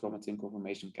also use chromatin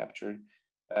conformation capture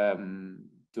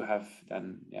to have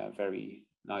then very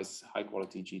nice high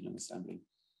quality genome assembly.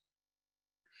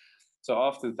 So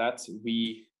after that,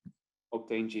 we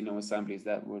obtained genome assemblies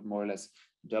that would more or less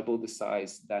double the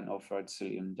size than of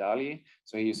Verticillium dali.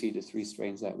 So here you see the 3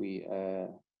 strains that we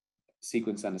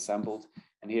sequenced and assembled.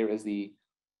 And here is the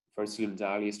Verticillium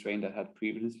dali strain that had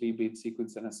previously been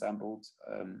sequenced and assembled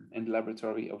in the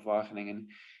laboratory of Wageningen.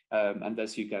 And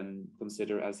this you can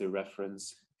consider as a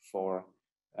reference for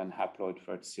an haploid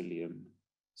Verticillium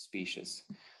species.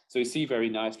 So you see very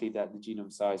nicely that the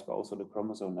genome size, but also the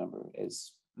chromosome number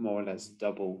is more or less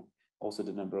double. Also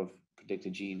the number of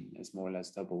predicted gene is more or less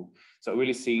double. So it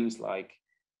really seems like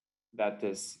that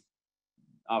this,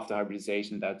 after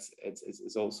hybridization, that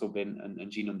it's also been a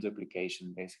genome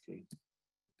duplication, basically.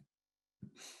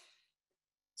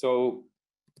 So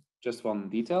just one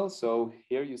detail. So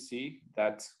here you see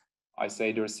that I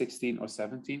say there are 16 or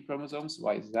 17 chromosomes.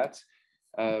 Why is that?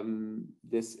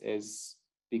 This is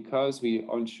because we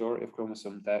aren't sure if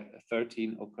chromosome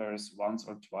 13 occurs once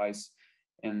or twice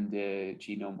in the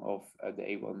genome of the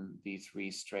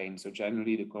A1D3 strain. So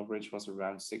generally the coverage was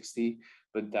around 60,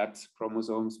 but that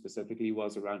chromosome specifically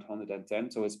was around 110.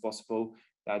 So it's possible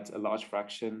that a large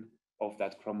fraction of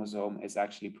that chromosome is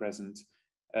actually present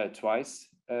twice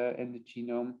in the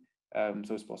genome.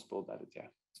 So it's possible that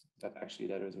that actually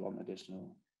there is one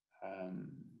additional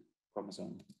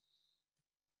chromosome.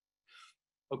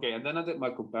 Okay, and then I did my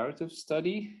comparative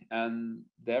study, and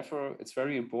therefore it's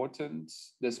very important.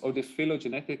 The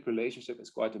phylogenetic relationship is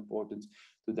quite important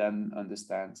to then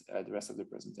understand the rest of the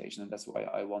presentation, and that's why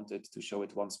I wanted to show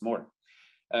it once more.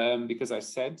 Because I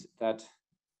said that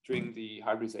during the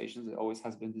hybridization, there always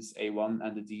has been this A1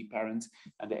 and the D parent,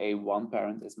 and the A1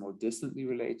 parent is more distantly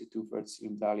related to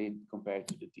Verticillium dali compared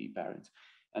to the D parent.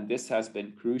 And this has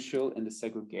been crucial in the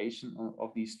segregation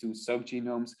of these 2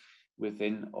 subgenomes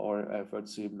within our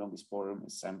Verticillium longisporum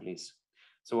assemblies.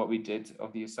 So what we did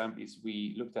of the assemblies,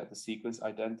 we looked at the sequence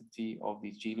identity of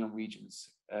these genome regions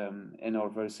in our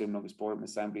Verticillium longisporum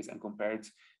assemblies and compared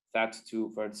that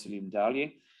to Verticillium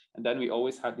dahliae. And then we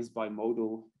always had these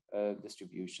bimodal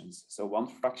distributions. So one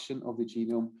fraction of the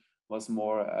genome was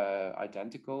more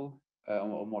identical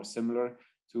or more similar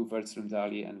to Verticillium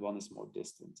dahliae, and one is more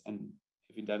distant. And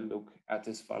if you then look at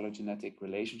this phylogenetic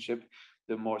relationship,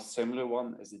 the more similar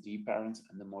one is the D parent,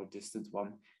 and the more distant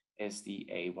one is the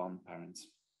A1 parent.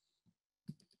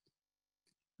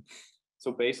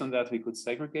 So based on that, we could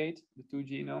segregate the two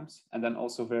genomes. And then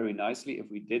also very nicely, if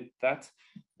we did that,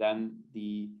 then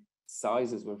the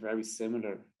sizes were very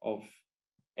similar of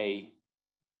a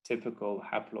typical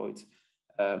haploid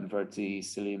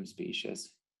Verticillium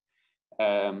species.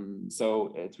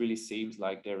 So it really seems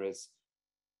like there is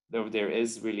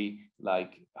really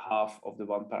like half of the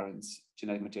one parent's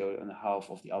genetic material and half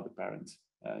of the other parent's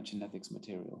genetics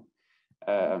material.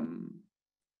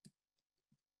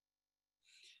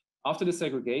 After the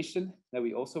segregation, then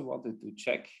we also wanted to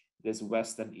check this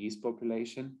west and east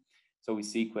population. So we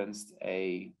sequenced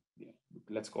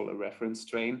let's call a reference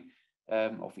strain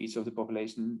of each of the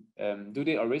population. Do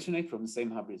they originate from the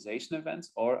same hybridization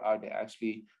events, or are they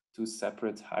actually two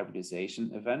separate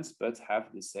hybridization events, but have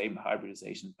the same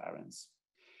hybridization parents?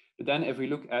 But then if we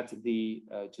look at the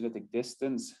genetic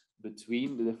distance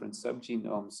between the different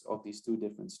subgenomes of these two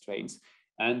different strains,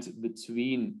 and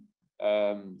between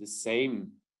the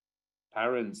same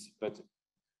parents, but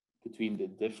between the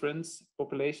different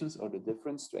populations or the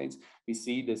different strains, we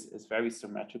see this is very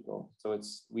symmetrical. So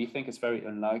we think it's very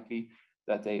unlikely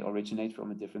that they originate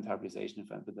from a different hybridization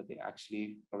event, but that they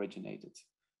actually originated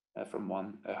from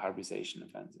one hybridization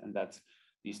event, and that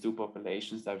these two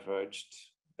populations diverged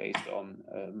based on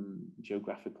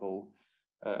geographical,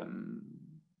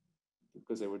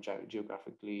 because they were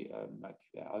geographically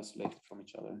isolated from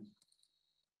each other.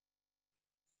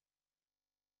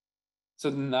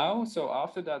 So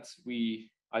after that, we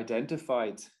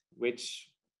identified which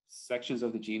sections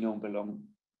of the genome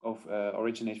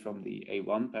originate from the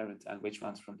A1 parent and which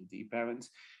ones from the D parent.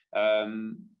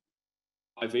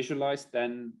 I visualized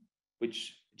then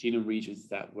which genome regions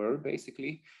that were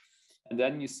basically. And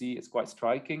then you see it's quite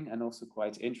striking and also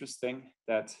quite interesting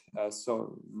that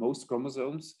so most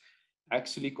chromosomes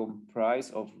actually comprise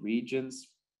of regions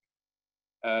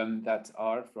that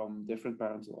are from different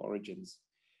parental origins.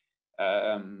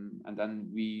 And then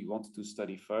we wanted to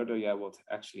study further, what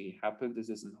actually happened. Is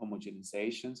this an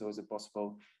homogenization? So is it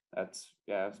possible that,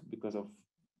 because of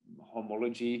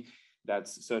homology, that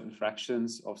certain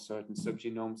fractions of certain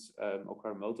subgenomes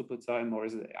occur multiple times, or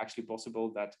is it actually possible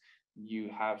that you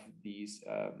have these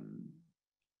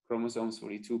chromosomes for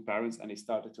the two parents and they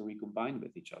started to recombine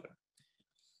with each other?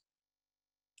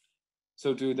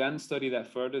 So to then study that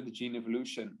further, the gene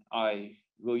evolution, I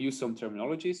will use some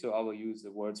terminology. So I will use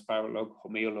the words paralog,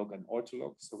 homeolog, and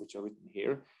ortholog, so which are written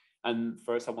here. And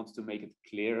first I wanted to make it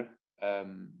clear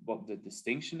what the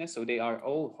distinction is. So they are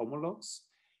all homologs,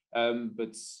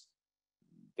 but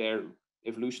their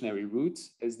evolutionary route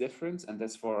is different, and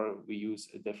that's why we use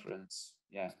a different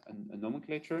a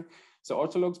nomenclature. So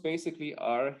orthologs basically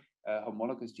are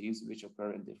homologous genes which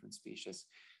occur in different species.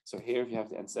 So here you have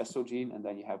the ancestral gene, and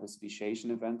then you have a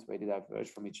speciation event where they diverge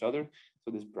from each other.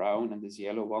 So this brown and this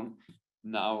yellow one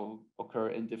now occur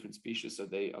in different species, so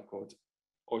they are called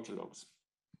orthologs.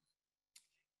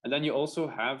 And then you also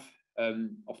have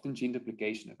often gene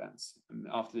duplication events. And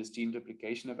after this gene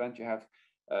duplication event, you have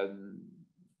a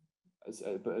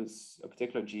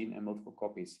particular gene in multiple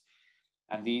copies.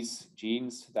 And these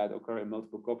genes that occur in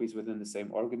multiple copies within the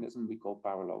same organism, we call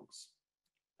paralogs.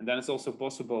 And then it's also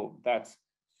possible that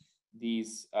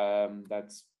these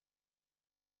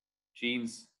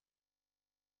genes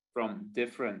from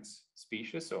different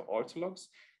species, so orthologs,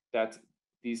 that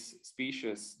these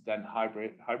species then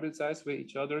hybridize with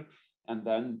each other, and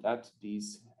then that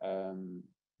these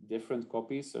different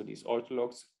copies, so these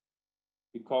orthologs,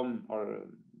 become or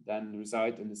then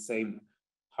reside in the same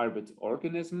hybrid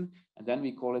organism, and then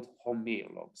we call it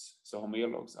homeologs. So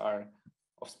homeologs are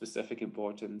of specific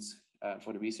importance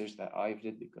for the research that I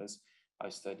did, because I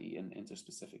study in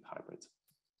interspecific hybrids.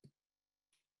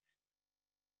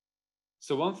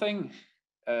 So one thing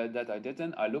that I did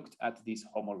then, I looked at these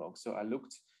homologs. So I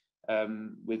looked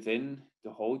within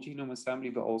the whole genome assembly,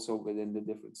 but also within the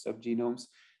different subgenomes,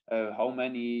 how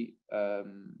many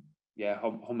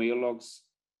homeologs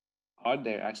are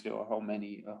there actually, or how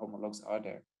many homologs are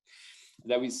there.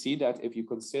 Then we see that if you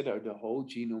consider the whole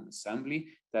genome assembly,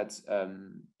 that's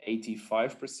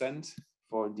 85%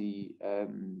 for the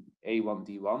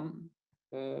A1D1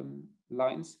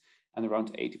 lines, and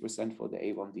around 80% for the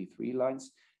A1D3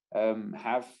 lines,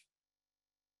 have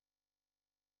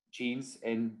genes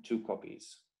in two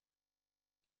copies.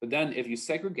 But then if you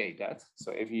segregate that,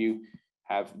 so if you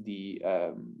have the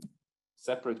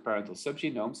separate parental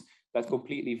subgenomes, that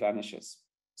completely vanishes.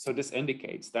 So this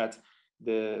indicates that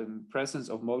the presence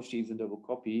of most genes in double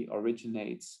copy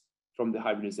originates from the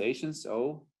hybridization.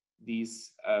 So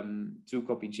these two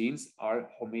copy genes are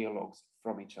homologs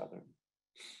from each other.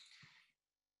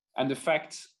 And the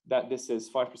fact that this is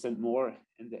 5% more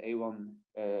in the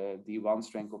A1D1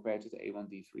 strain compared to the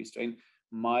A1D3 strain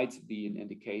might be an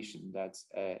indication that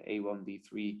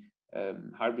A1D3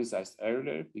 hybridized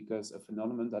earlier, because a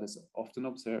phenomenon that is often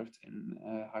observed in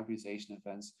hybridization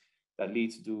events that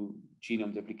leads to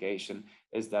genome duplication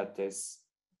is that this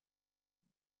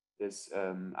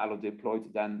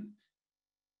allodiploid then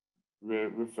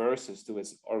reverses to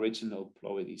its original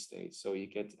ploidy state. So you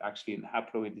get actually an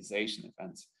haploidization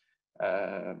event,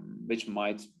 which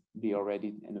might be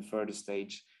already in a further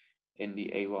stage in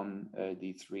the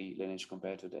A1D3 lineage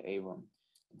compared to the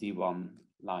A1D1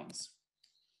 lines.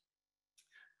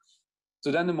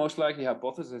 So then the most likely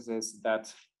hypothesis is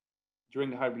that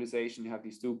during the hybridization, you have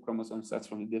these two chromosome sets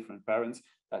from the different parents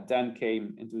that then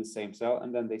came into the same cell,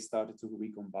 and then they started to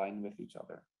recombine with each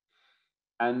other.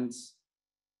 And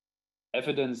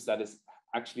evidence that is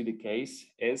actually the case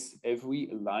is if we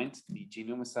aligned the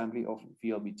genome assembly of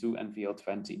VLB2 and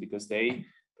VL20, because they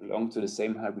belong to the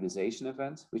same hybridization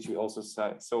event, which we also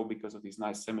saw because of this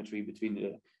nice symmetry between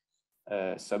the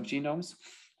subgenomes.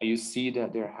 And you see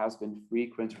that there has been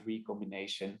frequent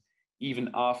recombination even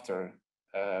after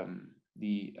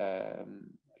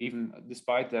even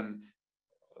despite them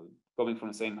coming from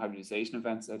the same hybridization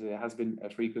events, that there has been a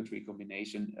frequent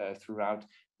recombination throughout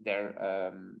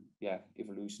their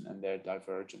evolution and their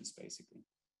divergence, basically.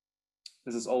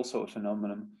 This is also a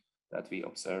phenomenon that we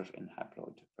observe in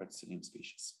haploid Verticillium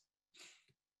species.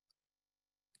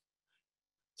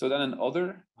 So then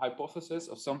another hypothesis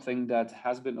of something that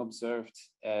has been observed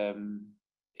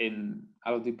in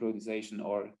allodiploidization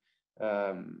or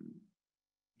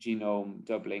genome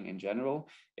doubling in general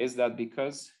is that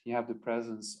because you have the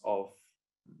presence of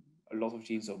a lot of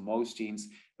genes or most genes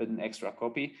with an extra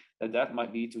copy, that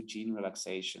might lead to gene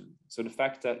relaxation. So the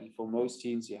fact that for most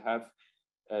genes you have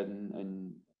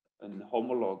an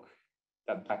homolog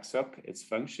that backs up its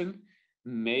function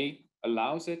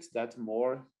allows it that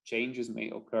more changes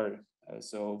may occur.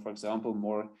 So for example,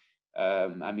 more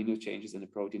amino changes in the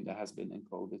protein that has been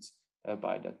encoded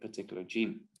by that particular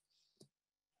gene.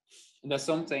 And that's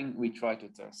something we try to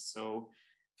test. So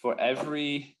for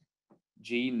every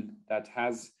gene that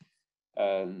has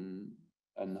one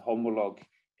homolog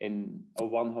in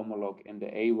the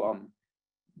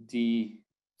A1D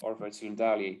or Verticillium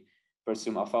dali,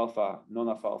 Verticillium alfalfa,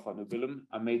 non-alfalfa, nobilum,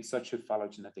 I made such a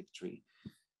phylogenetic tree.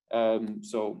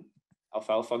 So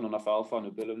alfalfa, non-alfalfa,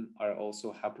 nobilum are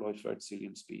also haploid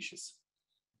Verticillium species.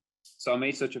 So I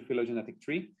made such a phylogenetic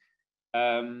tree.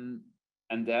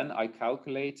 And then I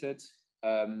calculated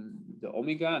the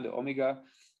omega, and the omega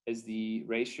is the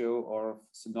ratio of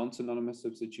non-synonymous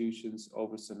substitutions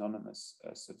over synonymous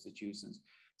substitutions.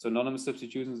 So synonymous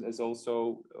substitutions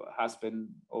has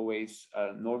been always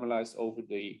normalized over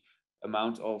the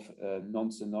amount of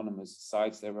non-synonymous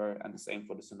sites there were, and the same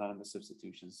for the synonymous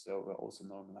substitutions. So we're also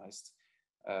normalized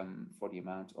for the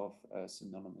amount of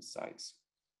synonymous sites.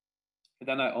 And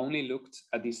then I only looked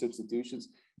at these substitutions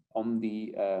on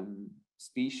the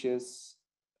species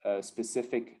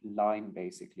specific line,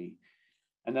 basically.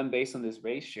 And then based on this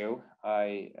ratio,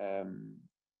 I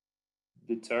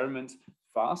determined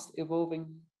fast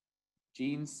evolving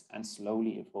genes and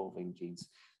slowly evolving genes.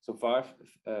 So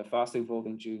fast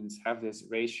evolving genes have this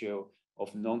ratio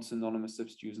of non-synonymous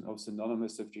substitution of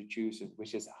synonymous substitution,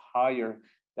 which is higher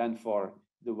than for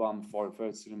the one for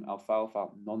Verticillium alfalfa,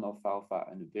 non-alfalfa,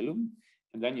 and nobilum.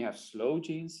 And then you have slow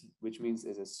genes, which means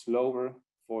it is slower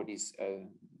for these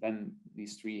than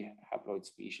these three haploid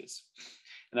species.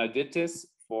 And I did this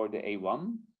for the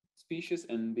A1 species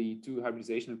and the two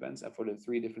hybridization events and for the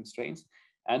three different strains,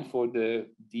 and for the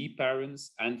D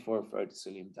parents and for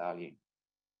Verticillium dali.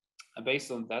 And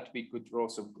based on that, we could draw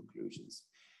some conclusions.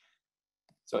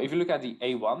 So if you look at the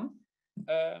A1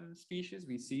 species,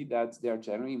 we see that there are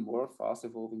generally more fast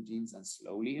evolving genes and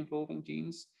slowly evolving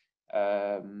genes.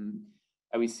 And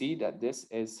we see that this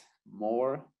is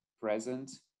more present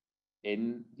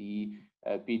in the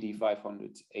PD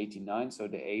 589, so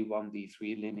the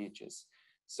A1D3 lineages.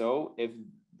 So if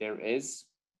there is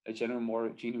a general more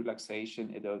gene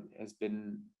relaxation, it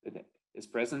is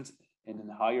present in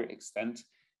a higher extent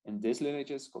in these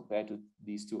lineages compared to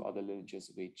these two other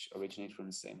lineages which originate from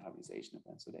the same hybridization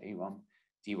event, so the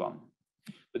A1D1.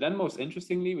 But then most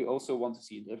interestingly, we also want to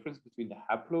see a difference between the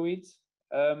haploid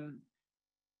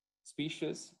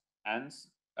species and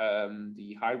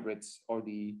the hybrids or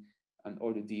the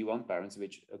or the D1 parents,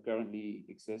 which currently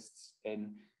exists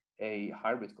in a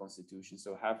hybrid constitution,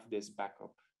 so have this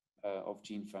backup of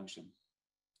gene function.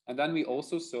 And then we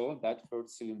also saw that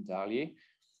Verticillium dahliae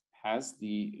has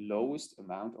the lowest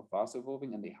amount of fast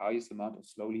evolving and the highest amount of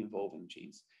slowly evolving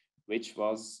genes, which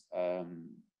was,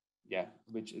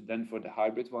 which then for the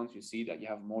hybrid ones, you see that you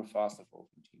have more fast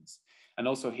evolving genes. And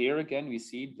also here again, we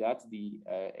see that the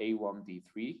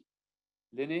A1D3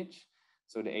 lineage,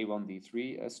 so the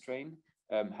A1D3 strain,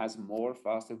 has more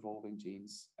fast evolving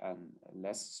genes and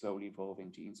less slowly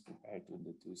evolving genes compared to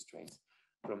the two strains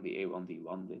from the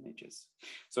A1D1 lineages.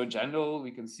 So in general,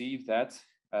 we can see that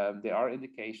there are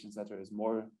indications that there is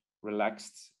more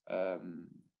relaxed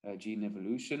gene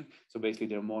evolution. So basically,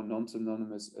 there are more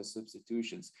non-synonymous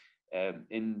substitutions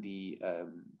in the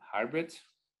hybrid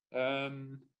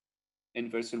in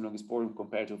Verticillium longisporum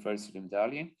compared to Verticillium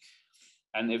dahliae.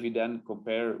 And if you then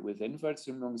compare within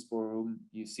Verticillium longisporum,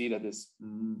 you see that this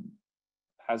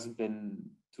has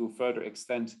been to a further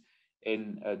extent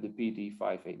in the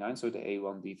PD589, so the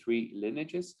A1D3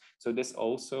 lineages. So this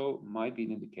also might be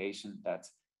an indication that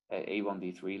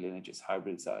A1D3 lineage is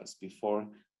hybridized before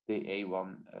the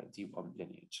A1D1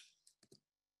 lineage.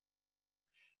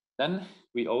 Then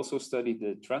we also studied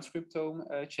the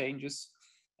transcriptome changes,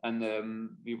 and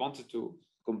we wanted to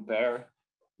compare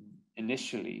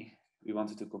initially. We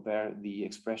wanted to compare the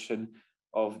expression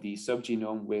of the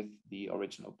subgenome with the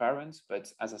original parent,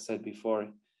 but as I said before,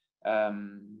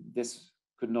 this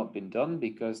could not be done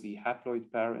because the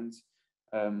haploid parent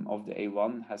of the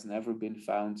A1 has never been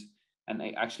found, and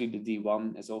actually the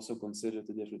D1 is also considered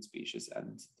a different species,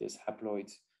 and this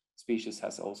haploid species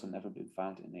has also never been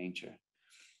found in nature.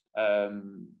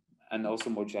 And also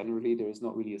more generally, there is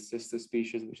not really a sister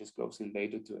species which is closely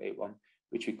related to A1,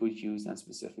 which we could use and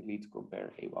specifically to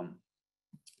compare A1.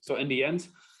 So in the end,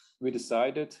 we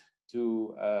decided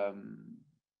to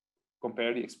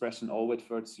compare the expression all with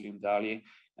Verticillium dahliae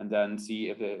and then see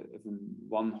if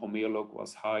one homeolog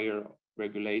was higher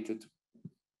regulated,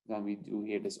 then we do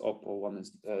here this up, or one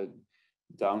is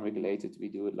down regulated, we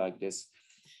do it like this.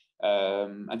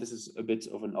 And this is a bit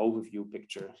of an overview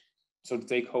picture. So the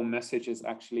take home message is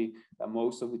actually that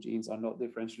most of the genes are not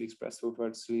differentially expressed for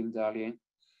Verticillium dahliae.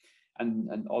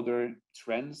 And other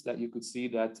trends that you could see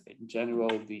that in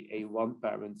general, the A1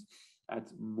 parent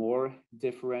had more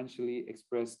differentially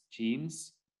expressed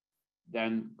genes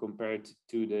than compared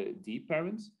to the D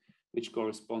parent, which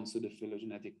corresponds to the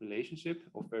phylogenetic relationship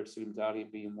of Verticillium dahliae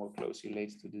being more closely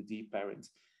related to the D parent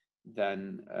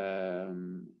than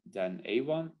the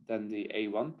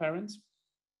A1 parent.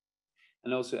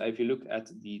 And also, if you look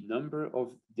at the number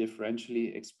of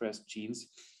differentially expressed genes,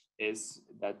 is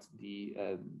that the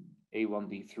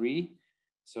A1D3,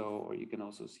 so, or you can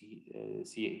also see it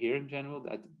here in general,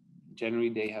 that generally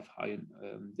they have high,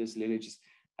 this lineage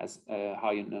has a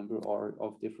higher number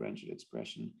of differential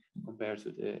expression compared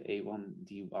to the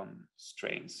A1D1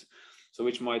 strains. So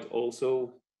which might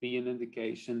also be an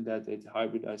indication that it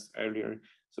hybridized earlier,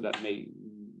 so that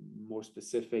more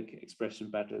specific expression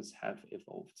patterns have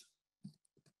evolved.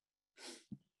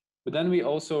 But then we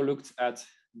also looked at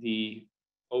the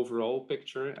overall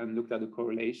picture and looked at the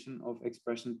correlation of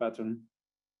expression pattern.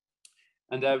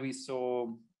 And there we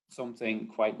saw something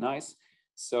quite nice.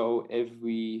 So if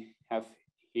we have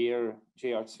here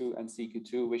JR2 and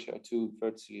CQ2, which are two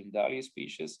Verticillium dahliae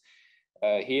species,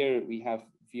 here we have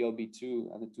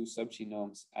VLB2 and the two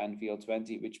subgenomes, and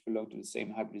VL20, which belong to the same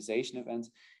hybridization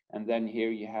event. And then here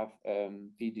you have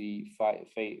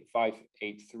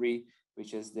PD583,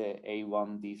 which is the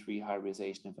A1D3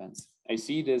 hybridization event. I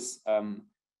see this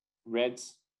red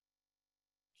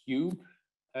cube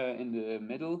in the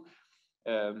middle.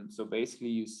 So basically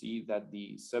you see that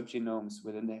the subgenomes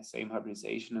within the same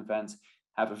hybridization event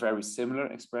have a very similar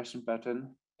expression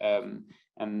pattern.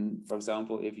 And for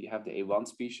example, if you have the A1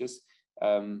 species,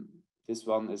 this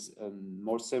one is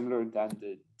more similar than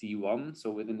the D1,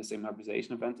 so within the same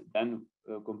hybridization event, than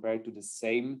compared to the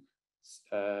same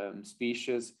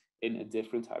species in a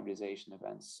different hybridization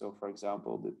event. So for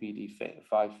example, the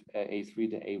PD5A3,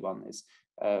 the A1 is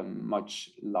much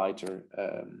lighter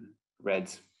red.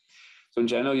 So in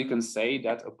general, you can say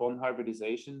that upon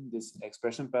hybridization, this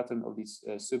expression pattern of these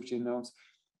subgenomes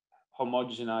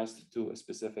homogenized to a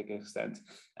specific extent.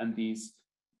 And these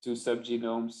two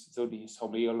subgenomes, so these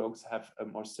homeologs, have a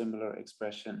more similar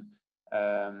expression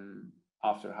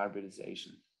after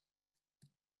hybridization.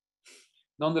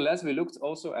 Nonetheless, we looked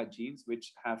also at genes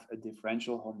which have a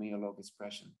differential homeolog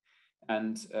expression.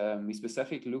 And we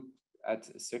specifically looked at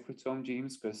secretome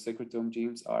genes, because secretome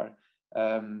genes are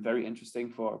very interesting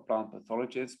for plant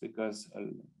pathologists because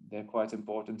they're quite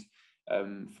important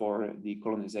for the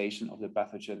colonization of the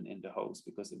pathogen in the host,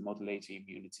 because it modulates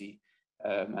immunity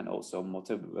and also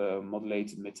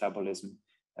modulates metabolism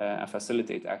and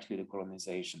facilitate actually the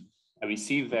colonization. And we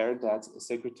see there that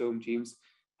secretome genes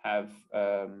have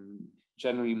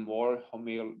generally more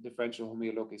differential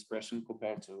homeolog expression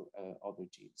compared to other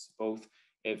genes, both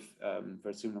if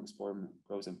Verticillium longisporum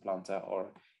grows in planta or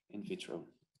in vitro.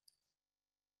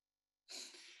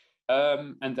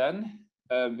 And then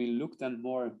we looked at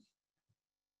more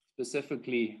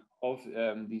specifically of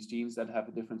these genes that have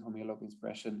a different homeolog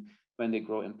expression when they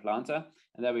grow in planta,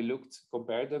 and then we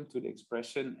compared them to the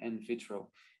expression in vitro.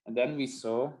 And then we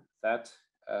saw that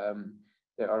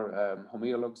there are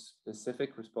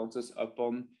homeolog-specific responses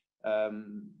upon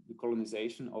the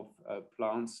colonization of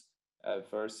plants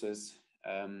versus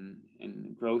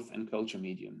in growth and culture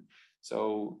medium.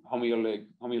 So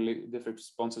homeolog different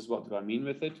responses, what do I mean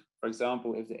with it? For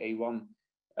example, if the A1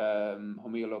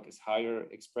 homeolog is higher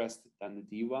expressed than the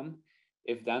D1,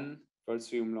 if then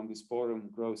Verticillium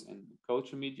longisporum grows in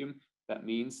culture medium, that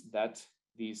means that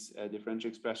these differential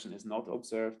expression is not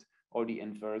observed, or the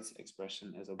inverse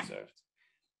expression is observed.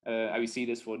 And we see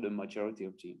this for the majority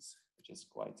of genes, which is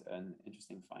quite an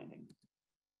interesting finding.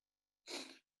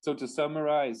 So to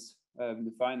summarize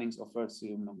the findings of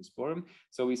Verticillium longisporum,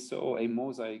 so we saw a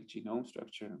mosaic genome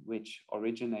structure which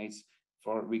originates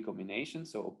for recombination.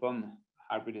 So upon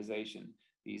hybridization,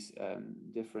 these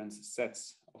different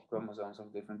sets of chromosomes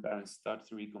of different parents start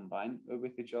to recombine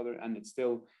with each other, and it's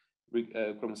still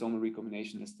chromosomal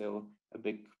recombination is still a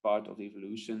big part of the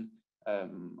evolution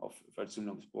of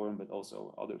Verticillium longisporum, but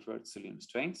also other Verticillium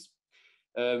strains.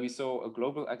 We saw a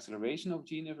global acceleration of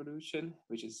gene evolution,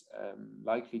 which is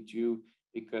likely due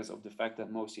because of the fact that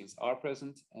most genes are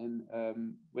present and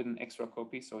with an extra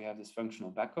copy, so we have this functional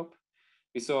backup.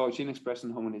 We saw gene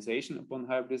expression homogenization upon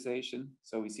hybridization,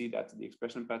 so we see that the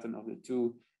expression pattern of the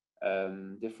two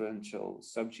differential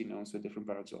subgenomes with different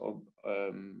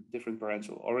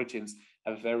parental origins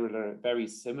have very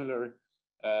similar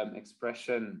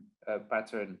expression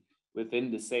pattern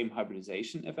within the same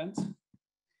hybridization event.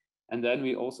 And then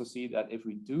we also see that if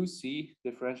we do see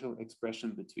differential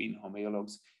expression between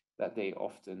homeologs, that they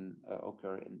often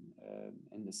occur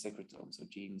in the secretome, so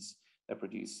genes that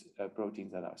produce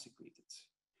proteins that are secreted.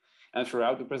 And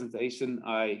throughout the presentation,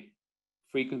 I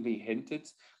frequently hinted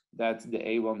that the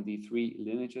A1D3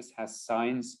 lineages has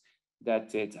signs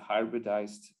that it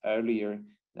hybridized earlier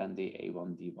than the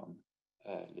A1D1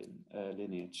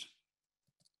 lineage.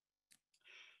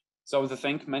 So I want to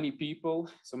thank many people.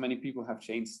 So many people have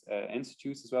changed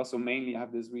institutes as well. So mainly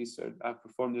I've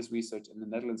performed this research in the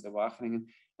Netherlands at Wageningen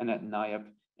and at NIAP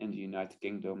in the United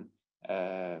Kingdom.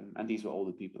 And these were all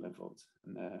the people involved.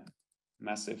 And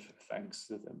massive thanks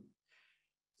to them.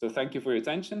 So thank you for your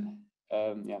attention.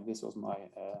 Yeah, this was my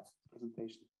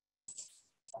presentation.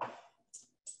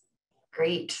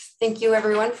 Great. Thank you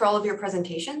everyone for all of your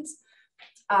presentations.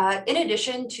 In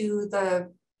addition to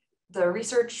the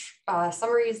research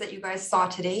summaries that you guys saw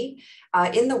today,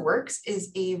 in the works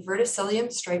is a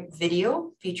Verticillium stripe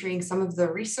video featuring some of the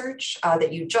research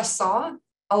that you just saw,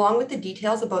 along with the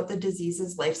details about the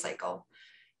disease's life cycle.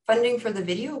 Funding for the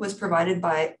video was provided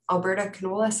by Alberta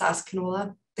Canola,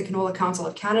 SaskCanola, the Canola Council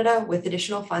of Canada, with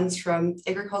additional funds from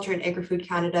Agriculture and Agri-Food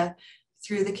Canada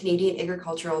through the Canadian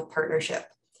Agricultural Partnership.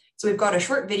 So we've got a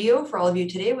short video for all of you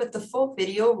today, with the full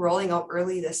video rolling out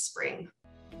early this spring.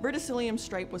 Verticillium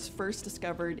stripe was first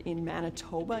discovered in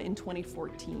Manitoba in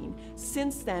 2014.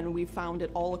 Since then, we've found it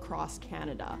all across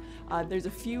Canada. There's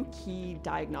a few key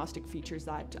diagnostic features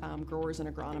that growers and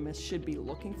agronomists should be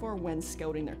looking for when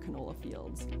scouting their canola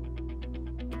fields.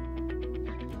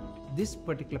 This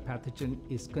particular pathogen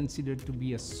is considered to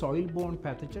be a soil-borne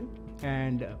pathogen,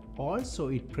 and also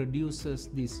it produces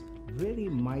this very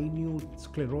minute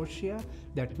sclerotia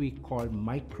that we call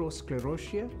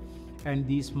microsclerotia. And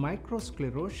these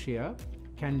microsclerotia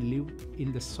can live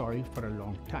in the soil for a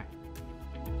long time.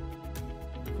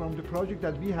 From the project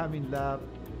that we have in lab,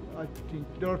 I think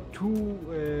there are two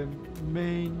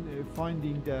main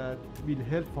findings that will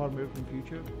help farmers in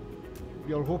future.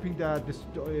 We are hoping that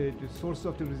the source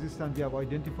of the resistance we have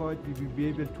identified, we will be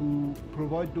able to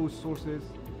provide those sources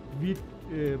with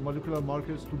molecular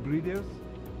markers to breeders,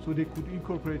 so they could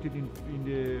incorporate it in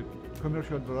the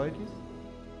commercial varieties.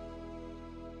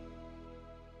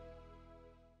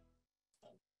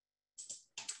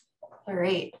 All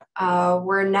right,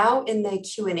 we're now in the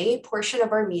Q&A portion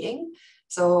of our meeting.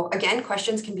 So again,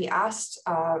 questions can be asked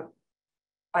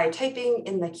by typing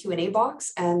in the Q&A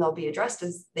box, and they'll be addressed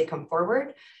as they come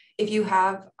forward. If you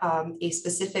have a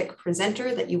specific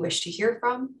presenter that you wish to hear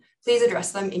from, please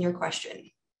address them in your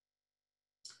question.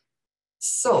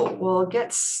 So we'll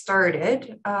get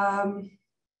started. I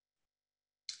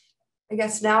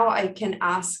guess now I can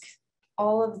ask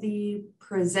all of the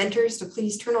presenters to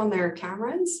please turn on their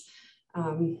cameras.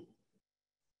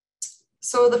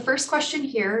 So the first question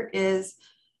here is,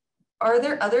 are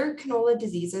there other canola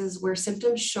diseases where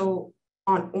symptoms show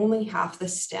on only half the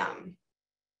stem?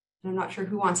 I'm not sure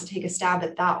who wants to take a stab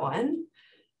at that one.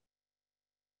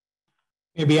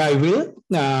 Maybe I will.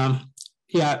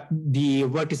 Yeah, the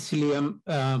verticillium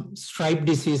stripe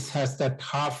disease has that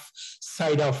half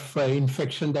side of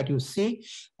infection that you see,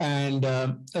 and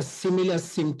a similar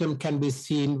symptom can be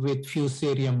seen with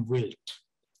fusarium wilt,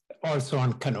 also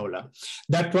on canola.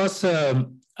 That was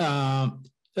an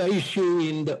issue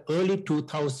in the early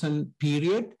 2000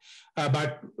 period,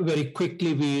 but very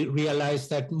quickly we realized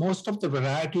that most of the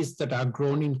varieties that are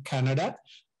grown in Canada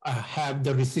have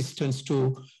the resistance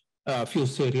to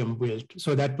fusarium wilt.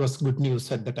 So that was good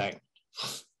news at the time.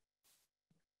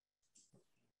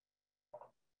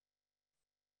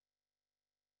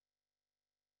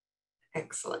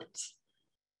 Excellent.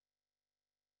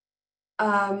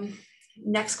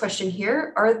 Next question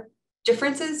here, are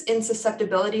differences in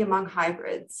susceptibility among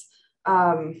hybrids,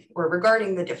 or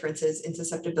regarding the differences in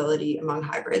susceptibility among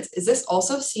hybrids, is this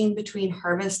also seen between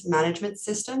harvest management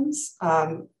systems,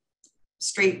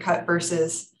 straight cut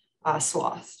versus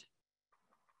swathed?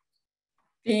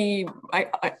 I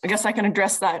guess I can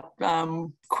address that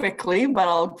quickly, but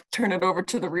I'll turn it over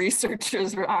to the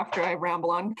researchers after I ramble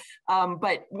on.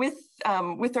 But with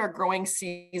our growing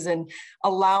season,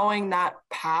 allowing that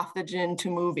pathogen to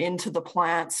move into the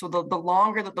plant, so the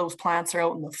longer that those plants are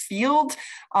out in the field,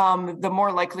 the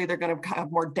more likely they're going to have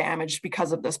more damage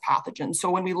because of this pathogen. So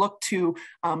when we look to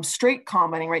straight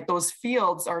commenting, right, those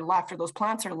fields are left, or those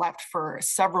plants are left for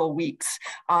several weeks.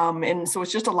 And so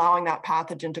it's just allowing that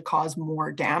pathogen to cause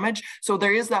more damage. So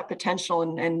there is that potential,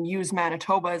 and use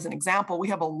Manitoba as an example. We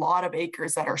have a lot of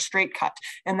acres that are straight cut,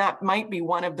 and that might be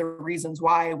one of the reasons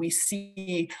why we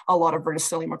see a lot of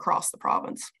verticillium across the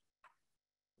province.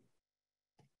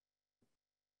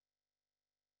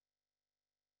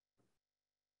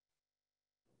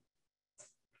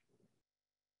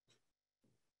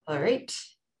 All right,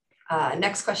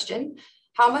 next question.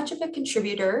 How much of a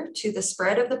contributor to the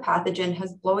spread of the pathogen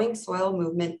has blowing soil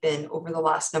movement been over the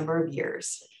last number of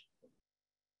years?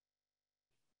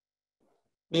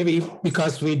 Maybe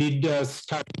because we did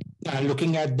start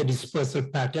looking at the dispersal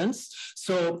patterns.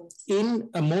 So in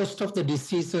most of the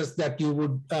diseases that you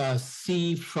would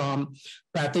see from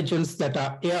pathogens that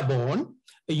are airborne,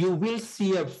 you will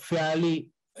see a fairly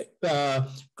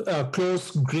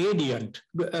close gradient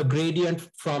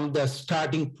from the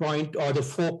starting point or the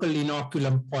focal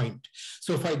inoculum point.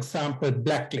 So for example,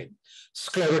 blackleg,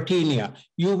 sclerotinia,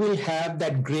 you will have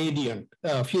that gradient,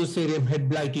 fusarium head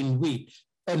blight in wheat,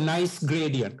 a nice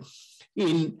gradient.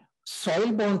 In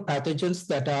soil-borne pathogens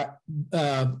that are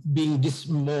being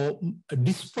more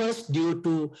dispersed due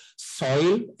to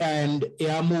soil and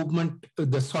air movement,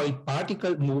 the soil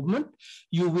particle movement,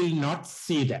 you will not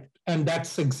see that. And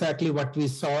that's exactly what we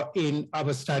saw in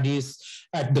our studies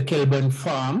at the Kelburn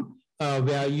farm,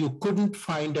 where you couldn't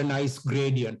find a nice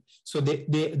gradient. So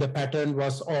the pattern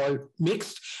was all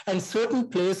mixed, and certain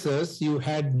places you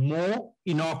had more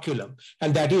inoculum.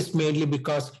 And that is mainly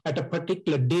because at a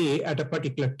particular day, at a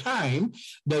particular time,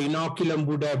 the inoculum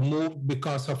would have moved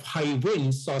because of high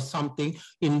winds or something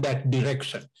in that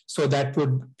direction. So that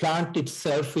would plant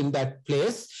itself in that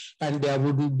place, and there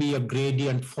wouldn't be a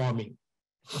gradient forming.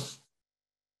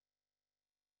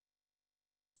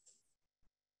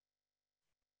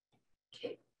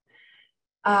 Okay.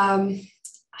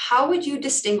 How would you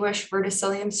distinguish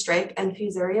verticillium stripe and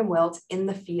fusarium wilt in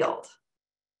the field?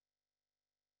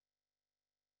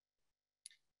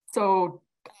 So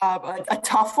a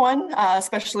tough one,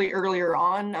 especially earlier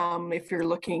on, if you're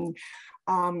looking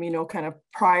kind of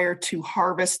prior to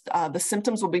harvest, the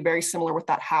symptoms will be very similar with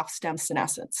that half stem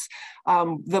senescence.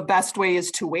 The best way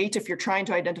is to wait. If you're trying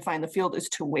to identify in the field, is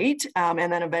to wait,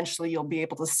 and then eventually you'll be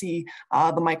able to see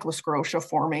the mycosclerotia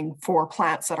forming for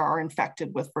plants that are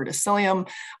infected with verticillium.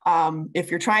 If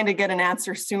you're trying to get an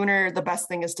answer sooner, the best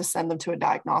thing is to send them to a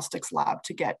diagnostics lab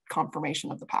to get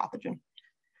confirmation of the pathogen.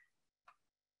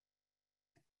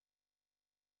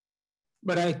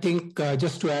 But I think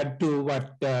just to add to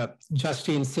what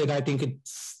Justine said, I think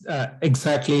it's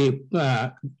exactly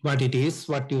what it is,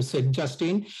 what you said,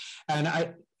 Justine. And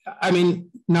I mean,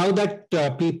 now that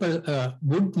people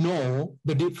would know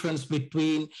the difference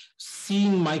between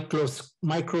seeing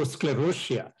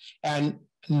microsclerotia and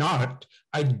not,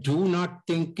 I do not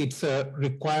think it's a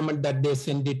requirement that they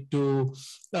send it to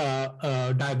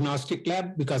a diagnostic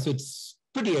lab, because it's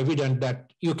pretty evident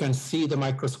that you can see the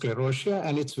microsclerotia,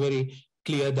 and it's very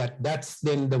clear that that's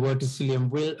then the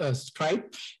verticillium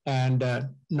stripe and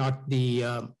not the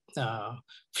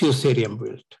fusarium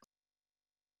wilt.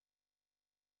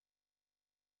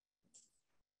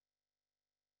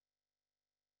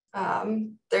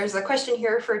 There's a question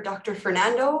here for Dr.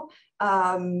 Fernando.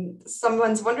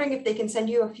 Someone's wondering if they can send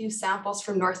you a few samples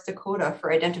from North Dakota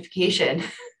for identification.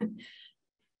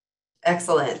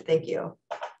 Excellent, thank you.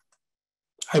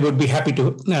 I would be happy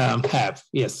to have,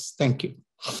 yes, thank you.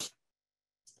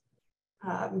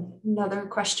 Another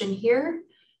question here.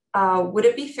 Would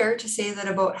it be fair to say that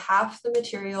about half the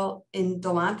material in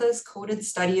Delanta's coded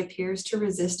study appears to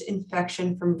resist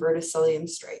infection from Verticillium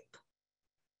stripe?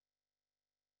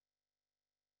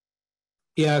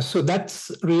 Yeah, so that's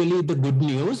really the good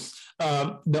news.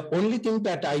 The only thing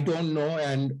that I don't know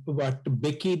and what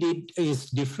Becky did is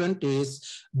different is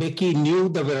Becky knew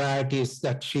the varieties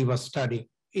that she was studying.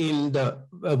 In the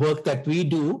work that we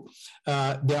do,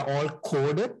 they're all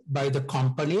coded by the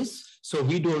companies. So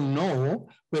we don't know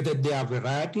whether they are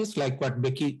varieties like what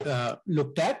Becky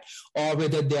looked at, or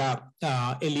whether they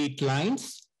are elite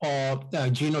lines or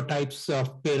genotypes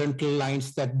of parental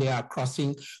lines that they are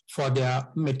crossing for their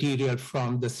material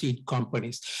from the seed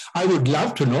companies. I would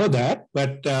love to know that,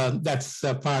 but that's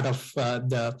part of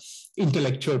the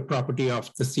intellectual property of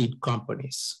the seed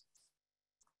companies.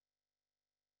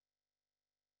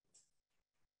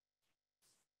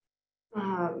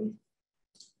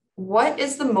 What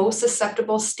is the most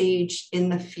susceptible stage in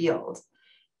the field?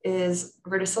 Is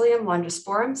Verticillium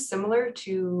longisporum similar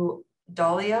to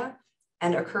Dahlia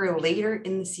and occur later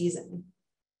in the season?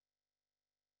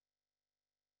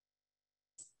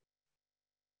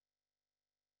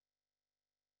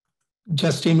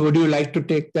 Justin, would you like to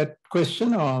take that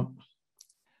question, or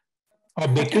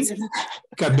Becky?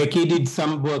 Becky did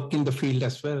some work in the field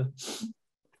as well.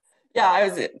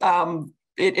 Yeah,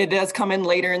 it does come in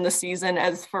later in the season.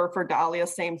 As for Dahlia,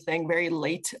 same thing, very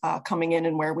late coming in,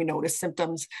 and where we notice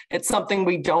symptoms. It's something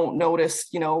we don't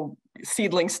notice,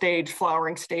 seedling stage,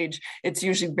 flowering stage. It's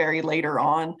usually very later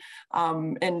on.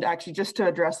 And actually, just to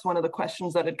address one of the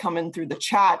questions that had come in through the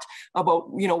chat about,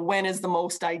 when is the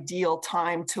most ideal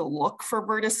time to look for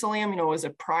Verticillium? Is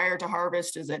it prior to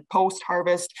harvest? Is it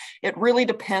post-harvest? It really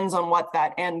depends on what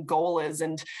that end goal is.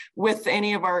 And with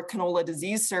any of our canola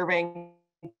disease surveying,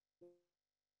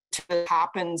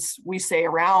 happens, we say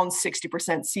around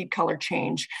 60% seed color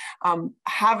change.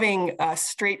 Having a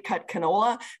straight cut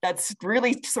canola, that's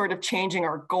really sort of changing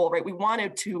our goal, right? We want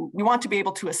to be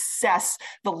able to assess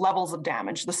the levels of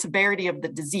damage, the severity of the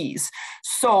disease.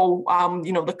 So,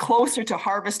 the closer to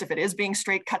harvest, if it is being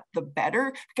straight cut, the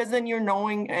better, because then you're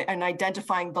knowing and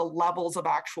identifying the levels of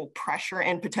actual pressure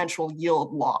and potential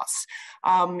yield loss.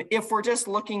 If we're just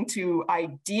looking to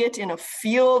ID it in a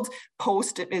field,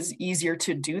 post it is easier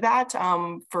to do that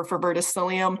for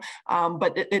Verticillium,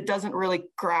 but it doesn't really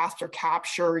grasp or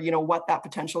capture, what that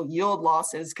potential yield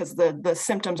loss is, because the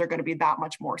symptoms are going to be that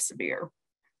much more severe.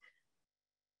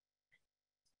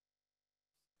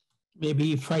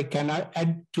 Maybe if I can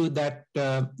add to that,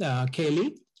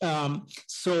 Kaylee.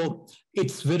 So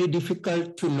it's very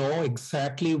difficult to know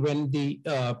exactly when the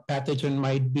pathogen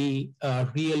might be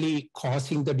really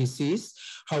causing the disease.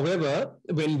 However,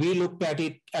 when we look at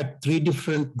it at 3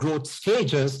 different growth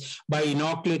stages, by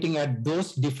inoculating at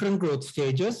those different growth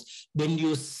stages, then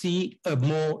you see a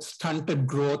more stunted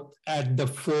growth at the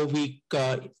 4-week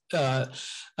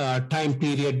time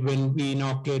period when we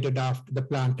inoculated after the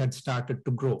plant had started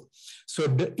to grow. So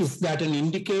is that an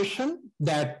indication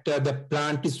that the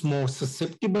plant is more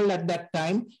susceptible at that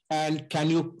time? And can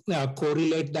you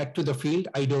correlate that to the field?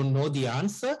 I don't know the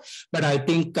answer, but I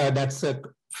think that's a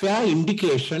fair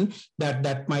indication that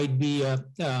that might be a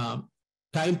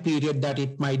time period that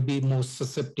it might be most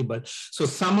susceptible. So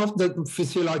some of the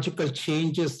physiological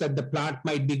changes that the plant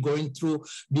might be going through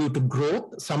due to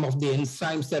growth, some of the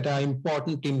enzymes that are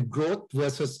important in growth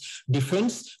versus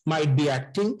defense might be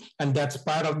acting, and that's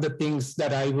part of the things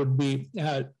that I would be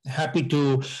happy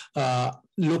to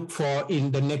look for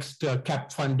in the next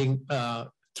CAP funding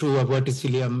through a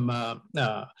Verticillium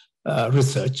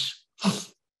research.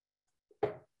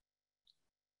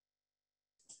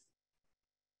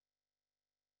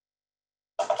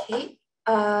 Okay.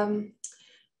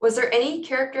 Was there any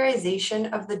characterization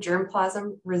of the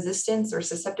germplasm resistance or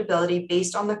susceptibility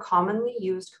based on the commonly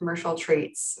used commercial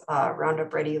traits,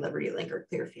 Roundup Ready, Liberty Link, or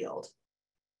Clearfield?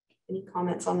 Any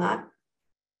comments on that?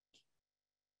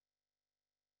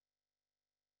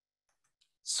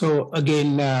 So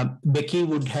again, Becky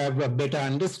would have a better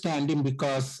understanding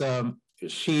because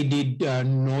she did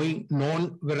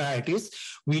known varieties.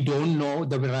 We don't know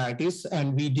the varieties,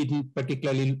 and we didn't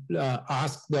particularly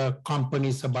ask the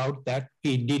companies about that.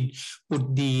 We did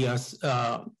put the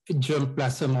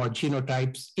germplasm or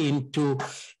genotypes into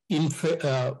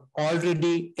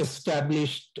already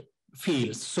established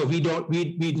fields. So we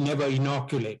never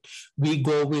inoculate. We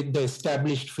go with the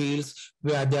established fields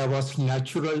where there was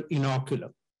natural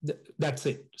inoculum. That's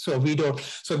it. So we don't.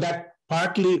 So that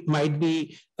partly might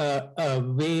be a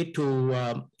way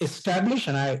to establish,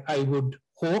 and I would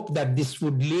hope that this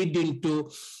would lead into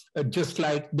just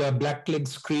like the blackleg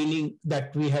screening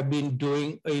that we have been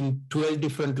doing in 12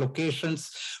 different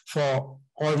locations for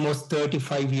almost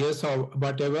 35 years or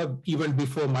whatever, even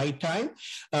before my time,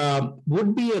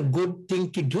 would be a good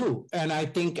thing to do. And I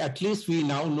think at least we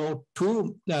now know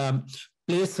two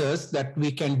places that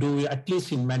we can do, at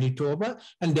least in Manitoba,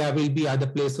 and there will be other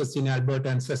places in Alberta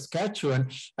and Saskatchewan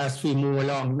as we move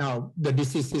along. Now, the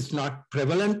disease is not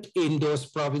prevalent in those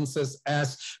provinces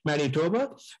as Manitoba,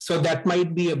 so that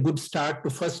might be a good start to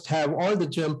first have all the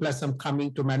germplasm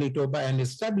coming to Manitoba and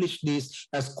establish these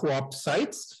as co-op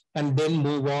sites, and then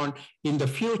move on in the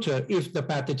future if the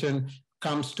pathogen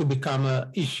comes to become an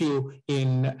issue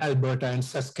in Alberta and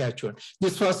Saskatchewan.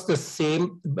 This was the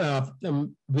same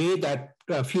way that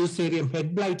Fusarium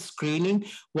head blight screening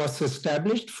was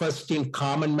established, first in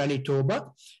common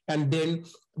Manitoba, and then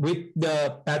with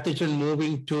the pathogen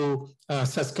moving to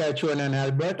Saskatchewan and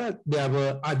Alberta, there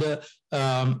were other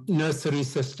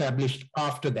nurseries established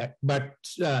after that. But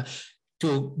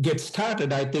to get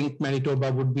started, I think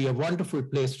Manitoba would be a wonderful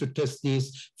place to test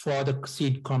these for the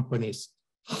seed companies.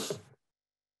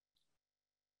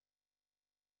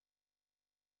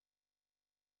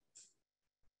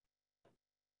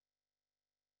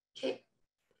 Okay.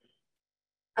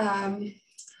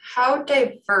 How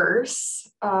diverse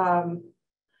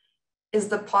is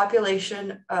the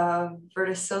population of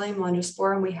Verticillium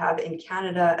longisporum we have in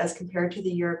Canada as compared to the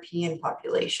European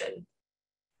population?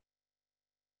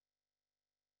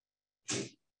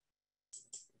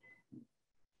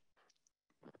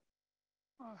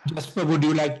 Jasper, would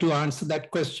you like to answer that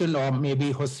question, or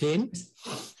maybe Hossein?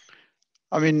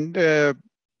 I mean,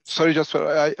 sorry,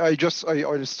 Jasper,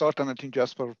 I'll start, and I think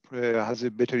Jasper has a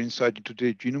better insight into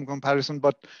the genome comparison,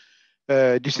 but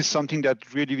this is something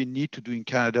that really we need to do in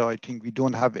Canada. I think we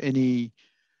don't have any,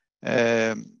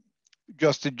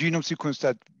 just the genome sequence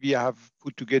that we have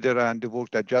put together and the work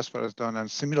that Jasper has done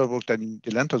and similar work that in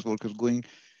Delenta's work is going,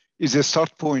 is a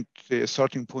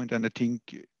starting point, and I think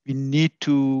we need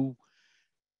to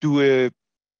do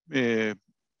a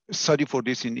study for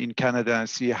this in Canada and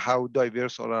see how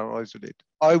diverse or are isolated.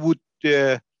 I would,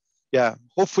 yeah,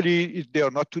 hopefully they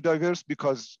are not too diverse,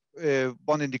 because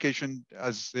one indication,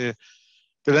 as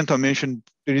Delenta mentioned,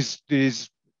 there is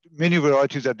many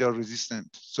varieties that they are resistant.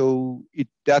 So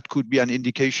that could be an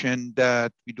indication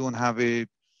that we don't have a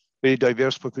very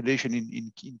diverse population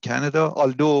in Canada.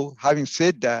 Although, having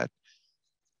said that,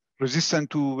 resistant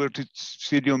to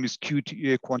Verticillium is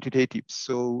quantitative.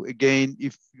 So again,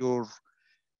 if your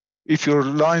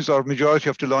lines are, majority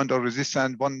of the lines are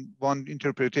resistant, one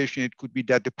interpretation, it could be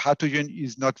that the pathogen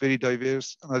is not very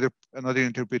diverse. Another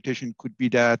interpretation could be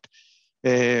that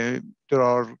there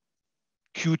are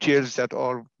QTLs that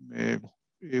are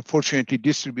fortunately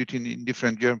distributed in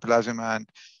different germplasm,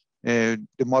 and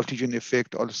the multigen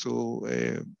effect also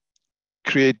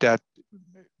create that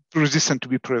resistant to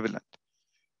be prevalent.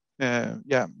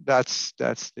 Yeah, that's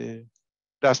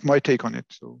my take on it.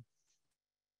 So.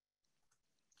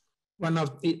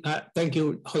 Thank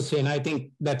you, Hossein. I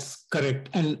think that's correct.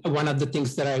 And one of the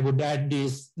things that I would add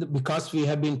is, because we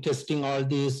have been testing all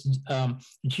these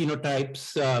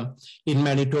genotypes in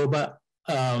Manitoba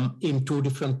in two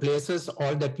different places,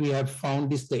 all that we have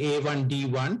found is the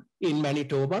A1D1 in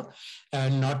Manitoba,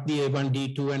 and not the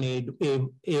A1D2 and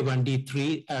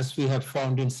A1D3 as we have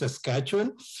found in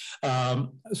Saskatchewan.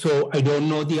 So I don't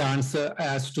know the answer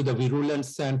as to the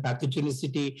virulence and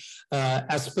pathogenicity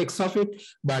aspects of it,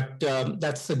 but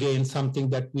that's again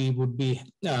something that we would be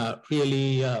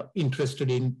really interested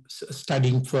in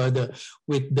studying further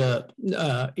with the,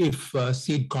 if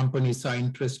seed companies are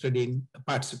interested in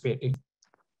participating.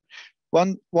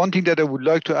 One thing that I would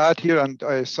like to add here, and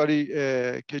sorry,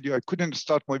 Kelly, I couldn't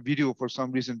start my video for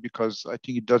some reason because I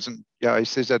think it doesn't, yeah, it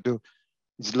says that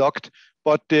it's locked.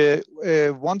 But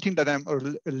one thing that I'm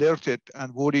alerted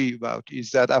and worried about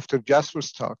is that after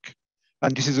Jasper's talk,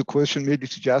 and this is a question maybe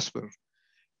to Jasper,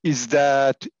 is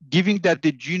that given that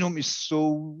the genome is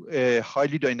so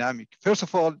highly dynamic, first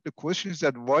of all, the question is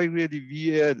that why really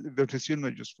Verticillium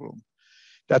longisporum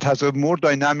that has a more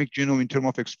dynamic genome in terms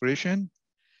of expression,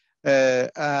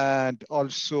 and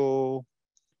also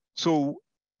So,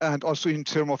 and also in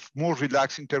terms of more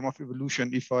relaxed in terms of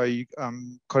evolution, if I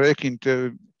am correct in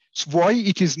the, so why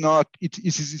it is not, it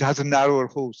has a narrower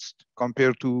host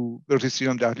compared to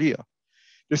Verticillium dahlia.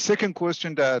 The second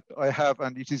question that I have,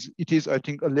 and it is I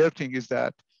think alerting, is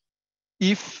that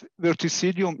if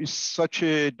Verticillium is such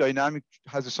a dynamic,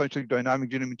 has such a dynamic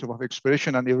genome in terms of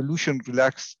expression and evolution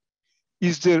relaxed,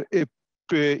 is there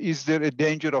a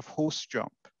danger of host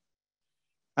jump?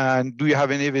 And do you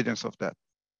have any evidence of that?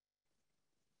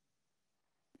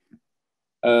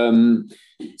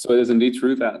 So it is indeed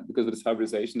true that because of this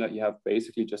hybridization that you have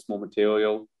basically just more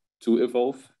material to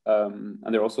evolve. And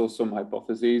there are also some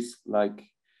hypotheses, like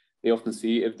they often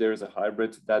see if there is a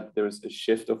hybrid that there is a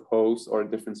shift of host or a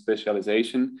different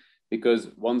specialization, because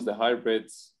once the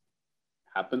hybrids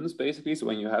happens basically, so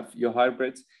when you have your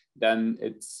hybrids, then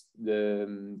it's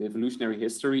the evolutionary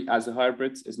history as a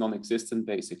hybrid is non-existent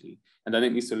basically. And then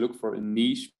it needs to look for a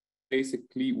niche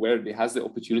basically where it has the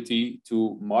opportunity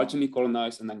to marginally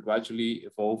colonize and then gradually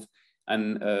evolve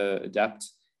and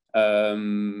adapt.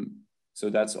 So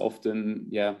that's often,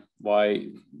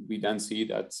 why we then see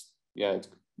that, it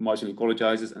marginally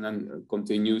colonizes and then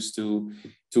continues to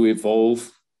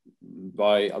evolve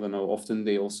by, I don't know, often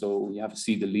they also, you have to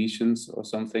see deletions or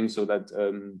something, so that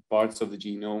parts of the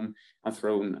genome are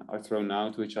thrown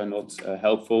out, which are not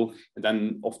helpful. And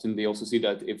then often they also see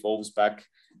that it evolves back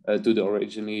to the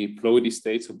originally ploidy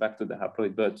state, so back to the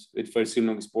haploid. But with Verticillium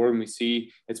longisporum, we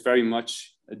see it's very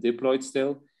much a diploid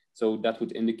still. So that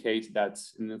would indicate that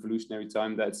in evolutionary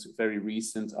time, that's very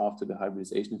recent after the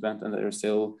hybridization event, and there are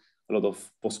still a lot of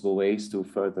possible ways to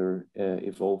further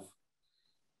evolve.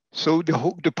 So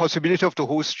the possibility of the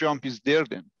host jump is there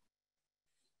then?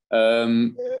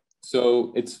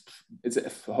 So it's a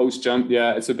host jump.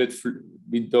 Yeah, it's a bit,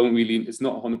 we don't really, it's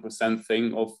not 100%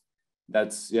 thing of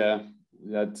that's, that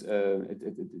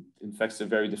it infects a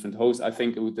very different host. I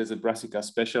think there's a Brassica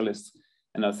specialist,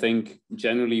 and I think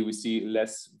generally we see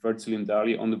less Verticillium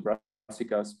dahlia on the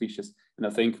Brassica species. And I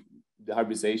think the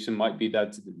hybridization might be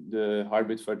that the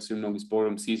hybrid Verticillium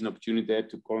longisporum sees an opportunity there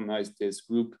to colonize this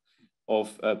group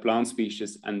of plant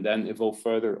species and then evolve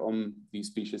further on these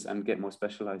species and get more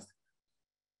specialized.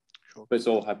 Sure. But it's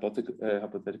all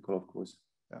hypothetical, of course.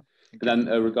 Yeah. And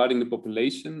then regarding the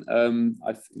population,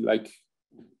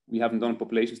 we haven't done a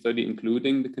population study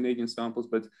including the Canadian samples,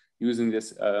 but using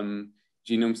this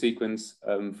genome sequence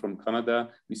from Canada,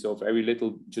 we saw very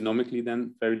little genomically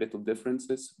then, very little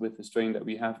differences with the strain that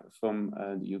we have from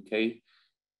the UK.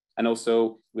 And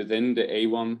also within the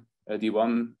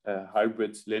D1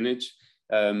 hybrid lineage,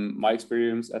 my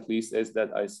experience at least is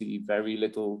that I see very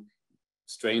little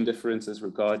strain differences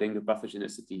regarding the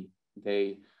pathogenicity.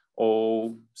 They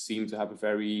all seem to have a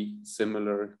very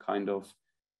similar kind of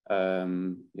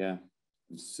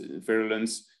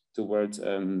virulence towards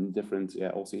different,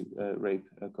 also rape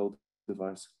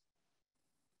cultivars.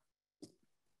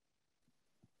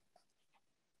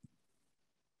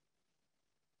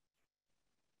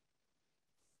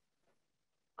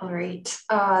 All right,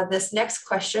 this next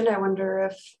question, I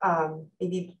wonder if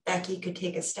maybe Becky could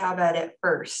take a stab at it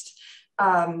first.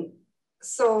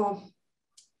 So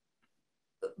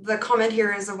the comment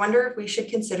here is, I wonder if we should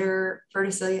consider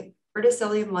Verticillium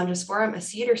longisporum a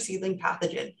seed or seedling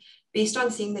pathogen based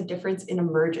on seeing the difference in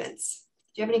emergence.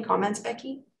 Do you have any comments,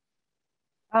 Becky?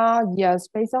 Yes,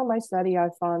 based on my study, I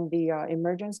found the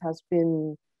emergence has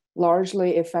been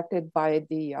largely affected by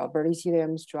the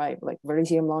Verticillium stripe, like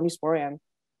Verticillium longisporum.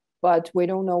 But we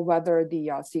don't know whether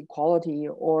the seed quality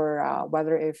or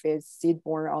whether if it's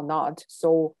seed-borne or not.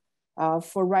 So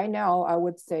for right now, I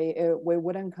would say we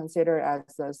wouldn't consider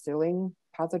as a seedling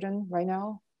pathogen right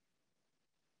now.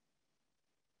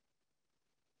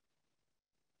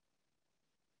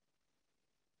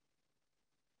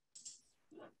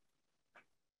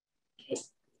 Okay.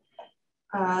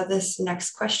 This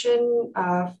next question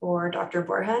for Dr.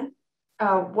 Borhan.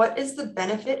 What is the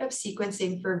benefit of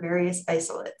sequencing for various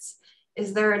isolates?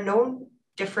 Is there a known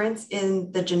difference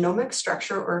in the genomic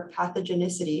structure or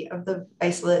pathogenicity of the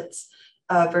isolates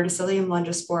Verticillium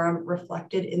longisporum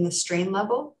reflected in the strain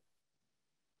level?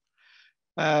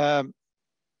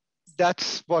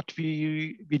 That's what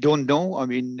we don't know. I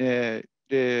mean,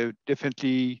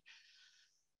 definitely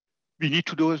we need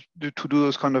to do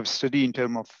those kind of study in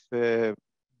terms of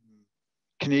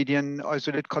Canadian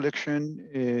isolate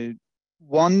collection.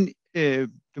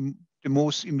 The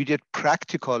most immediate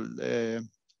practical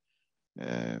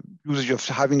usage of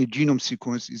having a genome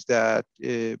sequence is that,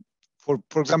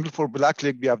 for example, for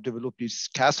blackleg, we have developed this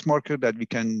Cas marker that we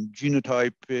can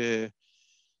genotype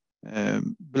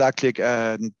blackleg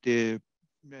and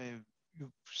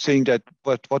saying that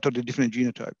what are the different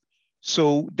genotypes.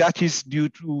 So that is due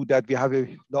to that we have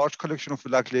a large collection of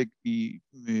blackleg. We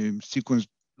sequenced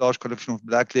large collection of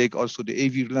blackleg. Also, the A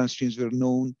virulence genes were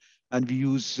known, and we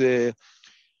use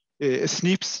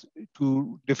SNPs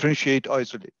to differentiate,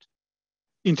 isolate.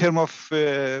 In terms of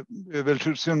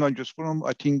Verticillium longisporum,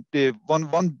 I think the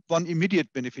one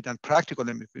immediate benefit and practical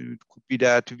benefit could be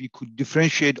that we could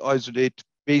differentiate, isolate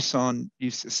based on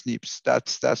these SNPs.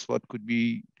 That's what could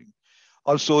be.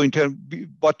 Also, in terms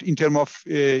of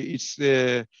its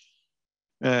in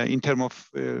terms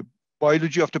of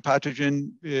biology of the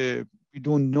pathogen, we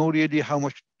don't know really how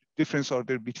much difference are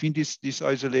there between this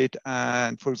isolate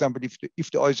and, for example,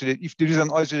 if there is an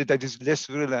isolate that is less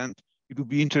virulent, it would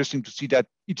be interesting to see that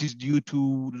it is due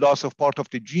to loss of part of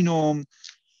the genome.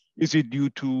 Is it due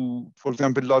to, for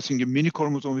example, losing a mini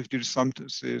chromosome if there is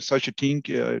such a thing?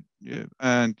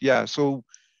 And yeah, so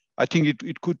I think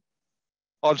it could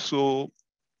also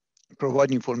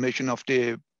provide information of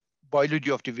the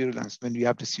biology of the virulence when we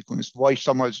have the sequence, why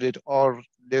some isolate are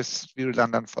less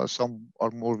virulent and for some are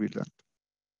more virulent.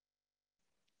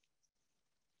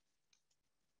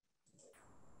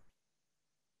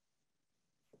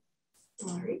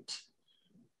 All right.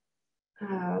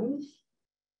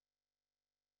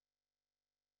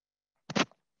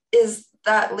 Is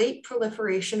that late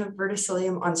proliferation of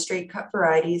Verticillium on straight cut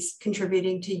varieties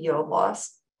contributing to yield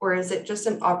loss, or is it just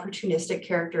an opportunistic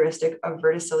characteristic of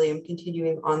Verticillium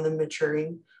continuing on the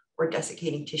maturing or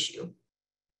desiccating tissue?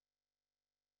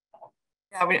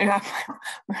 Yeah,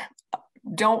 we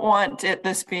don't want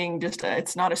this being just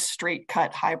it's not a straight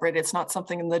cut hybrid. It's not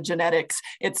something in the genetics.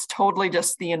 It's totally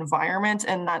just the environment,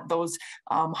 and that those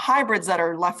hybrids that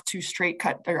are left too straight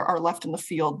cut are left in the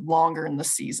field longer in the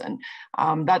season.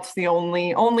 That's the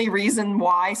only reason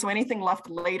why. So anything left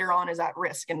later on is at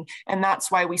risk, and that's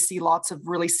why we see lots of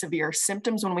really severe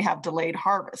symptoms when we have delayed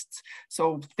harvests.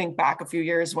 So think back a few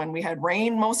years when we had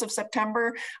rain most of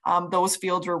September. Those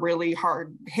fields were really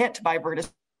hard hit by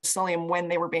Verticillium when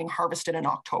they were being harvested in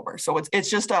October. So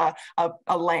it's just a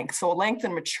length. So length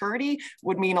and maturity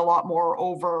would mean a lot more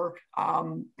over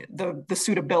the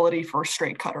suitability for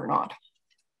straight cut or not.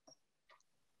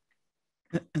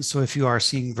 And so if you are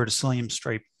seeing Verticillium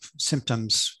stripe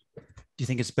symptoms, do you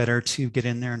think it's better to get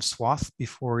in there and swath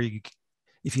before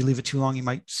if you leave it too long, you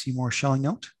might see more shelling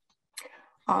out?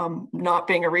 Not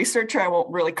being a researcher, I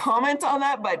won't really comment on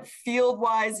that, but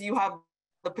field-wise, you have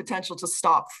the potential to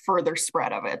stop further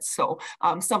spread of it. So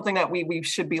something that we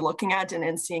should be looking at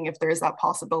and seeing if there is that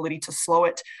possibility to slow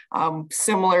it.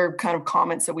 Similar kind of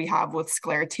comments that we have with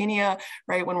sclerotinia,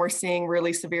 right? When we're seeing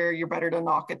really severe, you're better to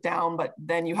knock it down, but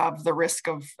then you have the risk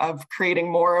of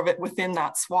creating more of it within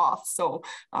that swath. So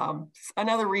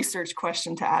another research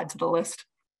question to add to the list.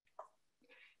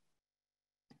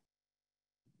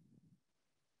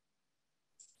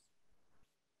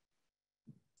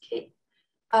 Okay.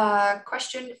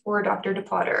 Question for Dr.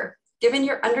 DePotter. Given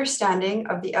your understanding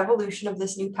of the evolution of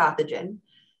this new pathogen,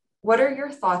 what are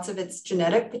your thoughts of its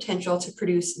genetic potential to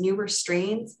produce newer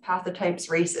strains, pathotypes,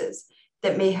 races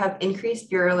that may have increased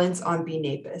virulence on B.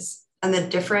 napus and the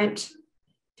different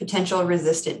potential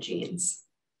resistant genes?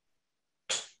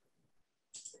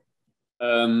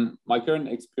 My current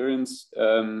experience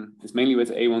is mainly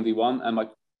with A1D1, and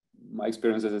my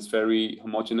experience is it's very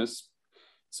homogeneous.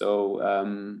 So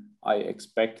I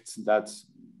expect that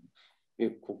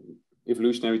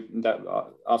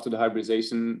after the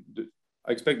hybridization,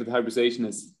 I expect that the hybridization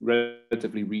is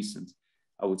relatively recent,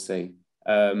 I would say.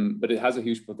 But it has a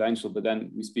huge potential, but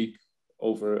then we speak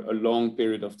over a long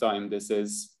period of time. This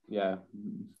is,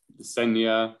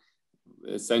 decennia,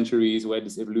 centuries where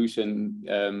this evolution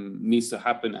needs to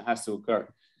happen, it has to occur.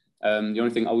 The only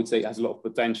thing I would say, it has a lot of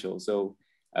potential. So,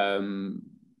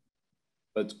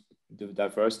 but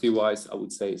diversity-wise, I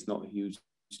would say it's not a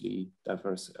hugely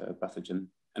diverse pathogen.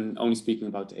 And only speaking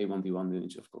about the A1D1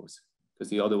 lineage, of course, because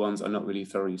the other ones are not really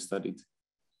thoroughly studied.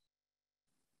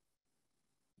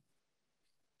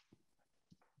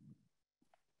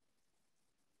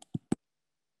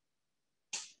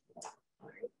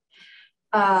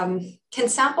 Can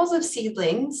samples of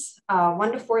seedlings,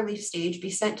 1 to 4 leaf stage, be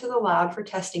sent to the lab for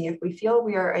testing if we feel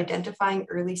we are identifying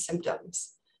early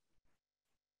symptoms?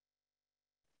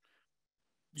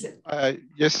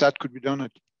 Yes, that could be done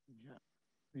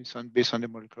based on the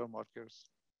molecular markers.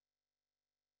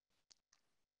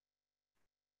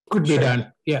 Could be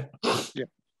done, yeah.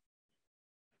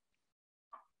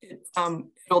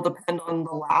 It'll depend on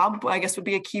the lab, I guess, would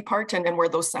be a key part, and where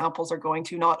those samples are going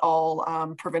to. Not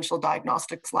all provincial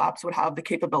diagnostics labs would have the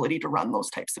capability to run those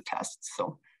types of tests.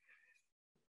 So,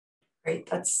 right,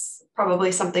 that's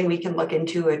probably something we can look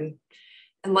into and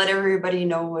let everybody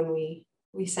know when we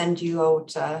send you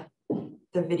out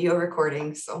the video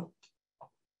recording. So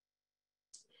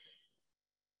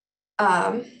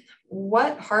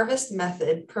what harvest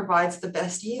method provides the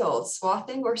best yield,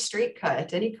 swathing or straight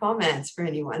cut? Any comments from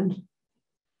anyone?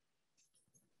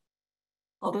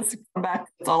 I'll just come back.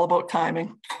 It's all about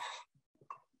timing.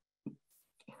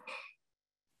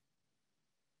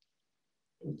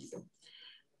 Thank you.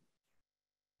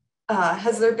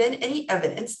 Has there been any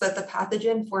evidence that the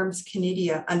pathogen forms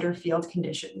canidia under field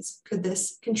conditions? Could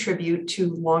this contribute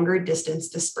to longer distance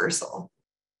dispersal?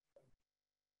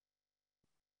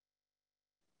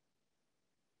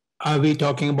 Are we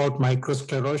talking about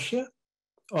microsclerotia?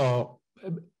 Or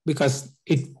because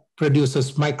it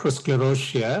produces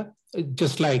microsclerotia,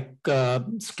 just like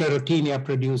sclerotinia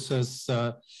produces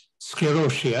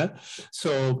sclerotia.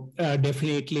 So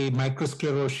definitely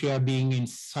microsclerotia being in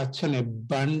such an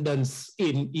abundance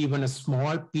in even a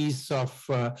small piece of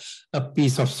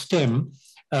stem,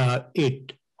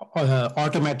 it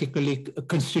automatically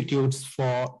constitutes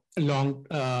for long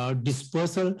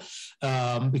dispersal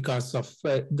because of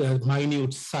the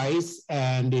minute size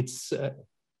and its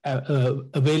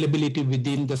availability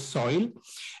within the soil,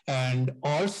 and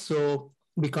also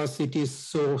because it is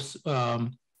so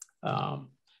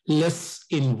less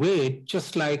in weight,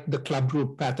 just like the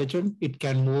clubroot pathogen, it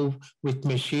can move with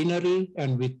machinery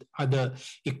and with other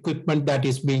equipment that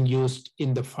is being used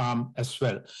in the farm as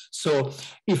well. So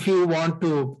if you want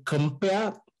to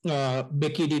compare,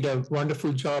 Becky did a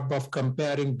wonderful job of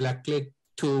comparing blackleg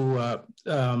to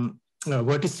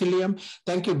Verticillium.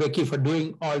 Thank you, Becky, for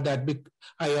doing all that.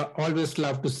 I always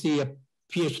love to see a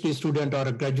PhD student or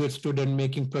a graduate student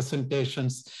making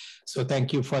presentations. So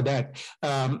thank you for that.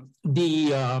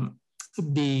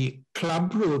 The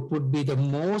clubroot would be the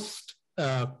most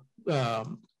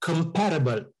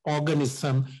comparable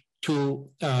organism to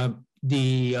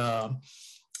the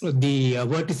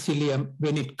Verticillium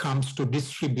when it comes to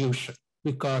distribution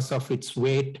because of its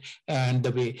weight and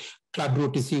the way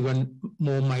clubroot is even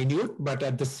more minute, but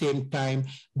at the same time,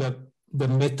 the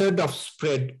method of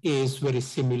spread is very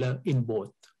similar in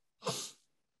both.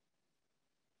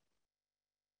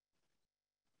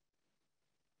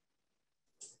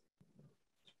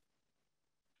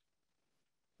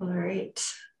 All right.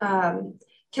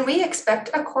 Can we expect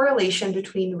a correlation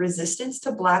between resistance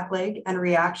to blackleg and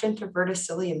reaction to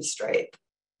Verticillium stripe?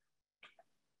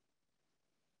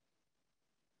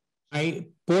 My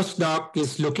postdoc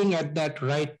is looking at that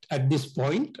right at this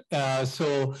point.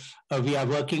 We are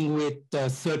working with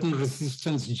certain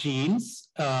resistance genes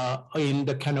in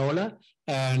the canola,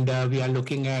 and we are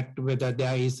looking at whether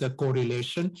there is a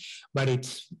correlation, but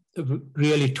it's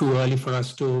really too early for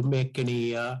us to make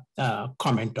any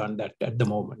comment on that at the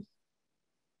moment.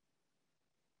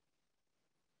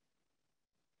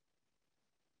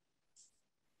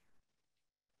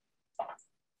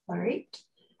 All right.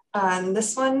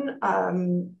 This one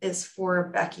is for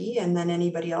Becky, and then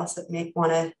anybody else that may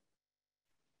want to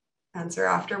answer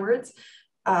afterwards.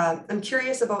 I'm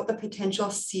curious about the potential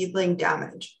seedling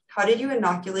damage. How did you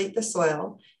inoculate the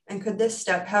soil, and could this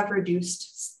step have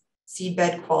reduced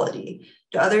seedbed quality?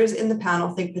 Do others in the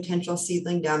panel think potential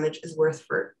seedling damage is worth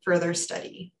further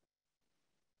study?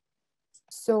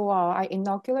 So I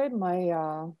inoculated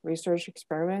my research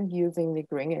experiment using the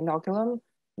green inoculum,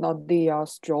 not the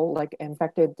straw, like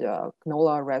infected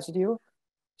canola residue.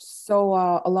 So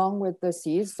along with the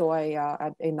seeds, so I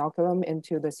add inoculum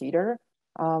into the seeder.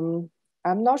 I'm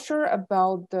not sure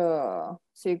about the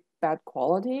seed bed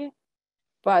quality,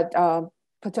 but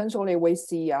potentially we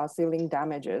see seedling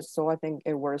damages. So I think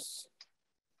it was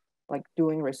like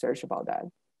doing research about that.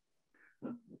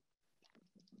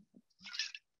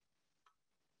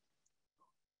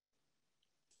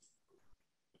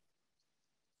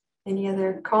 Any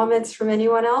other comments from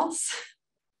anyone else?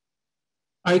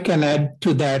 I can add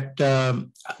to that.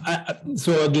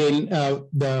 So again,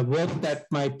 the work that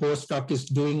my postdoc is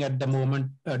doing at the moment,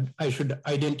 I should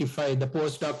identify the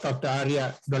postdoc, Dr.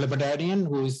 Arya Dolabadarian,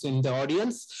 who is in the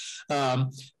audience.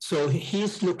 So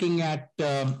he's looking at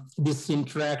this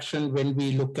interaction when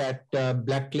we look at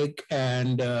blackleg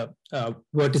and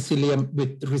Verticillium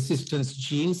with resistance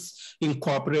genes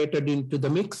incorporated into the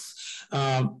mix.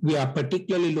 We are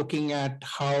particularly looking at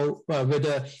how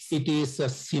whether it is a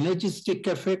synergistic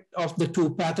effect of the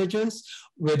two pathogens,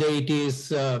 whether it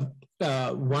is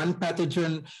one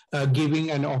pathogen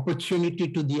giving an opportunity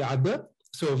to the other.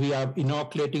 So we are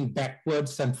inoculating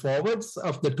backwards and forwards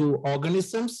of the two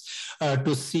organisms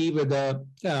to see whether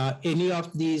any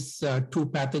of these two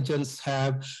pathogens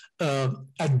have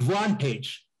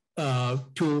advantage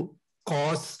to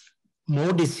cause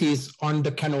more disease on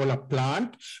the canola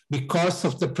plant because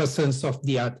of the presence of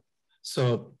the other.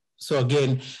 So So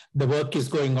again, the work is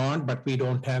going on, but we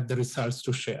don't have the results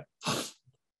to share.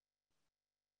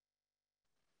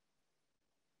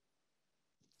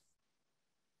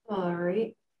 All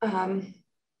right.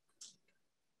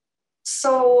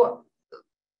 So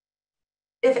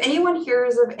if anyone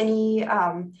hears of any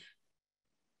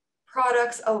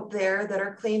products out there that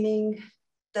are claiming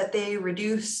that they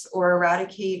reduce or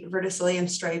eradicate verticillium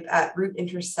stripe at root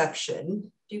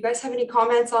interception, do you guys have any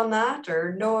comments on that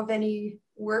or know of any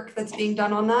work that's being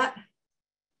done on that?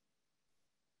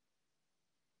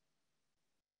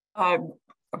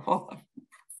 Well,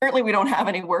 currently, we don't have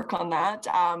any work on that.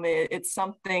 It's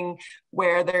something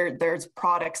where there's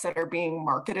products that are being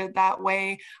marketed that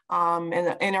way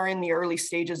and are in the early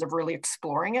stages of really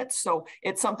exploring it. So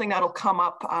it's something that'll come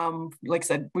up. Like I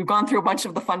said, we've gone through a bunch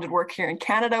of the funded work here in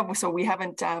Canada, so we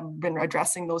haven't been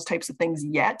addressing those types of things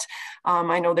yet.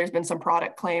 I know there's been some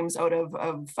product claims out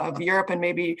of Europe, and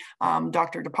maybe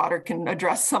Dr. DePotter can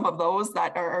address some of those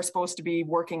that are supposed to be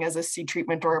working as a seed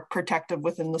treatment or protective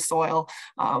within the soil.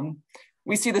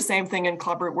 We see the same thing in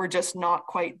clubroot. We're just not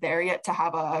quite there yet to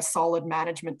have a solid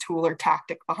management tool or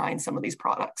tactic behind some of these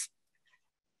products.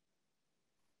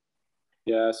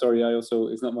 Yeah, sorry,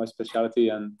 it's not my specialty,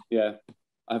 and yeah,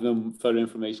 I have no further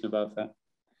information about that.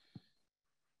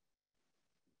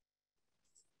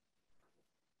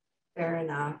 Fair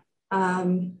enough.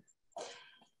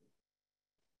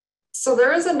 So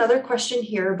there is another question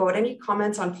here about any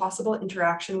comments on possible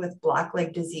interaction with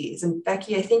blackleg disease. And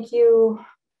Becky, I think you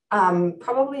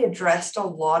probably addressed a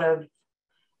lot of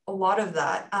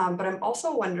that, but I'm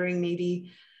also wondering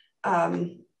maybe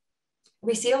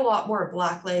we see a lot more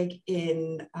blackleg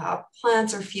in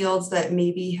plants or fields that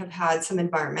maybe have had some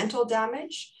environmental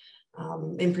damage,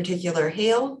 in particular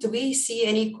hail. Do we see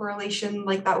any correlation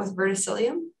like that with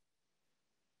verticillium?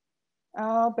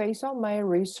 Based on my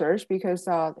research, because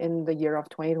in the year of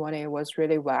 2020 it was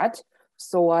really wet,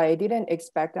 so I didn't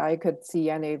expect I could see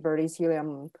any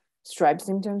verticillium stripe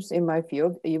symptoms in my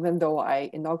field, even though I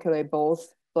inoculate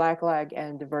both blackleg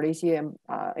and verticillium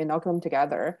inoculum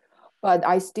together. But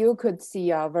I still could see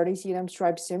verticillium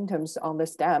stripe symptoms on the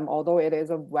stem, although it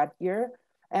is a wet year.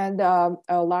 And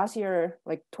last year,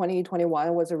 like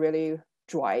 2021, was a really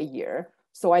dry year.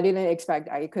 So I didn't expect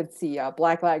I could see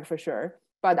blackleg for sure.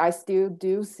 But I still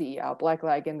do see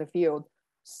blackleg in the field.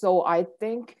 So I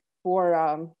think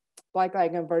for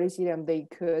blackleg and verticillium, they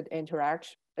could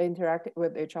interact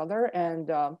with each other, and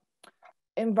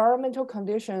environmental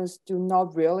conditions do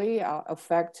not really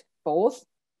affect both,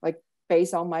 like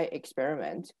based on my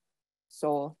experiment.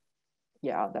 So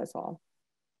yeah, that's all.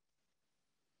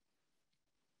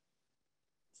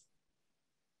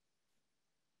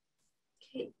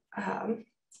 Okay,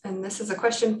 and this is a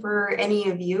question for any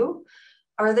of you.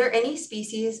 Are there any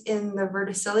species in the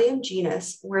Verticillium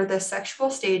genus where the sexual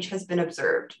stage has been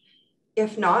observed?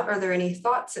 If not, are there any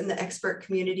thoughts in the expert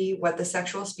community what the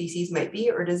sexual species might be,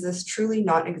 or does this truly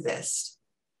not exist?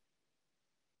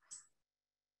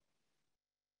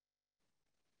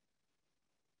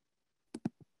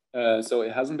 So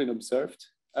it hasn't been observed.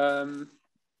 So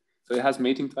it has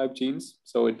mating type genes.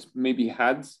 So it maybe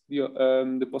had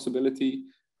the possibility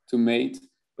to mate,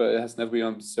 but it has never been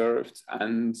observed.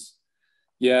 And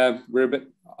yeah,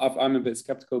 I'm a bit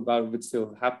skeptical about if it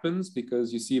still happens,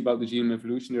 because you see about the genome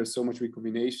evolution, there's so much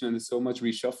recombination and there's so much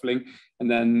reshuffling.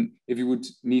 And then if you would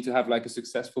need to have like a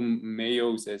successful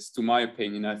meiosis, to my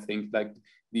opinion, I think like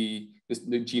the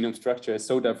genome structure is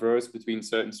so diverse between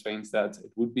certain strains that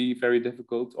it would be very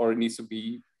difficult, or it needs to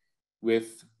be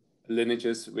with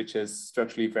lineages which is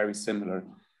structurally very similar.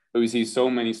 But we see so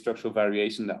many structural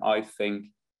variation that I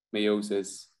think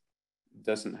meiosis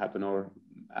doesn't happen, or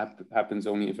happens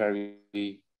only in very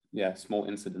small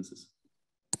incidences.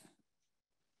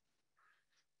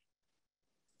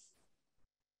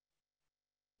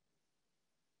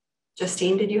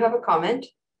 Justine, did you have a comment?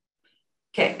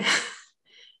 Okay.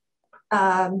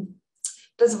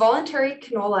 Does voluntary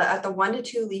canola at the 1 to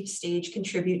 2 leaf stage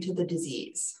contribute to the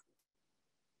disease?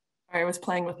 I was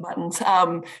playing with buttons.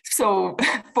 So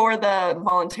for the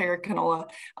voluntary canola,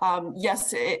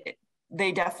 yes,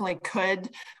 they definitely could.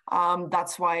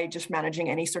 That's why just managing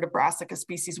any sort of brassica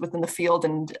species within the field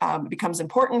and becomes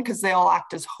important, because they all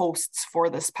act as hosts for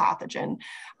this pathogen.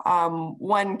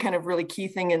 One kind of really key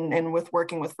thing in with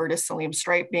working with verticillium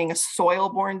stripe being a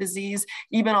soil-borne disease,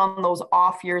 even on those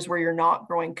off years where you're not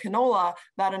growing canola,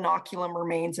 that inoculum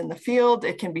remains in the field.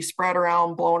 It can be spread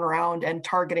around, blown around, and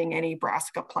targeting any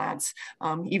brassica plants,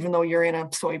 even though you're in a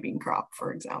soybean crop,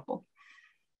 for example.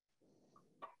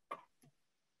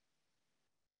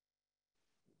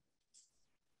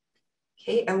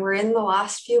 Okay, and we're in the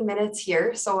last few minutes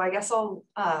here. So I guess I'll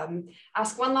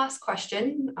ask one last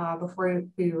question before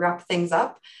we wrap things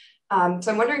up.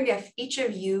 So I'm wondering if each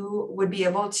of you would be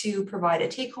able to provide a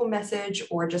take-home message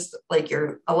or just like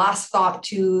a last thought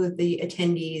to the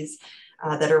attendees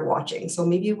that are watching. So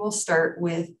maybe we'll start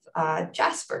with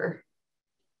Jasper.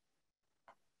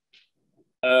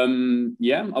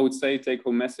 Yeah, I would say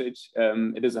take-home message.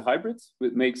 It is a hybrid,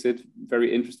 which makes it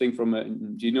very interesting from a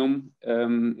genome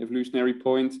evolutionary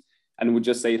point, and would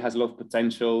just say it has a lot of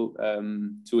potential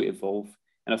to evolve.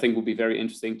 And I think it would be very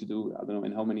interesting to do, I don't know,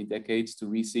 in how many decades to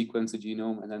resequence a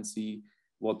genome and then see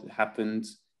what happened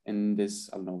in this,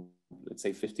 I don't know, let's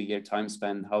say 50-year time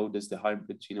span. How does the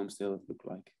hybrid genome still look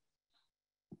like?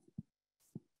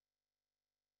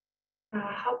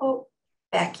 How about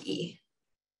Becky?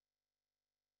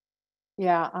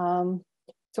 Yeah, I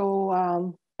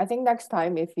think next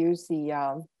time if you see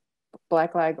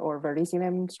blackleg or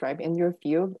verticillium stripe in your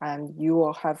field, and you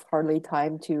will have hardly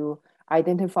time to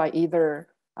identify either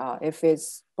if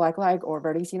it's blackleg or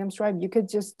verticillium stripe, you could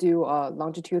just do a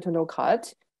longitudinal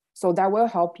cut. So that will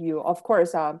help you. Of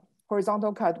course,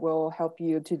 horizontal cut will help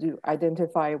you to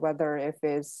identify whether if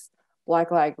it's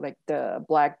blackleg, like the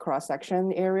black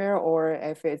cross-section area, or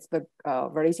if it's the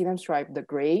verticillium stripe, the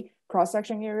gray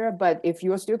cross-section area. But if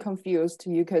you're still confused,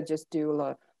 you could just do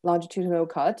a longitudinal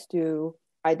cut to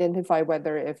identify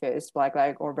whether if it's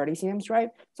blackleg or verticillium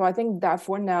stripe. So I think that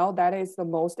for now, that is the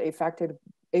most effective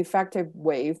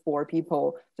way for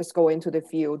people just go into the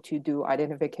field to do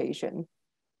identification.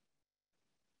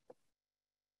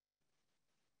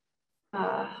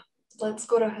 Let's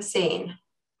go to Hussein.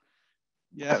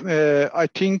 Yeah, I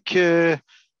think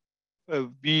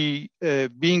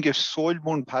being a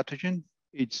soil-borne pathogen,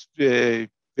 it's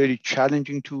very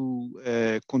challenging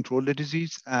to control the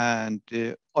disease. And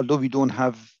although we don't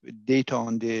have data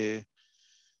on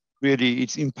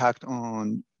its impact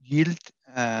on yield,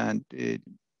 and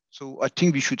so I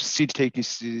think we should still take this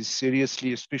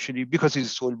seriously, especially because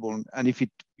it's soil-borne. And we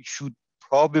should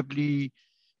probably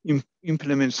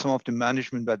implement some of the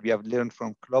management that we have learned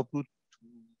from clubroot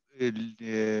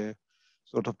to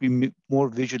sort of be more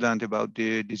vigilant about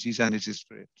the disease and its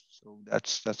spread. So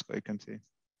that's what I can say.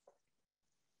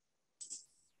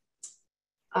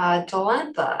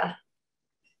 Delantha.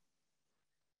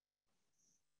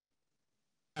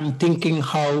 I'm thinking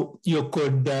how you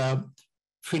could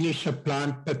finish a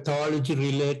plant pathology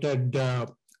related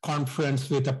conference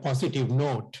with a positive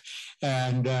note,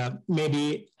 and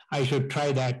maybe I should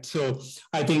try that. So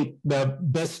I think the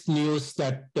best news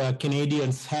that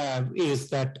Canadians have is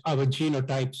that our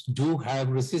genotypes do have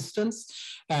resistance,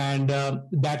 and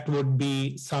that would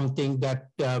be something that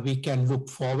we can look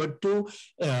forward to,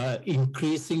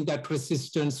 increasing that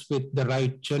resistance with the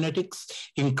right genetics,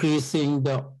 increasing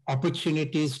the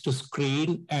opportunities to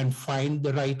screen and find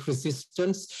the right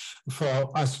resistance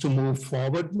for us to move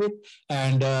forward with,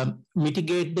 and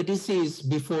mitigate the disease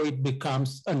before it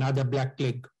becomes another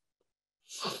blackleg.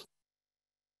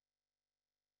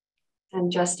 And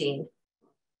Justine.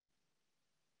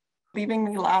 Leaving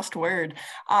me last word.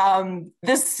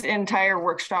 This entire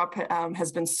workshop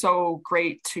has been so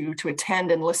great to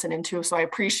attend and listen into. So I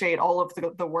appreciate all of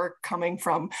the work coming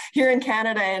from here in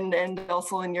Canada and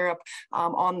also in Europe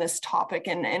on this topic.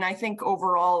 And I think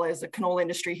overall, as a canola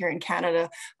industry here in Canada,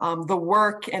 the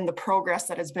work and the progress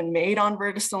that has been made on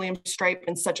Verticillium stripe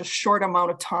in such a short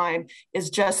amount of time is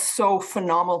just so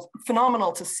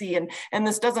phenomenal to see. And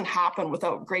this doesn't happen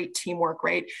without great teamwork,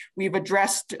 right? We've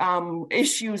addressed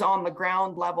issues on the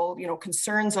ground level,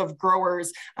 concerns of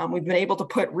growers. We've been able to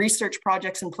put research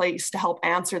projects in place to help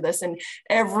answer this. And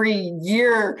every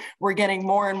year we're getting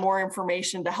more and more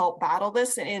information to help battle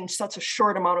this in such a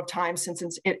short amount of time since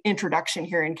its introduction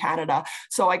here in Canada.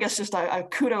 So I guess just a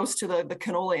kudos to the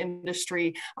canola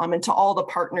industry and to all the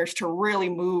partners to really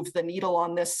move the needle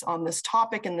on this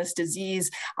topic and this disease.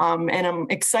 And I'm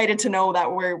excited to know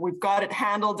that we've got it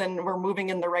handled and we're moving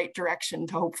in the right direction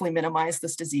to hopefully minimize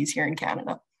this disease here in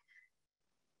Canada.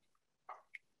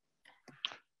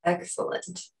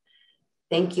 Excellent.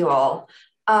 Thank you all.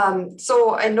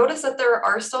 So I noticed that there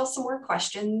are still some more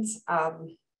questions.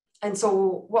 And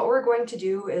so what we're going to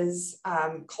do is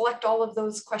collect all of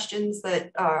those questions that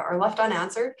are left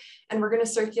unanswered, and we're going to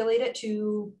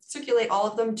circulate all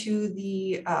of them to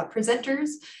the presenters.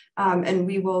 And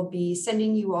we will be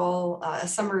sending you all a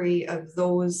summary of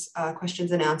those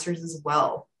questions and answers as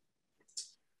well.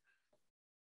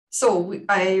 So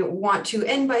I want to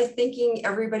end by thanking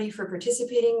everybody for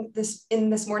participating in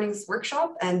this morning's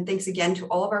workshop, and thanks again to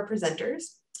all of our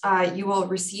presenters. You will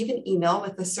receive an email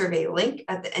with the survey link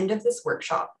at the end of this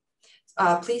workshop.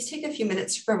 Please take a few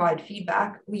minutes to provide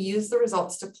feedback. We use the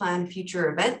results to plan future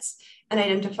events and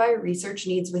identify research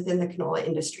needs within the canola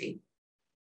industry.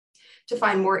 To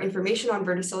find more information on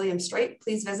Verticillium stripe,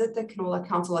 please visit the Canola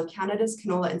Council of Canada's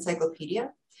Canola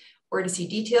Encyclopedia. Or to see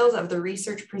details of the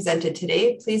research presented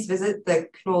today, please visit the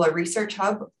Canola Research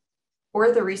Hub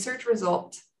or the research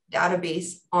result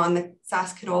database on the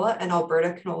SaskCanola and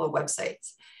Alberta Canola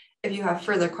websites. If you have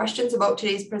further questions about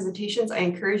today's presentations, I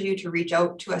encourage you to reach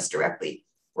out to us directly.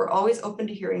 We're always open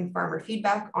to hearing farmer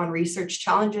feedback on research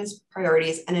challenges,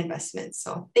 priorities, and investments.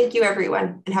 So thank you,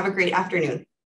 everyone, and have a great afternoon.